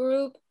Facebook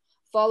group,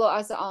 follow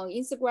us on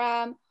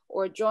Instagram,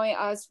 or join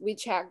us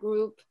WeChat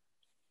group.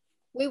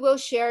 We will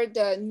share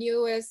the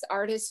newest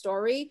artist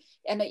story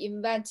and the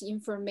event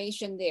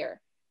information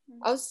there.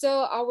 Also,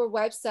 our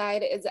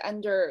website is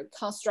under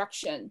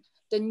construction.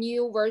 The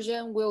new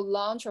version will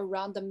launch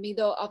around the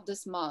middle of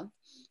this month.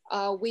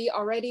 We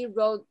already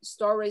wrote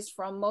stories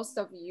from most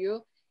of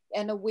you,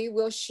 and we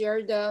will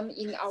share them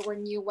in our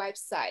new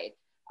website.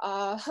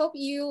 Hope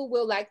you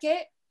will like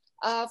it.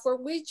 For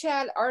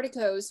WeChat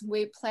articles,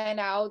 we plan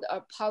out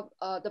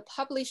the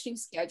publishing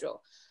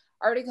schedule.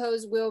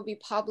 Articles will be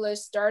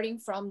published starting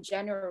from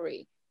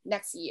January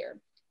next year.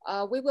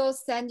 We will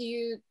send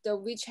you the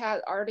WeChat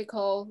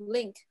article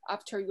link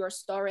after your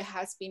story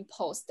has been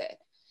posted.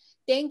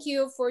 Thank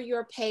you for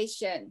your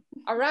patience.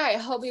 All right,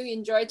 hope you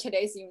enjoyed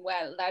today's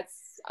event.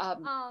 Let's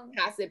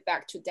pass it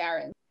back to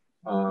Darren.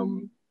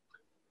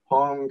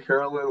 Hong,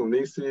 Carolyn,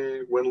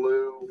 Nisi,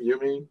 Wenlu,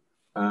 Yumi,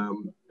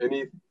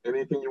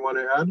 anything you want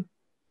to add?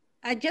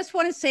 I just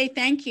want to say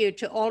thank you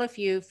to all of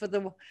you for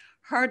the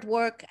hard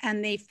work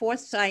and the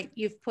foresight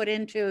you've put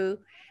into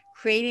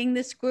creating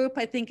this group.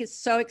 I think it's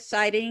so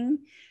exciting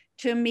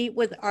to meet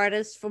with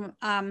artists from,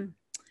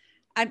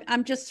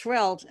 I'm just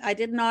thrilled. I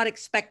did not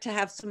expect to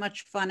have so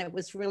much fun. It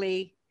was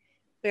really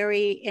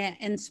very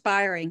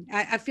inspiring.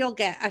 I feel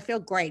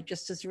great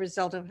just as a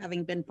result of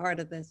having been part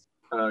of this.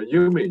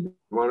 Yumi,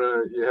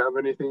 you have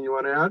anything you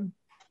want to add?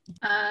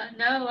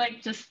 No,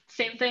 like just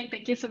same thing.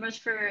 Thank you so much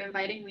for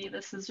inviting me.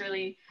 This is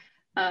really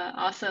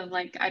awesome.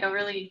 Like I don't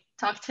really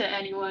talk to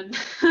anyone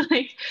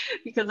like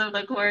because of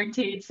the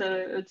quarantine,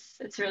 so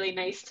it's really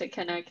nice to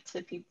connect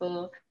to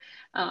people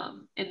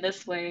in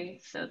this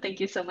way. So thank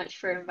you so much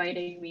for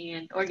inviting me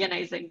and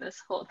organizing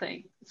this whole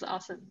thing. It's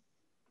awesome.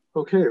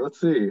 Okay, let's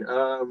see.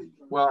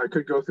 Well, I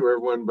could go through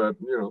everyone, but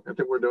I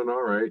think we're doing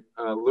all right.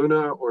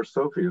 Luna or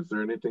Sophie, is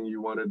there anything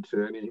you wanted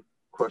to, any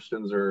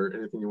questions or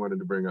anything you wanted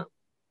to bring up?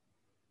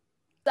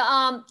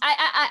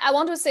 I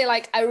want to say,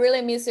 like, I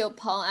really miss you,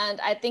 Peng, and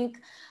I think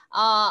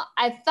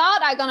I thought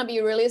I'm gonna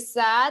be really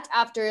sad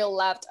after you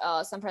left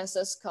San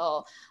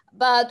Francisco,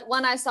 but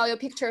when I saw your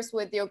pictures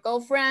with your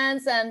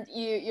girlfriends and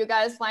you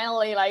guys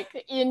finally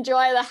like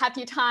enjoy the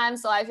happy time,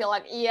 so I feel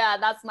like, yeah,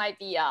 that's might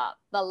be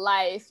the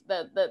life,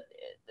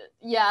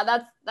 yeah,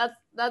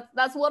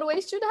 that's what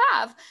we should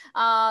have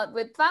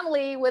with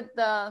family, with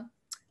the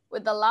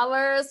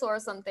lovers or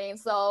something.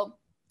 So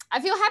I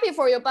feel happy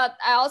for you, but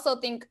I also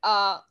think,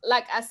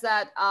 like I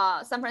said,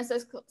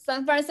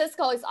 San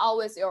Francisco is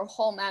always your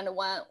home, and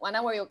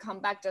whenever you come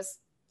back, just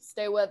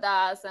stay with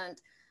us,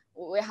 and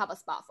we have a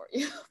spot for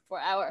you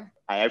forever.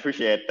 I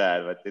appreciate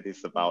that, but it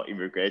is about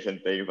immigration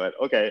thing. But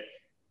okay,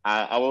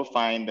 I will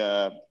find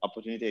the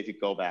opportunity to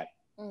go back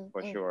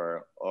for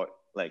sure, or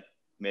like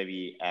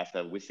maybe as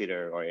a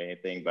visitor or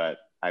anything. But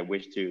I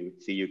wish to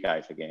see you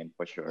guys again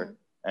for sure.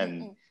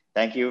 And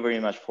thank you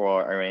very much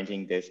for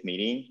arranging this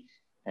meeting.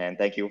 And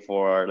thank you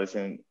for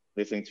listening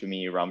to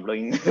me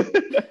rumbling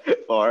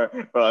for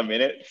a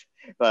minute.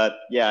 But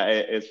yeah,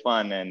 it's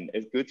fun, and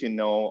it's good to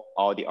know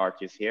all the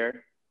artists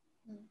here.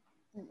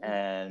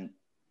 And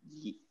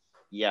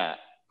yeah,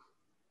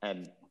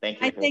 and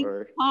thank you. I think,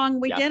 Peng,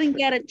 we didn't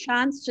get a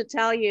chance to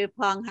tell you,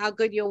 Peng, how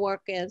good your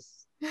work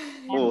is.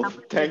 Oh,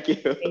 thank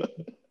you.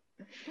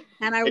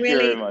 And I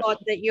really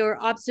thought that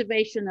your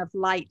observation of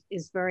light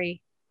is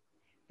very,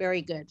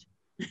 very good.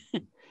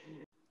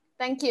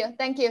 Thank you.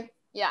 Thank you.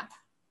 Yeah.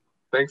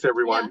 Thanks,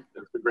 everyone.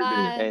 Yeah. It's a great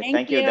meeting.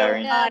 Thank you,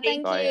 Darren. Yeah,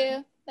 thank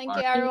you. Thank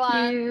you, everyone.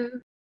 Thank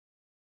you.